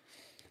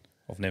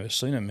 I've never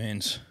seen a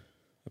man's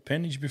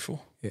appendage before.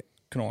 Yeah.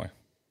 Can I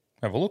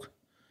have a look?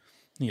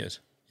 And he goes,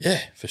 yeah,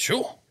 for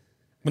sure.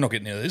 We're not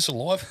getting out of this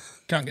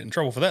alive. Can't get in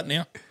trouble for that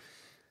now.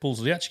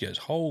 Pulls it out. She goes,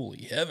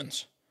 holy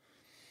heavens.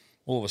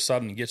 All of a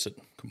sudden he gets it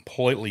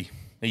completely,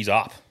 he's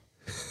up.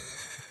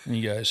 And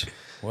he goes,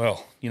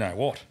 well, you know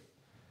what?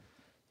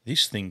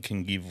 This thing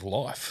can give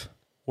life.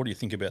 What do you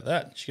think about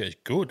that? She goes,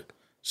 good.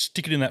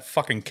 Stick it in that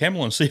fucking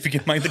camel and see if you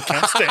can make the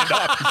cat stand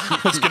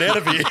up. Let's get out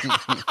of here.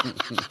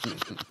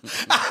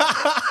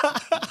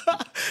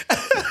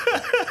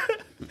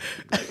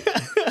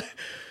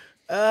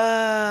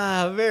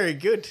 Very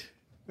good.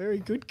 Very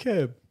good,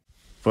 Curb.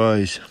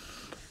 Boys,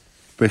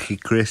 Becky,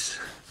 Chris,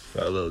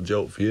 got a little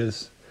joke for you.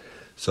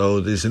 So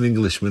there's an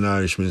Englishman,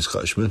 Irishman,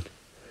 Scotsman.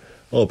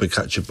 All been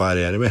captured by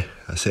the enemy.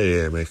 I say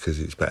the enemy because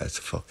it's better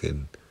to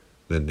fucking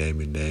than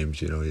naming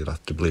names, you know, you'll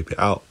have to bleep it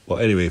out.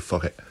 But anyway,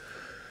 fuck it.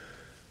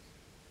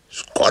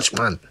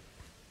 Scotsman,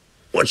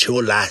 what's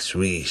your last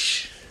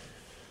wish?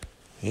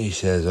 He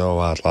says, oh,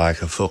 I'd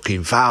like a fucking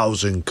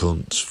 1,000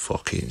 cunts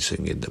fucking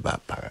singing the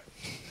bad parrot.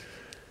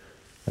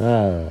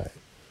 Alright.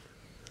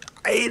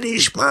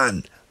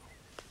 Irishman,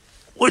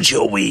 what's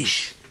your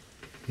wish?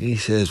 He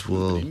says,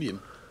 well,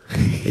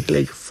 it's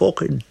like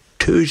fucking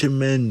 2,000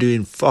 men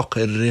doing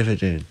fucking river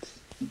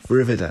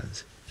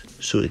dance.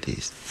 So it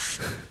is.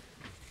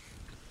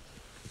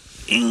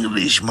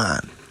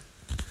 Englishman.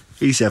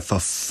 He said, for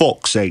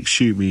fuck's sake,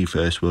 shoot me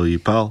first, will you,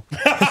 pal? So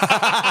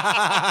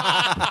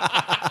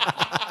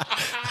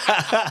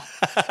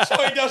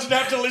he doesn't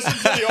have to listen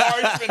to the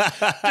Irishman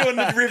doing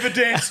the river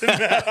dance and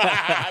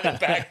the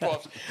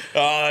bagpipes.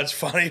 Oh, that's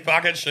funny.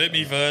 Fucking shoot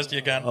me first,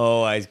 you cunt.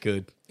 Always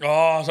good.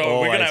 Oh, so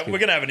Always we're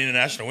gonna have an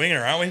international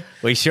winger, aren't we?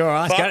 We sure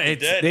are. Fuck,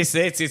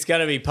 It's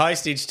going to be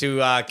postage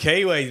to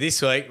Kiwi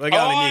this week. We're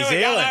going to New Zealand.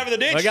 We're going over the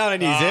ditch. We're going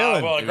to New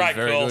Zealand. Well, great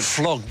call.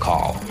 Flog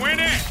call. Win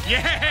it!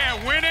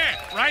 Yeah, win it!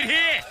 Right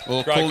here!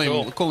 Or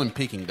call him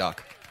Peking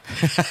Duck.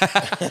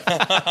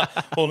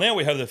 Well, now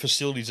we have the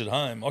facilities at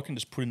home. I can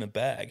just put in a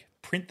bag,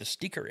 print the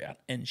sticker out,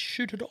 and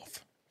shoot it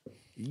off.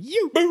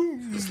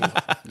 Boom!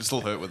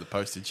 Still hurt with the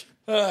postage.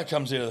 It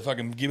comes out of the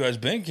fucking Gibbo's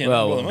bank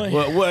account.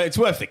 Well, it's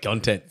worth the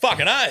content.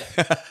 Fucking A.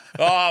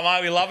 Oh,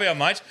 mate, we love our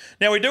mates.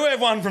 Now, we do have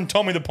one from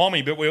Tommy the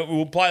Pommy, but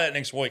we'll play that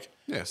next week.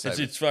 Yeah,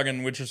 it's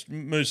fucking, which is,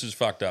 Moose is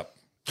fucked up.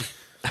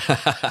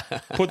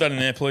 Put that in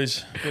there,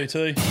 please,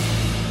 BT.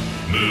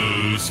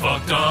 Moose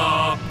fucked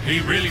up. He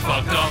really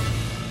fucked up.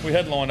 We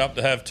had lined up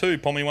to have 2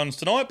 Pommy ones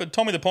tonight, but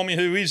Tommy the Pommy,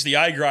 who is the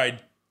A-grade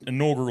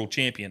inaugural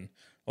champion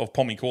of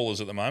Pommy callers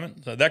at the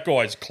moment. So that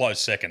guy's close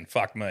second.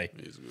 Fuck me.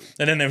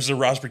 And then there was the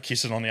raspberry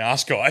kissing on the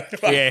arse guy.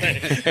 Yeah.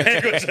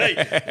 Good to see.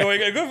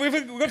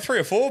 We've got 3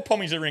 or 4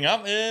 Pommies that ring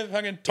up. Yeah,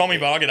 fucking Tommy,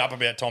 but I get up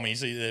about Tommies.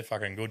 They're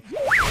fucking good.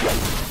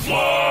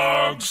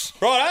 Flogs.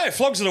 Right, hey,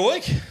 flogs of the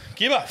week.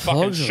 Gibber,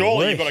 fucking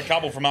surely you've got a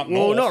couple from up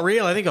north. Well, not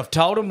really. I think I've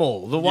told them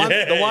all. The one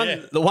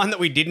that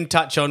we didn't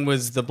touch on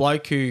was the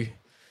bloke who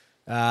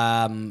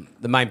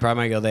the main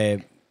promo girl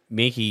there,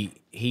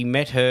 Mickey, he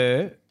met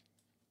her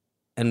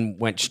and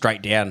went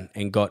straight down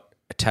and got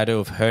a tattoo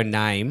of her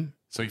name.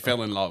 So he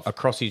fell in love.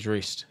 Across his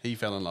wrist. He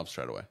fell in love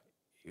straight away.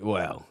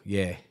 Well,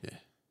 yeah.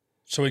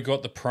 So he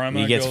got the promo.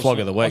 He gets girl's- flog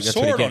of the week. I That's saw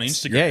what it he on gets.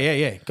 Instagram.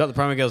 Yeah. Got the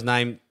promo girl's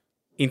name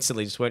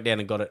instantly. Just went down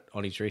and got it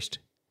on his wrist.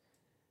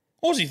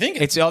 What was he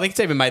thinking? I think it's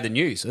even made the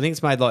news. I think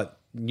it's made like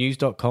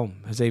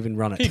news.com has even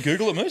run it. Can you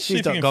Google it, Moose? See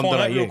if you can find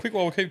out real quick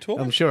while we keep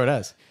talking. I'm sure it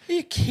has. Are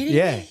you kidding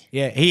Yeah, me?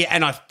 yeah.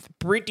 And I'm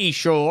pretty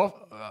sure,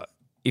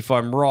 if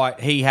I'm right,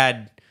 he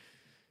had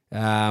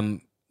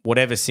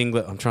whatever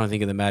singlet. I'm trying to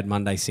think of the Mad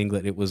Monday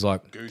singlet. It was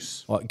like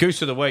Goose. Like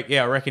Goose of the Week.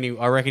 Yeah, I reckon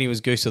he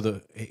was Goose of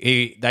the.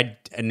 They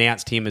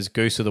announced him as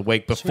Goose of the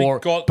Week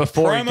before So he got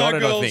before the he promo got it. I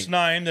girl's think.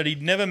 name that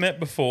he'd never met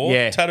before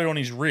tattooed on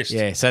his wrist.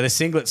 Yeah, so the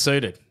singlet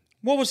suited.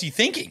 What was he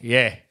thinking?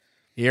 Yeah,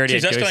 he already. Jeez,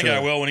 had that's Goose going to of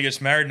go the- well when he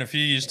gets married in a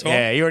few years' time.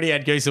 Yeah, he already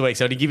had Goose of the Week,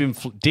 so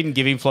didn't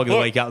give him Flog of the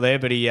Look, Week up there,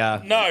 but he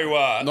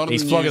No,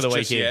 he's Flog of the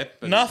Week here.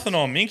 Nothing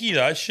on Minky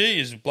though. She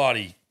is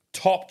bloody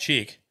top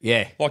chick.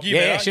 Yeah, Like you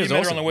yeah, met yeah, her, she you was met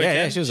awesome. her on the weekend.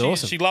 Yeah, she was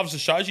awesome. She loves the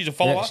show. She's a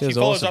follower. Yeah, she was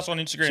follows awesome. us on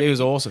Instagram. She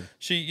was awesome.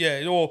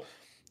 Or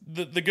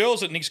the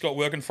girls that Nick's got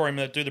working for him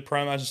that do the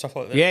promos and stuff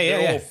like that. Yeah, yeah,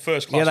 they're yeah. all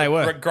first class. Yeah, they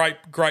were.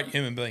 Great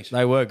human beings.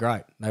 They were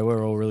great. They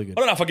were all really good.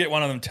 I don't know if I get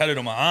one of them tattooed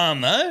on my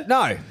arm though.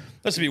 No.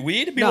 That's a bit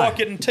weird. It'd be No. like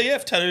getting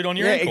TF tattooed on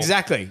your Yeah, ankle.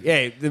 exactly.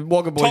 Yeah, the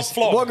Wagga boys. Top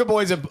flog. Wagga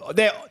boys are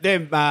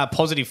they're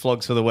positive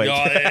flogs for the week.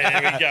 Oh,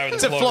 there we go with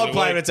It's the a flog flog of the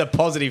play, week. but it's a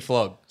positive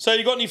flog. So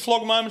you got any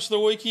flog moments of the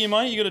week here,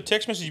 mate? You got a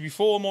text message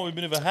before, might be a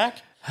bit of a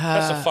hack.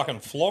 That's a fucking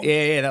flog.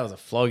 Yeah, that was a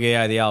flog.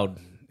 Yeah, the old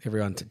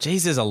everyone.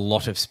 Jeez, there's a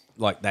lot of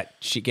like that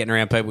shit getting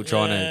around. People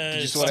trying Yeah, to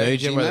Did you select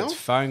stooge it, whether Gmail? it's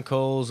phone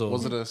calls or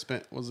Was it a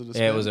spam?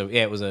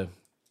 Yeah, it was a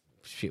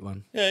shit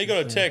one. Yeah, you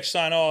got a text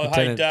saying, "Oh, hey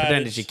Pretend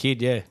dad, it's your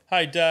kid. Yeah,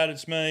 hey dad,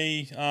 it's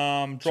me.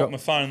 Dropped my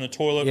phone in the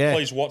toilet. Yeah.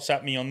 Please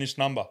WhatsApp me on this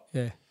number."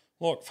 yeah.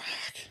 Look,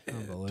 fuck.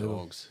 Unbelievable.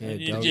 Dogs. Yeah,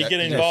 You, dogs. you get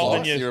involved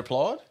and You you,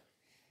 replied?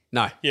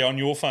 No. yeah, on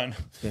your phone.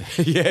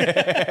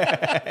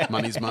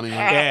 Money's money.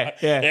 Yeah,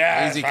 yeah.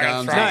 Yeah, Easy fucking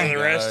comes, throw easy the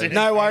rest goes. in.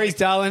 No worries,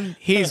 darling.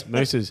 Here's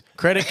Moose's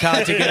credit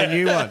card to get a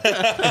new one.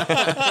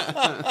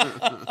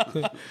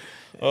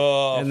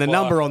 Oh, And the fuck.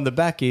 number on the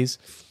back is.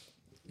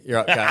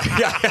 You're right, okay,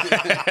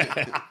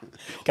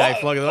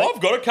 flog of the week.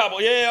 I've got a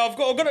couple. Yeah, I've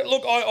got it.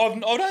 Look, I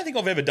don't think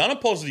I've ever done a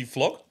positive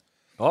flog.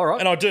 All right.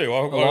 And I do.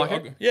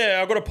 like it.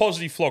 I've got a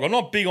positive flog. I'm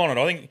not big on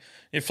it. I think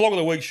flog of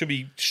the week should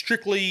be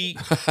strictly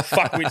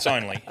fuckwits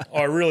only.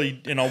 I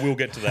will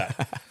get to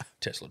that.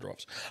 Tesla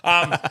drops.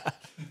 But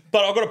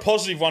I've got a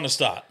positive one to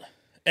start.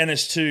 And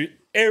it's to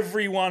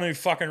everyone who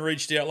fucking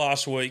reached out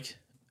last week.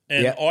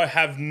 And Yep. I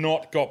have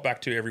not got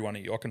back to every one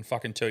of you. I can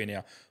fucking tell you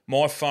now.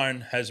 My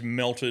phone has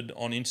melted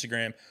on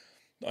Instagram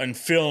and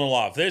feeling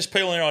love. There's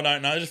people there I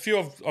don't know. There's a few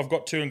I've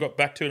got to and got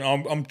back to, and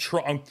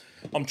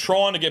I'm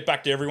trying to get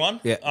back to everyone.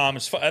 Yeah.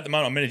 At the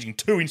moment, I'm managing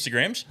 2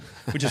 Instagrams,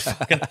 which is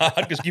fucking hard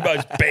because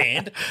Gibbo's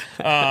banned.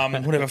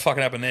 Whatever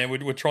fucking happened there,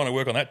 we're trying to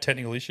work on that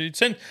technical issue.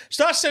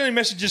 Start sending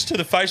messages to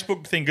the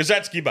Facebook thing because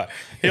that's Gibbo.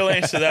 He'll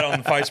answer that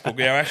on the Facebook,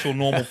 our actual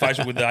normal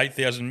Facebook with the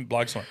 8,000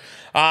 blokes on it.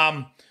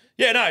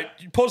 Yeah, no,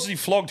 positive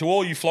flog to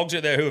all you flogs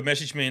out there who have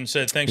messaged me and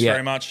said thanks Yeah.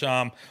 very much.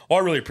 I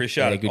really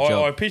appreciate it. good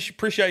job. I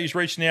appreciate you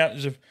reaching out.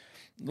 There's a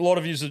lot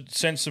of you that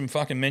sent some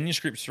fucking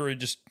manuscripts through,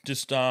 just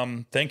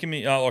thanking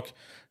me. Like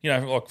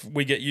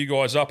we get you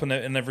guys up and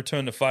they've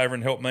returned the favour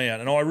and helped me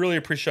out, and I really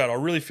appreciate it. I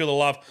really feel the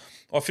love.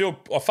 I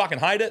fucking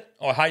hate it.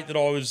 I hate that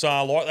I was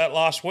like that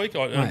last week,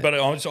 but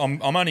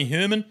I'm only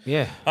human.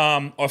 Yeah.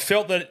 I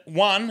felt that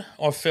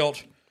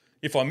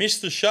if I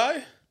missed the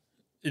show,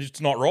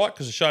 it's not right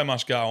because the show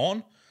must go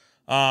on.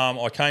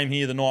 I came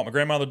here the night my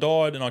grandmother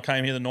died, and I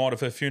came here the night of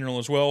her funeral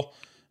as well.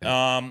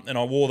 And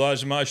I wore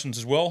those emotions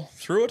as well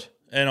through it.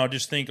 And I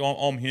just think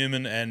I'm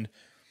human. And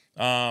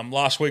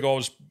last week I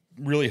was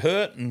really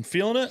hurt and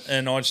feeling it,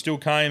 and I still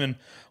came. And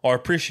I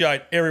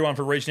appreciate everyone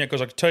for reaching out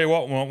because I can tell you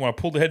what, when I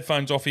pulled the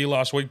headphones off here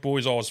last week,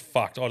 boys, I was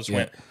fucked. I just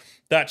went,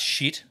 that's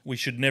shit. We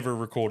should never have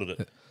recorded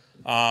it.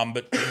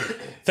 But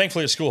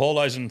thankfully it's school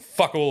holidays and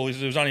fuck all.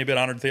 There was only about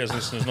 100,000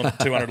 listeners, not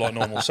 200 like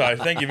normal. So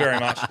thank you very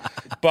much.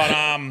 But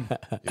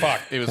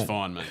fuck, It was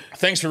fine, mate.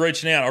 thanks for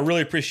reaching out. I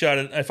really appreciate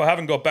it. If I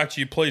haven't got back to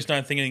you, please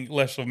don't think anything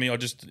less of me.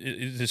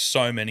 There's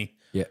so many.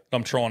 Yeah.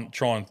 I'm trying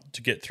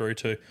to get through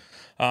to.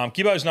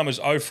 Gibbo's number is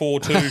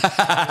 042. If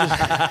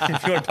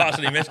you want to pass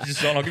any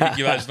messages on, I'll give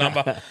you Gibbo's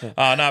number. No,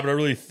 but I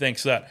really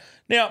thanks that.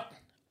 Now,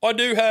 I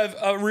do have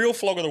a real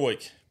flog of the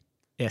week.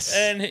 Yes.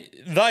 And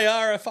they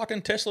are a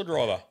fucking Tesla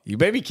driver. You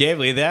better be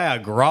careful. They are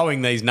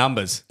growing these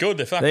numbers. Good,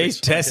 they're fucking. These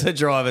Tesla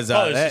drivers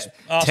are. there's just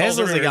assholes Teslas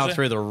are everywhere, going is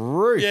through there? the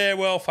roof. Yeah,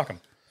 well, fuck them.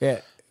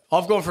 Yeah.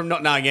 I've gone from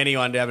not knowing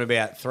anyone to having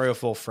about 3 or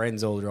 4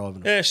 friends all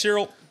driving. Yeah,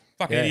 Cyril,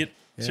 fucking Yeah. idiot.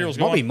 Yeah. Cyril's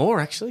Might gone. be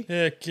more, actually.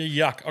 Yeah,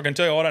 yuck. I can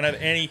tell you, I don't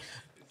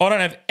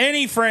have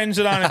any friends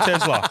that own a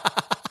Tesla.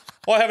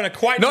 I have an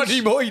acquaintance. Not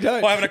anymore, you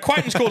don't. I have an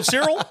acquaintance called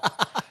Cyril.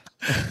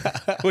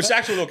 Which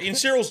actually, look, in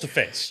Cyril's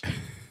defence,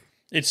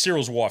 it's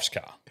Cyril's wife's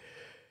car.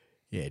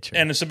 Yeah, true.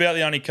 And it's about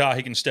the only car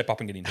he can step up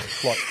and get into.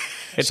 Like,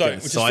 He's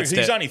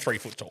only 3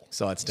 foot tall.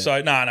 Sidestep.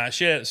 So no,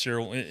 share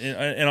Cyril.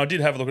 And I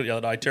did have a look at it the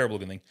other day. Terrible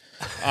looking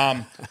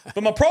thing.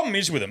 But my problem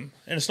is with him,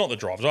 and it's not the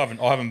drivers. I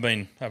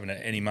haven't had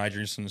any major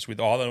incidents with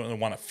either. The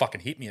one that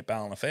fucking hit me at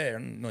Ballina Fair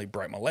and nearly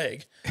broke my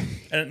leg,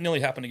 and it nearly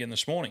happened again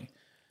this morning.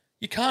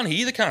 You can't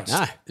hear the cunts.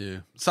 No. Yeah.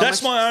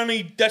 That's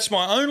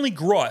my only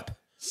gripe.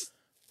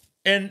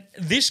 And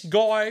this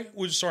guy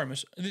was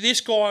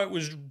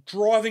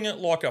driving it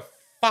like a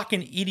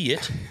fucking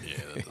idiot,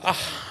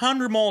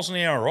 100 miles an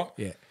hour, right?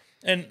 Yeah.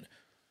 And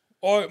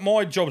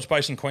my job's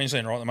based in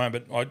Queensland right at the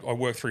moment, but I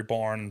work through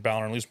Byron,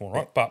 Ballina and Lismore,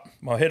 right? But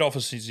my head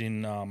office is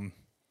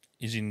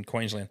in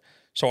Queensland,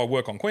 so I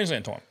work on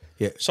Queensland time.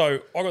 Yeah.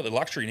 So I got the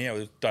luxury now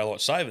with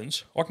daylight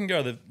savings. I can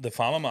go to the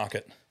farmer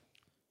market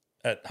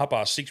at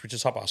 6:30, which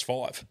is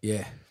 5:30.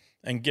 Yeah.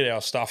 And get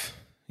our stuff.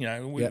 You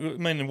know,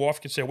 me and the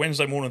wife gets our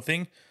Wednesday morning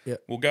thing. Yeah.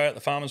 We'll go out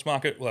the farmer's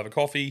market. We'll have a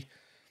coffee.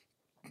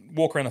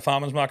 Walk around the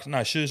farmer's market.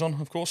 No shoes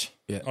on, of course.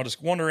 Yeah. I'll just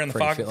wander around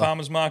the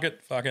farmer's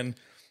market. Fucking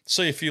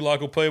see a few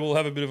local people.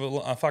 Have a bit of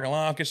a fucking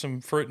laugh. Get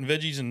some fruit and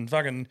veggies and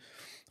fucking,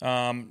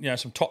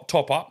 some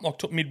top up,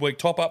 like midweek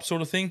top up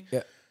sort of thing.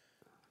 Yeah.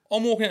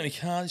 I'm walking out in the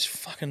car.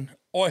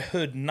 I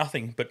heard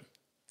nothing but,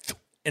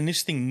 and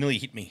this thing nearly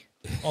hit me.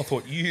 I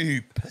thought,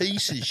 you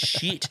piece of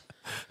shit.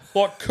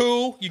 Like,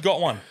 cool, you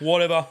got one.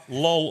 Whatever.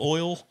 Lol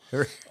oil.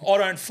 I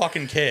don't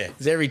fucking care.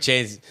 There's every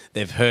chance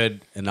they've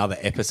heard another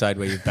episode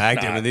where you've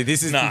bagged him. And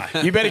this is No.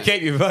 You better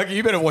keep your fucking.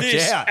 You better watch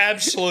This out.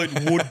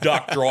 absolute wood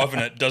duck driving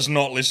it does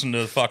not listen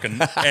to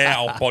fucking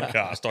our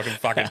podcast. I can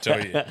fucking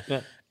tell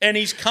you. And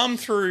he's come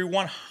through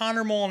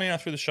 100 mile an hour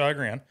through the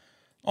showground.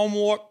 I'm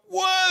like,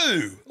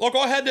 whoa! Like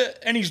I had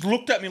to, and he's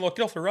looked at me like,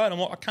 get off the road. I'm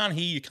like, I can't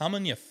hear you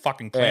coming, you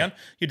fucking clown. Yeah.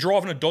 You're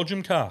driving a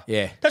dodgem car.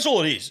 Yeah. That's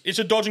all it is. It's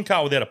a dodgem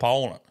car without a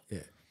pole on it. Yeah.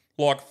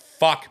 Like,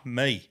 fuck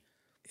me.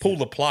 Pull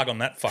the plug on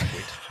that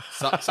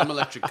fuckwit. Some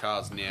electric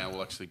cars now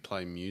will actually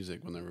play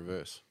music when they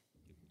reverse.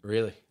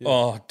 Really?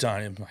 Oh,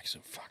 don't. It makes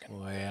it fucking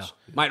wow.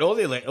 Mate, all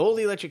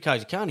the electric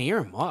cars, you can't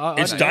hear them.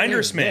 It's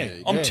dangerous,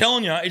 man. I'm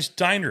telling you, it's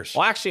dangerous.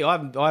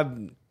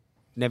 I've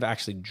never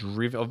actually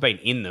driven. I've been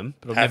in them,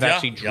 but I've Have never ya?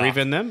 actually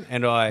driven them.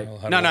 And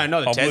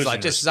not the Tesla,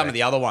 just some of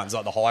the other ones,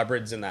 like the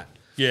hybrids and that.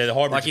 Yeah, the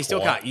hybrids. Like you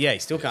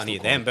still can't hear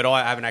them, but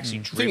I haven't actually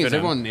The driven thing is, them.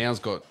 everyone now's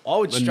got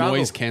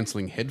noise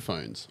cancelling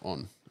headphones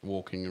on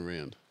walking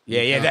around.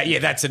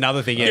 That's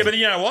another thing. Yeah, but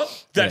you know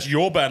what? That's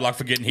your bad luck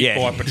for getting hit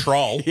by a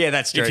patrol. Yeah,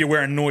 that's true. If you're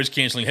wearing noise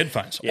cancelling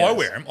headphones. Yes. I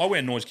wear them. I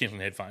wear noise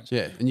cancelling headphones.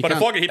 Yeah, and you but if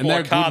can't- I get hit and by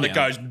a they're car good that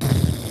now.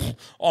 goes,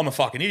 I'm a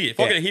fucking idiot. If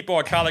I get hit by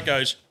a car that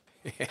goes,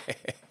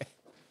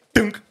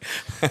 dunk,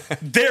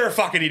 they're a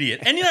fucking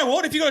idiot. And you know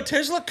what? If you got a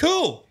Tesla,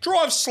 cool.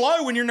 Drive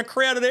slow when you're in a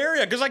crowded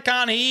area because they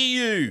can't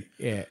hear you.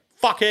 Yeah.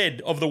 Fuckhead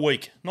of the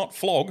week, not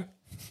flog.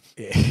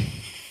 Yeah.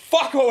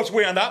 Fuck, I was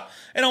wound up.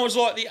 And I was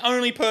like the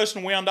only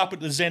person wound up at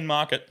the Zen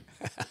market.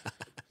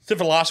 Except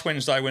for last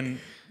Wednesday when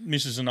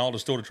Mrs. and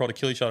oldest daughter tried to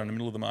kill each other in the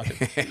middle of the market.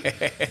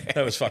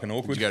 That was fucking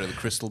awkward. Did you go to the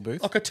crystal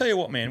booth? Like, I tell you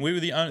what, man, we were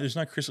the only... There's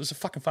no crystal. It's a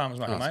fucking farmer's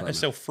market, mate. sorry, They mate.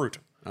 sell fruit.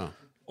 Oh.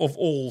 Of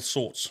all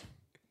sorts.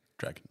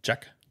 Dragon.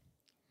 Jack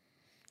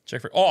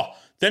fruit. Oh,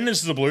 then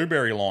there's the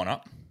blueberry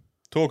lineup.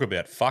 Talk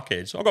about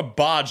fuckheads. I got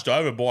barged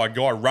over by a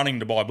guy running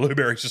to buy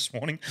blueberries this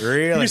morning.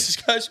 Really? And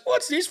Mrs. goes,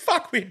 what's this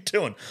fuckwit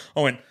doing?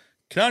 I went,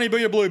 can only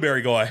be a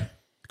blueberry guy.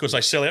 Because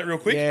they sell out real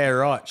quick. Yeah,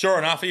 right. Sure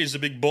enough, here's the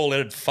big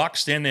bald-headed fuck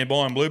standing there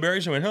buying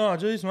blueberries. I went, oh,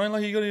 geez, mate,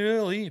 like you got here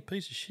early, you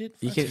piece of shit.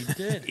 You Fuck,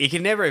 you're dead. can, you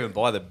can never even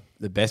buy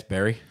the best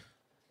berry.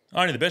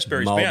 Only the best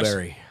berries bounce.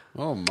 Mulberry.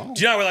 Oh, my. Do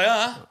you know where they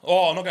are?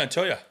 Oh, I'm not going to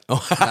tell you. No,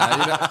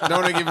 you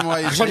don't want to give them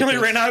away. I nearly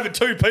ran over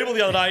 2 people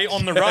the other day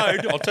on the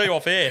road. I'll tell you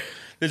off air.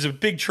 There's a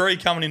big tree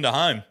coming into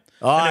home.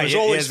 Oh, and there was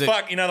all yeah, these there's a-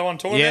 fuck, you know the one I'm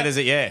talking about?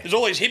 There's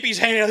all these hippies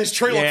hanging out of this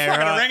tree Yeah, like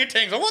fucking right.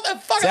 orangutans. Like, what the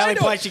fuck It's the are only they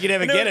doing? place you can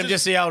ever And they get were them,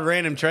 just the old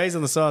random trees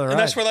on the side of the road. And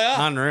that's where they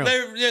are. Unreal.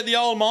 They're the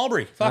old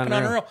mulberry. Fucking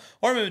Unreal. unreal.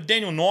 I remember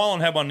Daniel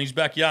Nyland had one in his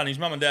backyard, and his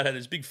mum and dad had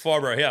this big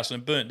fibro house,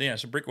 and it burnt down.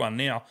 It's a brick one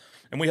now.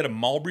 And we had a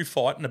mulberry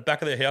fight, and the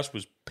back of their house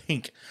was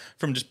pink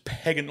from just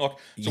pegging. Like,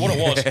 so what it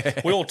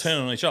was, we all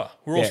turned on each other.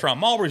 We were all throwing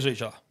mulberries at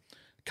each other.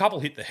 A couple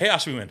hit the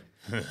house. We went.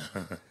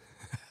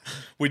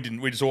 We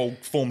didn't. We just all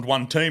formed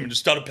one team and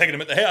just started pegging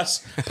them at the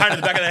house. Painted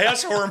the back of the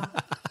house for him.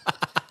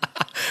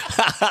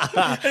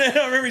 And then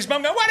I remember his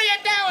mum going, "What are you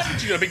doing?"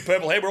 She's got a big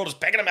purple head. We're all just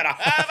pegging them at her.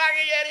 Oh, fucking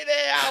get in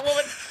there,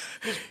 woman.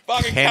 Just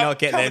fucking Cannot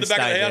get cover them the back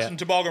of the stayed house out. in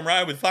Toboggan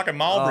Road with fucking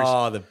mulberries.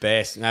 Oh, the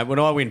best. Now, when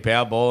I win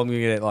Powerball, I'm going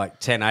to get like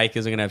 10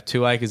 acres. I'm going to have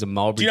 2 acres of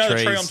mulberry Do you know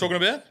trees. the tree I'm talking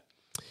about?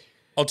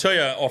 I'll tell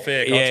you off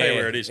air. I'll tell you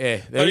where it is.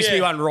 Yeah, there used to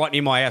be one right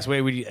near my house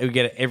where we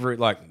get it every,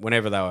 like,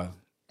 whenever they were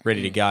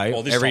ready to go.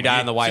 Well, this every time day of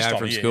on the year. way This home time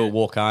from of year, school, yeah.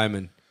 walk home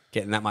and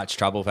get in that much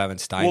trouble for having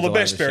stains. Well, the all over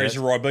best berries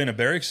shirt. are Ribena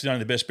berries because only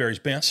the best berries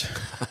bounce.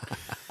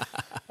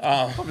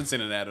 I haven't seen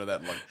an ad of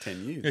that in like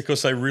 10 years.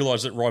 Because they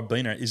realised that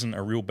Ribena isn't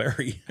a real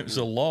berry. It was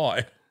a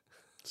lie.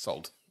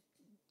 Sold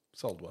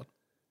what?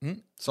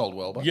 Sold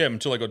well, but Yeah,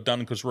 until they got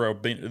done because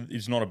Ribena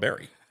is not a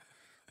berry.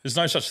 There's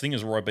no such thing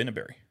as a Ribena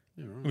berry.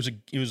 Yeah, right.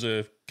 It was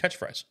a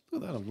catchphrase.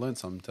 Look at that, I've learned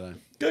something today.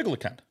 Google it,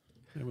 cunt.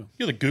 Yeah, well.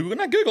 You're the Google.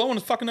 No, Google. I want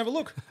to fucking have a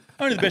look.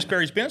 Only the best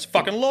berries bounce.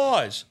 Fucking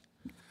lies.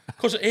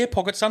 Because air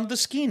pockets under the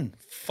skin.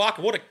 Fuck,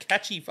 what a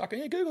catchy fucking...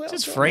 Yeah, Google that.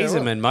 Just freeze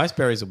them and most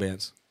berries will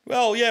bounce.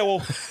 Well, yeah,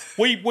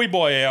 we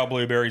buy our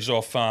blueberries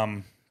off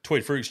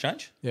Tweed Fruit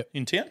Exchange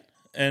in town,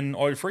 and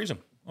I freeze them.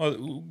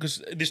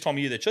 Because this time of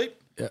year they're cheap,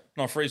 and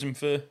I freeze them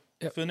for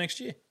next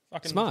year.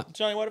 Fucking, Smart. It's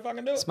the only way to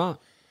fucking do it. Smart.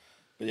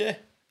 But yeah.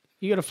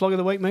 You got a flog of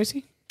the week,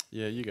 Moosey?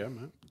 Yeah, you go,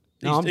 mate.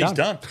 No, He's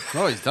done.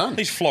 Oh, he's done.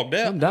 He's flogged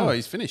out. I'm done. Oh,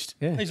 he's finished.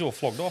 Yeah. He's all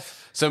flogged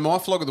off. So my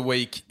flog of the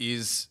week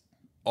is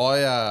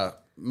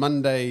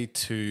Monday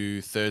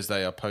to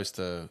Thursday I post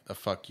a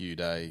fuck you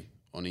day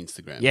on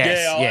Instagram.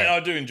 Yes, I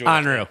do enjoy it.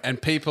 Unreal.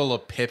 And people are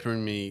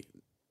peppering me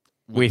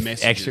with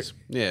messages. extra.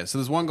 Yeah, so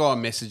there's one guy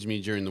messaged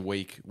me during the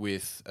week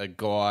with a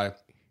guy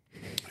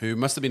who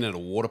must have been at a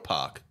water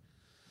park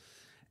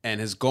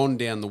and has gone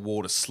down the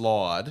water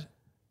slide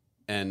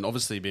and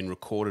obviously been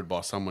recorded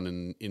by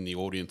someone in the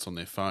audience on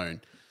their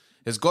phone,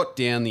 has got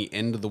down the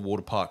end of the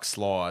water park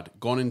slide,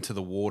 gone into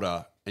the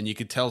water, and you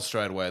could tell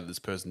straight away that this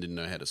person didn't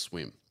know how to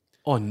swim.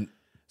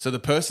 So the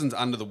person's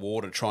under the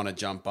water trying to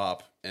jump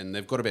up and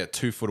they've got about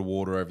 2 foot of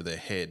water over their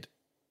head.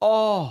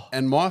 Oh.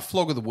 And my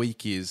flog of the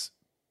week is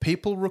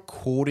people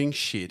recording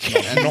shit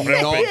and not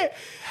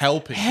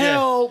helping.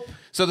 Help. Yeah.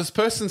 So this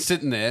person's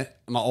sitting there,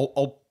 and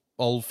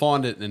I'll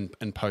find it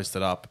and post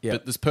it up.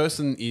 But this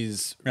person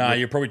is... No,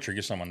 you probably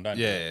trigger someone, don't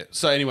you? Yeah.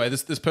 So anyway,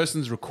 this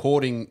person's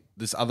recording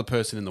this other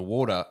person in the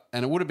water,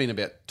 and it would have been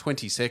about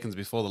 20 seconds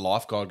before the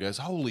lifeguard goes,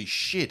 holy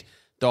shit,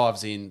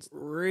 dives in,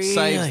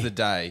 saves the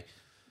day.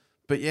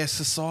 But yeah,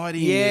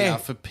 society now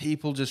for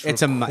people just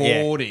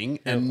recording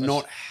and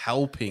not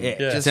helping just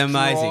it's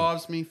amazing.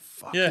 Drives me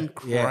fucking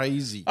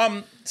crazy.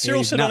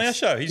 Cyril said on our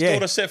show, his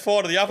daughter set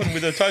fire to the oven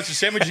with a toasted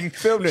sandwich and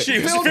filmed it. She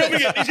was filming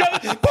it. He's going,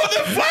 put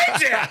the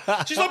flames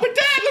out. She's like, but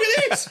Dad, look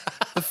at this.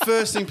 The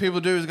first thing people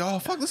do is go, oh,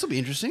 fuck, this will be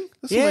interesting.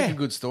 This will make a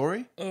good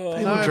story. People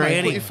Mate,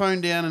 drowning. put your phone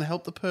down and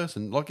help the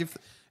person. Like if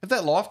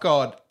that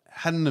lifeguard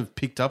hadn't have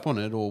picked up on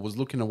it or was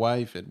looking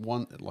away if it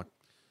what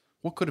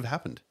could have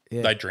happened?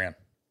 Yeah. They drown.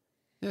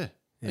 Yeah.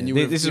 Yeah, And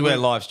this is where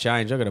life's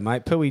changed. I got a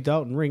mate, Pooey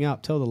Dalton, ring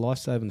up, tell the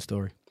life-saving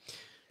story.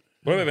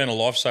 What about being a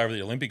lifesaver at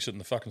the Olympics in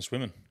the fucking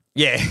swimming?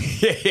 Yeah.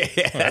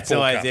 That's poor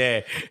always,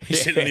 cunt.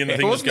 He's sitting in the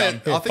thing just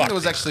going, I think there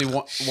was actually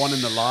one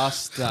in the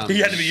last... he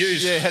had to be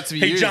used. Yeah, it had to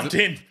be he used. He jumped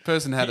The in.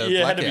 person had a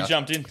Yeah, blackout. had to be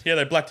jumped in. Yeah,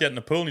 they blacked out in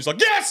the pool and he's like,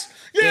 yes,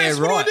 what right.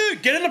 do I do?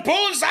 Get in the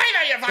pool and say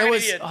that, you fucking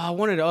idiot.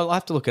 I'll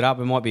have to look it up.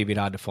 It might be a bit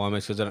hard to find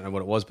this because I don't know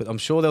what it was, but I'm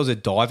sure there was a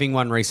diving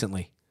one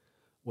recently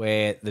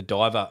where the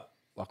diver...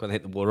 like when they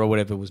hit the water or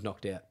whatever, was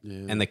knocked out.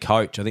 Yeah. And the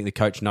coach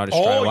noticed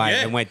straight away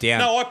and went down.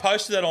 No, I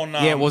posted that on...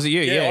 was it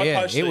you?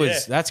 Yeah. Posted it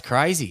was. That's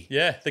crazy.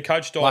 Yeah, the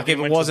coach dived. Like if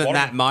it wasn't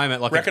that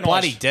moment, like it's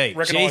bloody deep.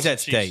 Jeez,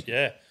 that's deep.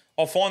 Yeah.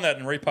 I'll find that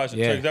and repost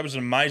it too. That was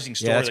an amazing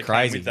story that's that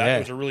crazy. came with that. Yeah. It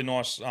was a really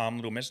nice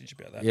little message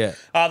about that. Yeah.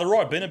 The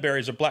Ribena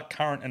berries are black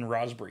currant and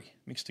raspberry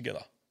mixed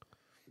together.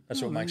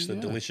 That's what makes the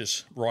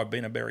delicious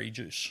Ribena berry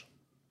juice.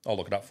 I'll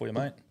look it up for you,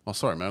 mate. Oh,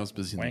 sorry, mate. I was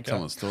busy Wanker.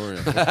 telling a story.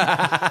 I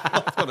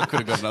thought I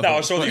could have got another No,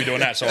 I saw that you were doing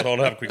that, so I thought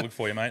I'd have a quick look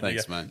for you, mate.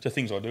 Thanks, mate. The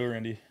things I do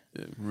around here.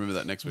 Yeah, remember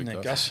that next week,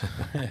 Yeah, guys.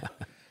 Gus.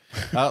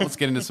 Let's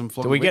get into some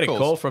flog. Do we get a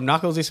call from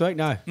Knuckles this week?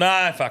 No.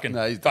 No, fuck him.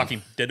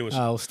 Dead to us.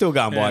 Oh, still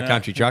going by a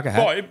country trucker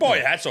hat. Buy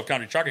your hats off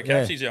Country Trucker Caps.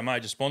 Yeah. He's our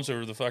major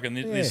sponsor of the fucking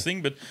this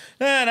thing. But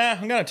no,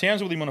 I'm going to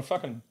Towns with him on a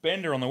fucking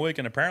bender on the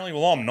weekend, apparently.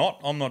 Well, I'm not.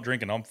 I'm not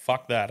drinking.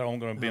 Fuck that. I'm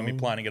going to be on me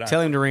playing at home.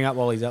 Tell him to ring up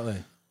while he's up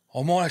there.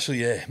 I might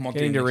actually, Might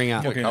get him to ring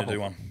up. Might get him to do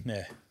one.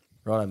 Yeah.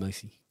 Righto,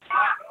 Macy.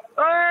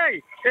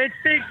 Hey, it's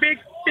Big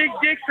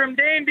Dick from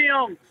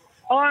Dandenong.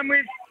 I'm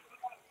with,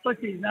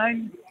 what's his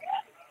name?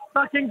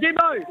 Fucking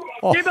Gibbo.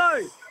 Oh.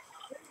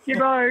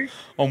 Gibbo.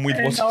 I'm with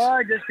and what's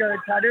I just got a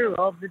tattoo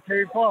of the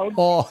two flogs.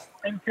 Oh.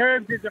 And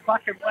Curbs is a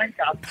fucking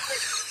wanker.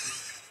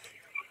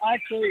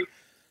 Actually.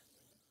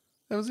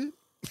 That was it?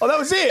 Oh, that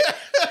was it?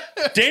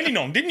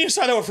 Dandenong. Didn't you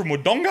say they were from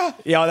Wodonga?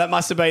 Yeah, that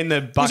must have been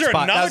the Bucks there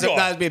party. another guy?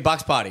 That would be a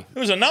Bucks party.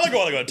 There was another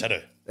guy that got a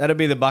tattoo. That'd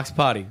be the Bucks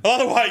party. By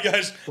the way, he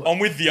goes, I'm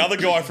with the other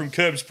guy from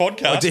Curb's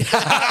podcast.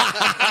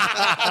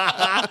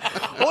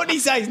 What did he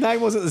say his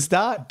name was at the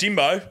start?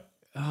 Dimbo.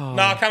 Oh.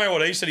 No, I can't remember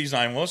what he said his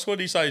name was. What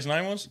did he say his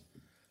name was?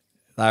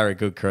 They were a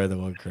good crew, the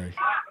one crew.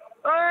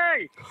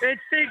 Hey,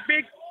 it's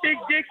Big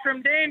Dick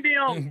from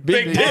Dandenong.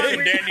 Big Dick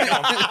from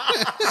Dandenong.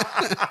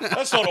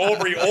 That's not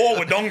Aubrey or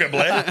Wodonga,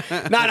 Blair.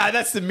 No,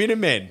 that's the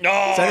Minutemen.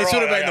 Oh, so this right,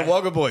 would have been okay. the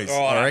Wagga Boys,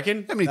 Right. I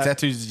reckon. How many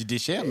tattoos did you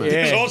dish out, mate?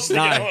 Yeah, I was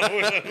thinking,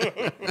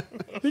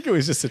 I think it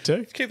was just a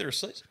two. Keep the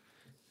receipts.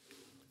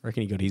 I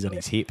reckon he got his on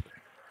his hip.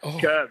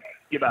 Curb,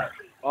 Gibbo,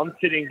 I'm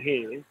sitting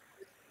here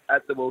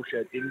at the Woolshed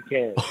in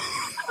Cairns,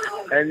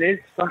 and this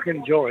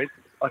fucking joint,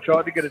 I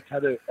tried to get a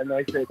tattoo, and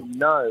they said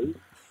no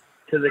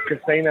to the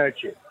casino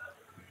chip.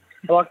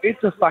 Like,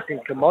 it's a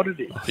fucking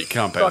commodity. You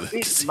can't pay Like,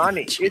 it's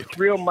money. It's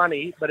real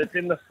money, but it's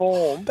in the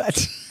form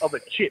of a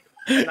chip,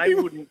 and they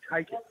wouldn't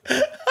take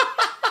it.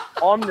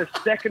 I'm the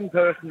second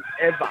person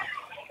ever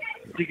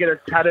to get a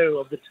tattoo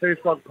of the Two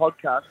Frog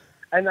podcast,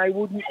 and they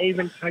wouldn't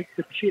even take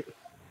the chip.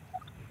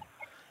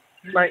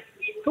 Mate,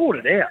 sort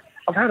it out.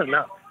 I've had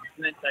enough.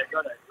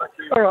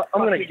 All right,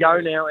 I'm going to go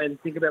now and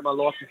think about my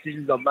life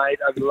decisions I've made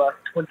over the last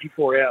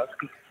 24 hours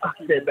because fuck,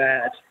 they're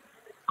bad.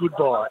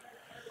 Goodbye.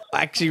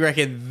 I actually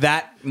reckon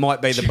that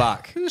might be the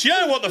buck. Do you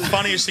know what the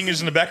funniest thing is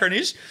in the background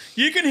is?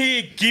 You can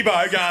hear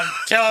Gibbo going,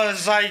 tell her to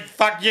say,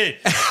 fuck you.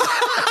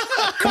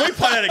 Can we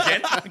play that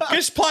again?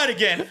 Just play it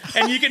again.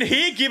 And you can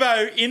hear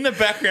Gibbo in the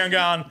background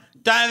going,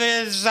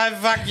 David, say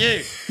fuck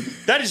you.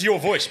 That is your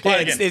voice. Play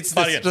it again. It's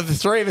Play it again. the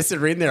three of us that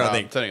are in there, I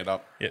think. I'm turning it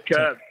up. Yeah,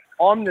 Curb,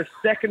 I'm the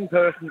second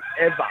person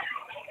ever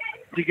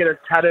to get a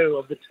tattoo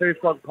of the Two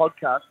Flog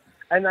podcast,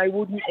 and they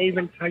wouldn't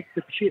even take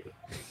the chip.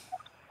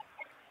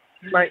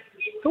 Mate,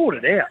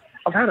 sort it out.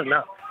 I've had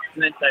enough.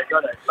 All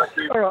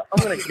right,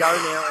 I'm going to go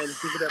now and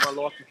think about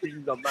my life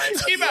decisions I've made.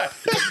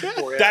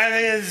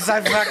 David,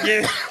 say fuck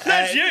you.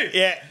 That's you.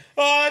 Yeah.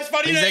 Oh, that's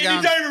funny.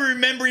 You don't even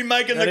remember him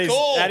making the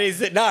call. That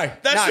is it. No.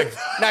 No.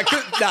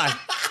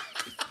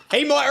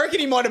 I reckon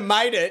he might have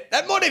made it.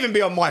 That might even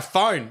be on my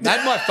phone. They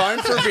had my phone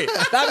for a bit.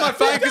 They had my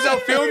phone because they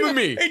were filming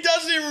me. He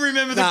doesn't even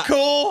remember the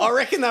call. I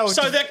reckon they were.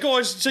 So that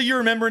guy's. So you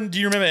remembering? Do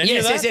you remember any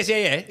of that? Yes.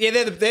 Yeah.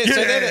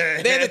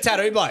 They're the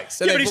tattoo blokes.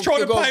 So yeah, but he's trying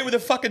to pay with a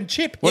fucking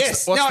chip. No.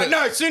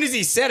 As soon as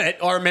he said it,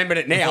 I remembered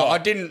it now. I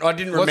didn't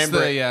remember. What's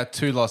the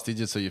two last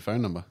digits of your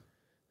phone number?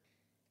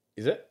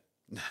 Is it?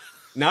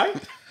 No.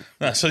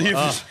 No, so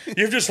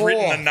you've just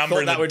written the number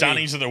in the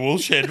dunnies of the wool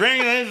shed.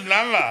 Ring this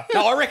number.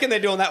 No, I reckon they're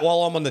doing that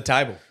while I'm on the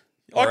table.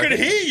 I could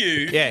hear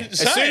you. Yeah. As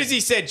soon as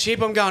he said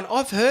chip, I'm going,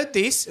 I've heard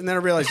this. And then I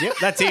realised, yep,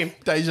 that's him.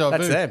 Deja vu.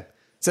 That's them.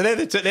 So they're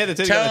the two that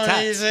got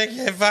attacked.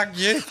 Yeah, fuck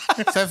you.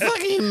 So fuck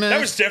him, man.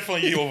 That was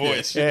definitely your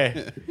voice.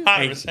 Yeah.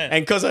 100%.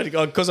 And because there you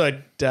go.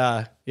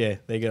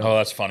 Oh,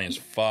 that's funny as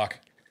fuck.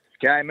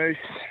 G'day, Moose.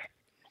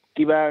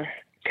 Gibbo,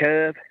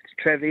 Curb, it's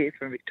Trev here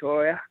from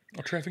Victoria.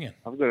 Oh, Trev again.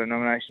 I've got a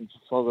nomination for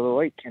Flog of the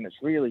Week, and it's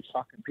really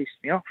fucking pissed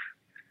me off.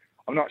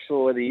 I'm not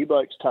sure whether you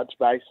blokes touch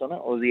base on it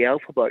or the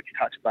Alpha blokes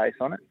touch base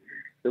on it.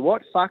 But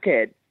what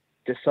fuckhead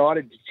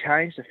decided to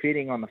change the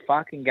fitting on the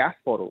fucking gas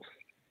bottles?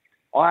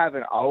 I have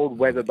an old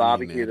Weber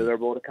barbecue that I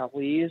bought a couple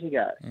of years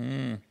ago.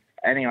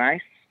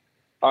 Anyway,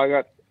 I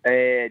got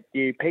a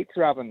new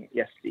pizza oven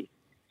yesterday,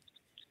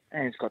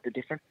 and it's got the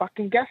different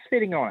fucking gas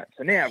fitting on it.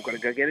 So now I've got to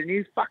go get a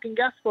new fucking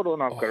gas bottle,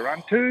 and I've got to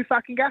run 2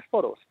 fucking gas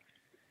bottles.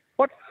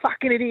 What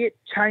fucking idiot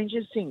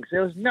changes things?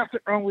 There was nothing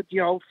wrong with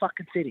the old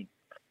fucking fitting.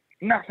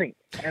 Nothing.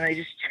 And they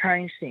just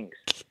changed things.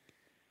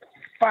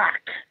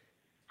 Fuck.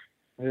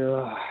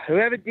 Ugh.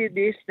 Whoever did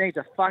this needs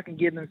to fucking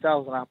give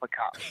themselves an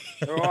uppercut.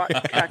 All right?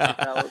 Catch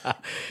yourselves.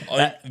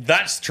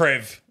 That's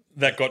Trev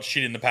that got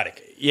shit in the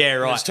paddock. Yeah,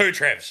 right. There's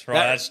 2 Trevs. Right,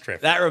 that's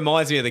Trev. That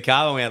reminds me of the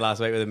car we had last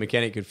week where the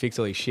mechanic could fix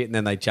all his shit and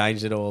then they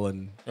changed it all.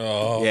 And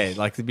yeah,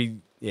 like it'd be,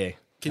 yeah.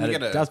 Can you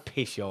get it does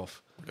piss you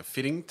off. Like a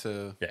fitting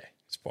to... Yeah.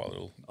 Buy a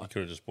little. You could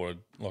have just bought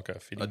like a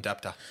fitting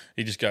adapter.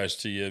 He just goes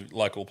to your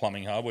local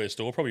plumbing hardware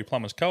store, probably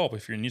Plumbers Co-op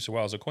if you're in New South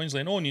Wales or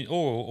Queensland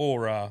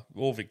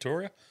or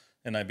Victoria,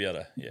 and they'd be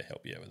able to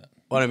help you out with that.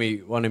 One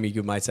of my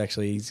good mates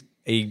actually,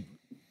 he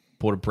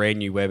bought a brand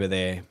new Weber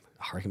there.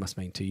 I reckon it must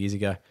have been 2 years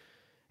ago.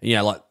 And, you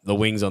know, like the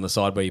wings on the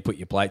side where you put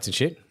your plates and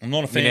shit. I'm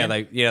not a fan.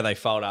 They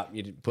fold up.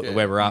 You put the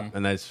Weber up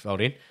and they just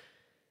fold in.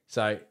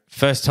 So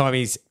first time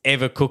he's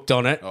ever cooked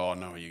on it. Oh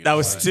no, that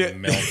was still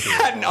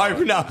hadn't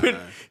opened up. No.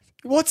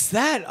 What's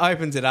that?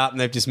 Opens it up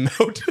and they've just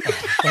melted.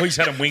 Oh, he's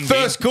had them winged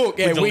First in. cook,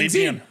 yeah, with wings the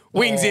lid in. down.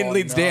 Wings in,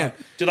 lids down.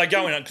 Do they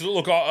go in? Because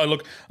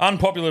look,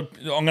 unpopular.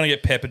 I'm going to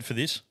get peppered for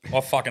this.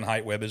 I fucking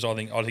hate Webers. I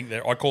think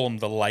I call them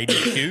the lady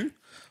Q.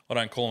 I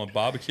don't call them a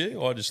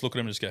barbecue. I just look at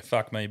them and just go,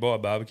 fuck me, buy a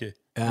barbecue.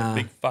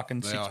 Big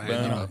fucking 6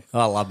 burner.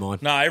 I love mine.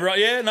 No,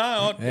 everyone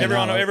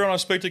I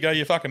speak to go,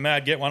 you fucking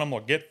mad, get one. I'm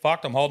like, get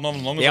fucked. I'm holding on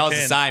as long as I can. I was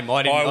the same.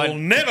 I will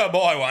never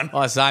buy one.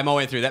 I was the same. I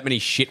went through that many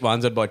shit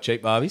ones. I'd buy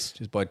cheap barbies,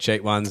 just buy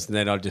cheap ones, and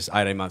then I'd just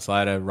 18 months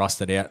later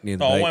rust it out near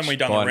the beach. When we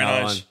done the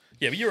Renos.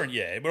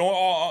 Yeah,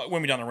 but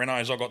when we done the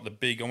Renos,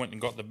 I went and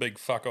got the big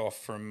fuck off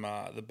from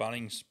the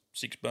Bunnings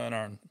 6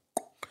 burner and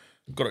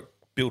got it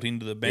built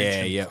into the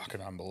bench. Yeah,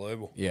 fucking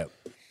unbelievable. Yeah.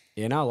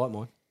 Yeah, no, I like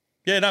mine.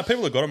 Yeah, no,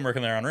 people that got them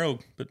reckon they're unreal,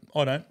 but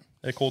I don't.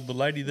 They're called the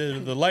lady. They're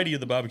the lady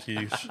of the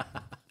barbecues.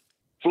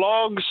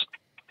 Flogs,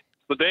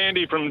 the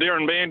dandy from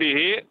Darren Bandy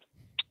here.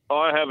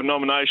 I have a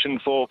nomination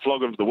for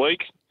Flog of the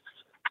Week.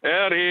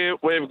 Out here,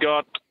 we've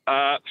got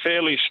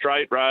fairly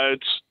straight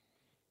roads,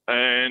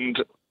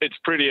 and it's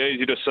pretty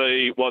easy to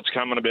see what's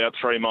coming about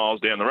 3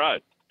 miles down the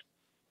road.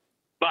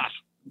 But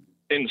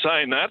in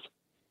saying that,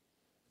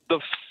 the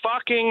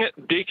fucking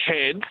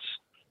dickheads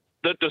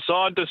that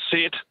decide to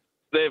sit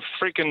their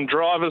freaking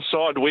driver's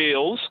side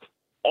wheels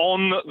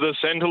on the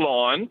centre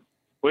line,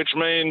 which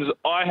means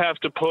I have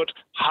to put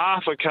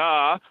half a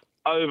car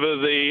over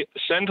the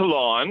centre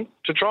line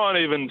to try and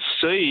even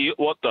see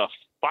what the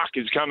fuck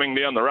is coming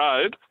down the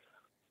road.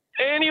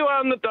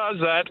 Anyone that does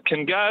that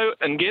can go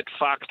and get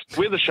fucked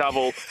with a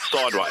shovel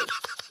sideways.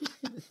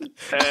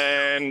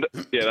 And,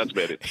 yeah, that's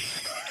about it.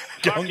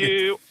 Fuck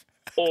you,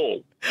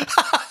 all.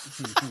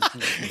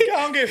 Go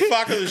and get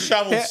fucked with the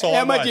shovel sideways.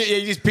 How much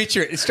you just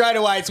picture it straight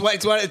away.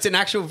 It's an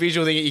actual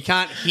visual thing. You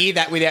can't hear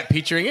that without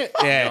picturing it.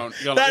 Yeah,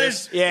 That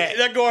is,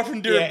 that guy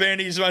from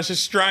Dirrabandy is the most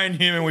Australian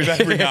human we've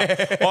ever bring up.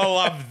 I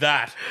love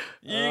that.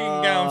 You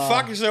can go and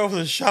fuck yourself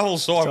with a shovel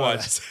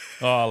sideways.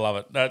 Oh, I love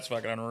it. That's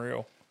fucking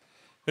unreal.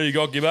 Who you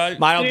got, Gibbo?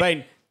 Mate, I've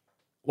been...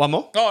 One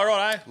more? Oh,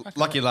 right, eh?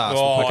 Lucky last.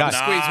 Oh, We'll no.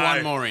 squeeze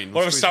one more in.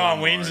 What if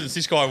someone wins and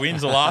this guy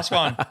wins the last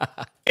one?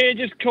 Yeah,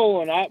 just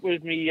calling up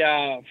with me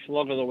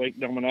Flog of the Week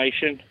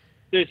nomination.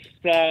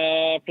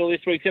 For this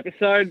week's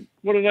episode,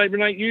 what did they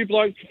nominate you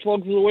blokes for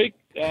Flogs of the Week?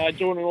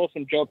 Doing an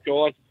awesome job,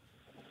 guys.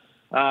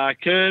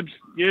 Curbs,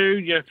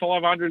 your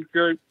 500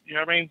 group, you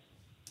know what I mean?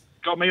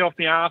 Got me off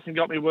my arse and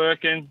got me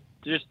working.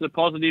 Just the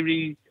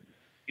positivity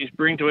you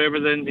bring to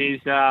everything is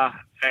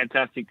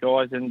fantastic,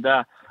 guys. And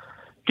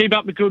keep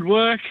up the good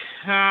work.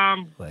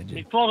 My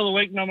Flog of the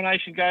Week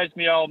nomination goes to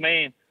my old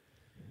man.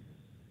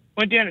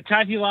 Went down to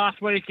Tassie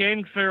last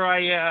weekend for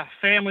a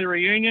family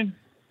reunion.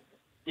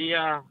 He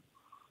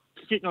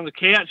sitting on the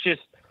couch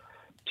just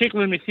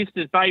tickling my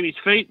sister's baby's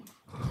feet.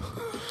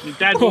 My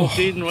dad walked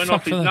in and went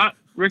off his nut.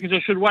 Reckons I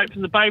should wait for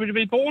the baby to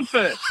be born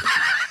first.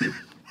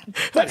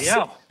 Bloody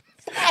hell.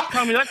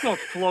 Tell me that's not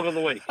Flog of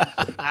the Week.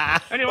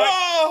 Anyway,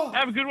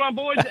 have a good one,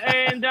 boys,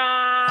 and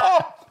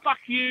fuck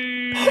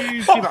you,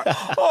 Gibbo.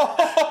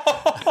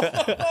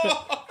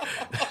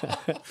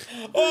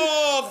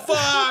 Oh,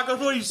 fuck. I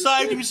thought he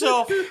saved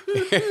himself.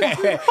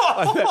 I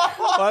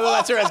thought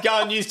that's where I was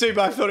going. You two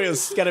both thought it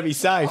was going to be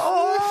safe.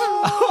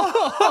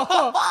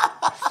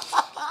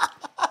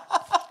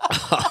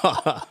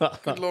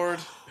 Good Lord.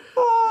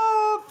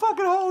 Oh,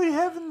 fucking holy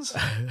heavens.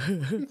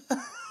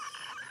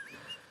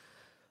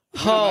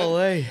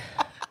 Holy.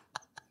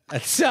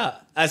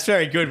 That's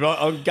very good.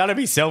 I'm going to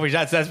be selfish.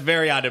 That's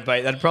very hard to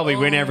beat. That'd probably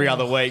win every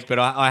other week, but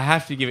I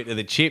have to give it to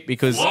the chip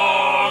because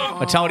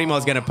I told him I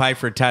was going to pay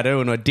for a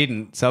tattoo and I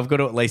didn't, so I've got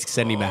to at least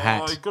send him a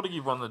hat. You've got to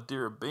give one to the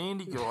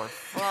Dirrabandy guy.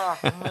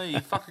 Fuck me. You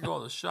fucking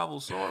got the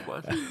shovel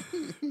sideways.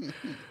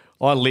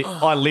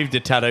 I lived a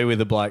tattoo with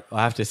a bloke.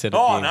 I have to set it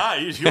Oh, there. no.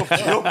 It's your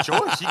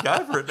choice. You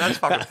go for it. That's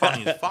fucking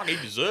funny as fuck. He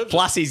deserves it.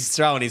 Plus, he's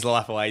throwing his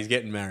life away. He's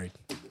getting married.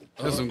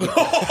 That's some good.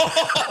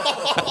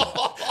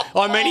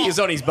 I mean, he was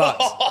on his butt.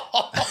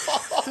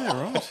 Yeah,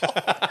 right.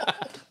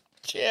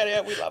 Shout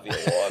out. We love your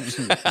wives.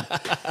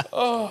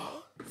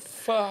 Oh,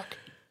 fuck.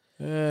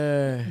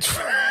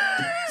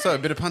 So, a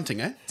bit of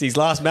punting, eh? It's his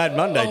last Mad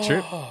Monday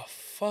trip. Oh,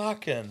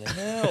 fucking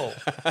hell.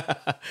 Is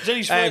that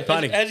his And first,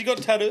 punting. has he got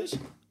tattoos?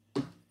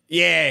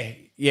 Yeah,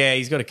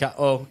 he's got a cut.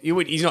 Oh,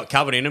 he's not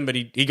covered in them, but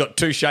he got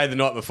two shaved the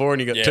night before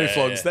and he got two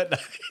flogs that day.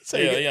 So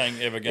he ain't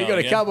ever going He got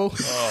again. a couple.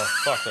 Oh,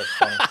 fuck, that's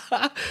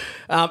funny.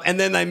 And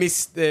then they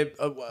missed the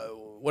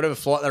whatever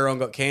flight they were on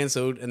got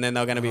cancelled, and then they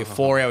were going to be a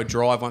 4-hour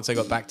drive once they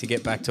got back to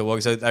get back to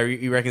work. So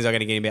he reckons they're going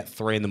to get in about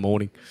 3 in the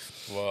morning.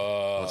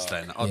 Whoa.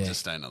 I'll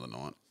just stay another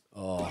night.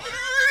 Oh.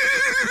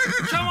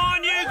 Come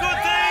on, you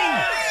good thing!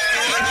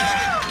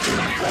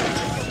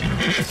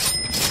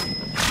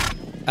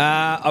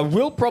 I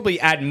will probably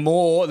add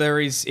more.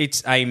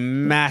 It's a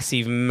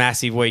massive,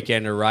 massive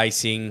weekend of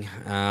racing,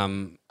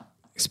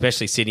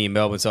 especially Sydney and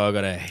Melbourne. So I've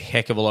got a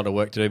heck of a lot of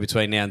work to do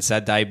between now and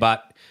Saturday.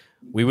 But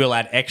we will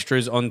add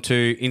extras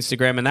onto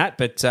Instagram and that.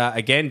 But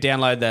again,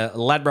 download the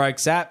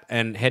Ladbrokes app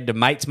and head to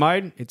Mates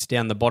Mode. It's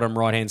down the bottom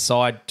right-hand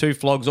side. 2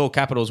 flogs, all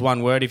capitals,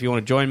 one word. If you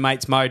want to join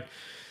Mates Mode,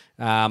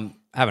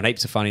 having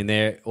heaps of fun in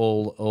there.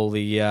 All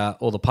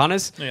the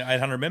punters. Yeah,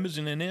 800 members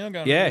in there now.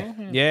 Going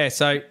Yeah.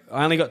 So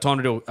I only got time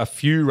to do a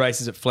few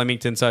races at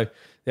Flemington. So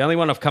the only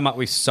one I've come up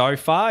with so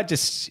far,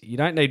 just you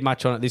don't need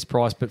much on at this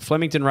price, but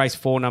Flemington race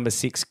 4, number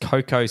 6,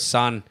 Coco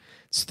Sun.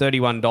 It's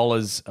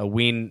 $31 a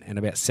win and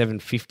about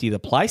 $7.50 the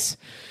place.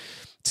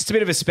 It's just a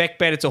bit of a spec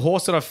bet. It's a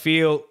horse that I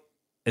feel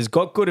has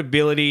got good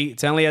ability.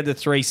 It's only had the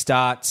 3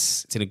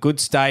 starts. It's in a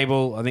good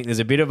stable. I think there's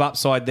a bit of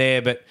upside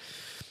there, but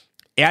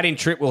out in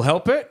trip will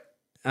help it.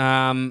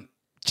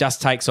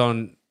 Just takes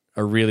on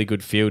a really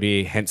good field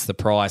here, hence the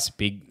price.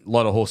 Big,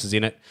 lot of horses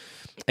in it.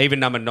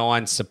 Even number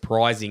 9,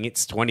 surprising,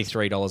 it's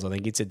 $23. I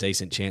think it's a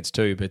decent chance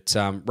too. But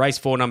race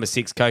 4, number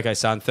 6, Coco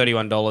Sun,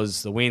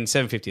 $31 the win,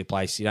 $7.50 a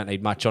place. You don't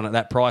need much on at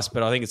that price,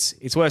 but I think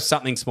it's worth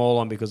something small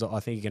on because I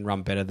think you can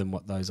run better than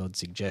what those odds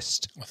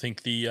suggest. I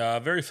think the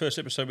very first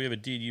episode we ever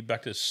did, you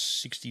backed a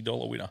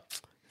 $60 winner.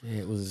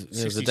 Yeah, it was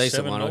a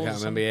decent one. I can't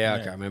remember. I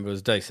can't remember. It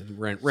was decent.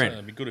 Rent. So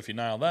it'd be good if you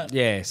nailed that.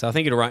 Yeah, so I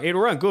think it'll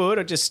run good.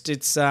 It's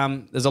there's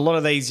a lot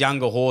of these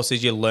younger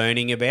horses you're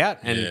learning about,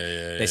 and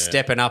they're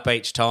stepping up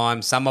each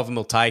time. Some of them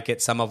will take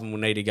it. Some of them will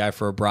need to go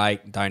for a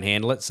break, don't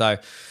handle it. So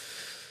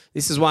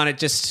this is one.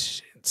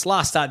 Its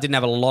last start didn't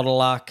have a lot of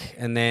luck,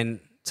 and then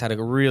it's had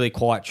a really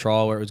quiet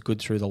trial where it was good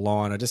through the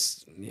line. I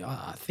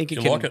think it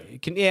can. Like it?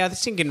 It can. Yeah,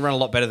 this thing can run a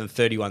lot better than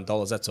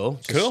 $31. That's all.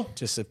 Cool.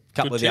 Just a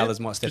couple Good of the tip. others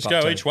might step just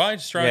up. Go too. each way.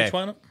 Just throw each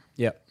way on it.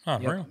 Yep. Oh,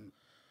 Yep. real.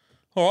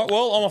 All right,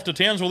 well, I'm off to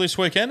Townsville this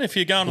weekend. If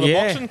you're going to the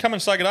boxing, come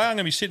and say good day. I'm going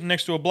to be sitting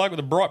next to a bloke with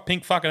a bright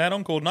pink fucking hat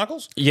on called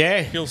Knuckles.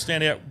 Yeah. He'll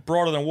stand out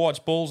brighter than white's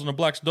balls and a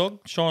black's dog,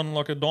 shining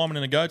like a diamond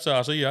in a goat's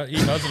ass. He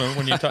does it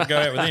when you go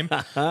out with him.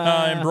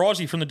 And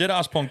Brizzy from the Dead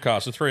Ass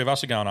podcast, the three of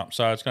us are going up,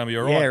 so it's going to be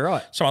all right. Yeah,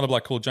 right. Some other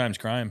bloke called James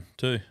Graham,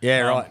 too. Yeah,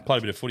 right. Played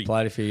a bit of footy.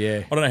 Played a few,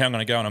 yeah. I don't know how I'm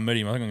going to go and I meet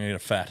him. I think I'm going to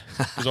get a fat.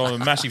 Because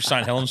I'm a massive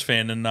St. Helens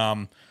fan, and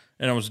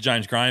I was a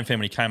James Graham fan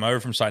when he came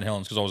over from St.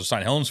 Helens because I was a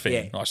St. Helens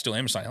fan. Yeah. I still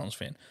am a St. Helens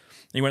fan.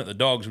 He went at the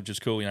Dogs, which is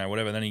cool,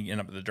 whatever. Then he ended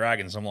up at the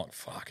Dragons. I'm like,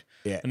 fuck.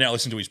 Yeah. And now I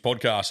listen to his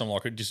podcast. I'm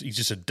like, he's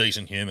just a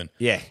decent human.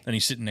 Yeah. And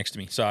he's sitting next to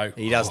me. So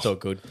He does talk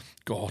good.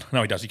 God.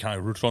 No, he does. He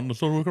can't root on the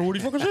sort of what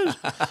he fucking says.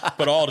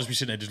 But I'll just be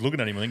sitting there just looking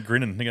at him and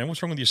grinning, thinking,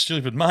 what's wrong with your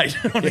stupid mate?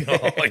 I'm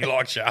thinking, he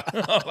likes you.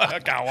 I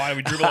can't wait to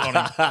be dribbling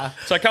on him.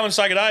 So come and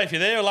say good day if you're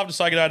there. I'd love to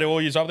say good day to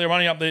all you up there. I'm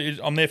only up there.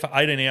 I'm there for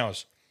 18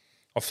 hours.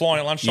 I fly in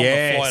at lunchtime,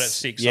 I fly out at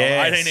 6. So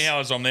 18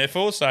 hours I'm there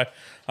for. So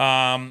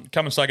come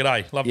and say good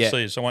day. Love to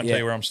see you. So I won't tell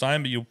you where I'm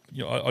staying,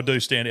 but I do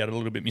stand out a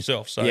little bit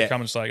myself. So come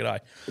and say good day.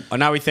 I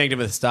know we thanked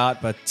him at the start,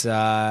 but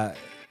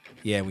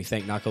we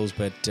thank Knuckles.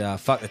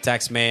 But fuck the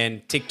tax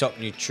man, TikTok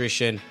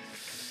nutrition,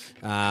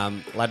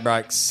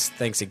 Ladbrokes.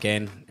 Thanks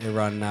again,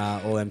 everyone.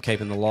 All them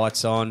keeping the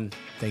lights on.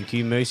 Thank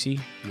you, Moosey.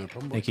 No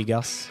problem. Thank you,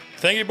 Gus.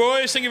 Thank you,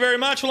 boys. Thank you very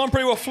much. Well, I'm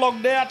pretty well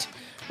flogged out.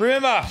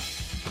 Remember,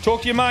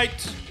 talk to your mate.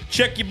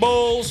 Check your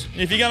balls.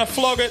 If you're going to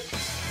flog it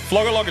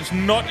like it's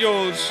not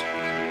yours.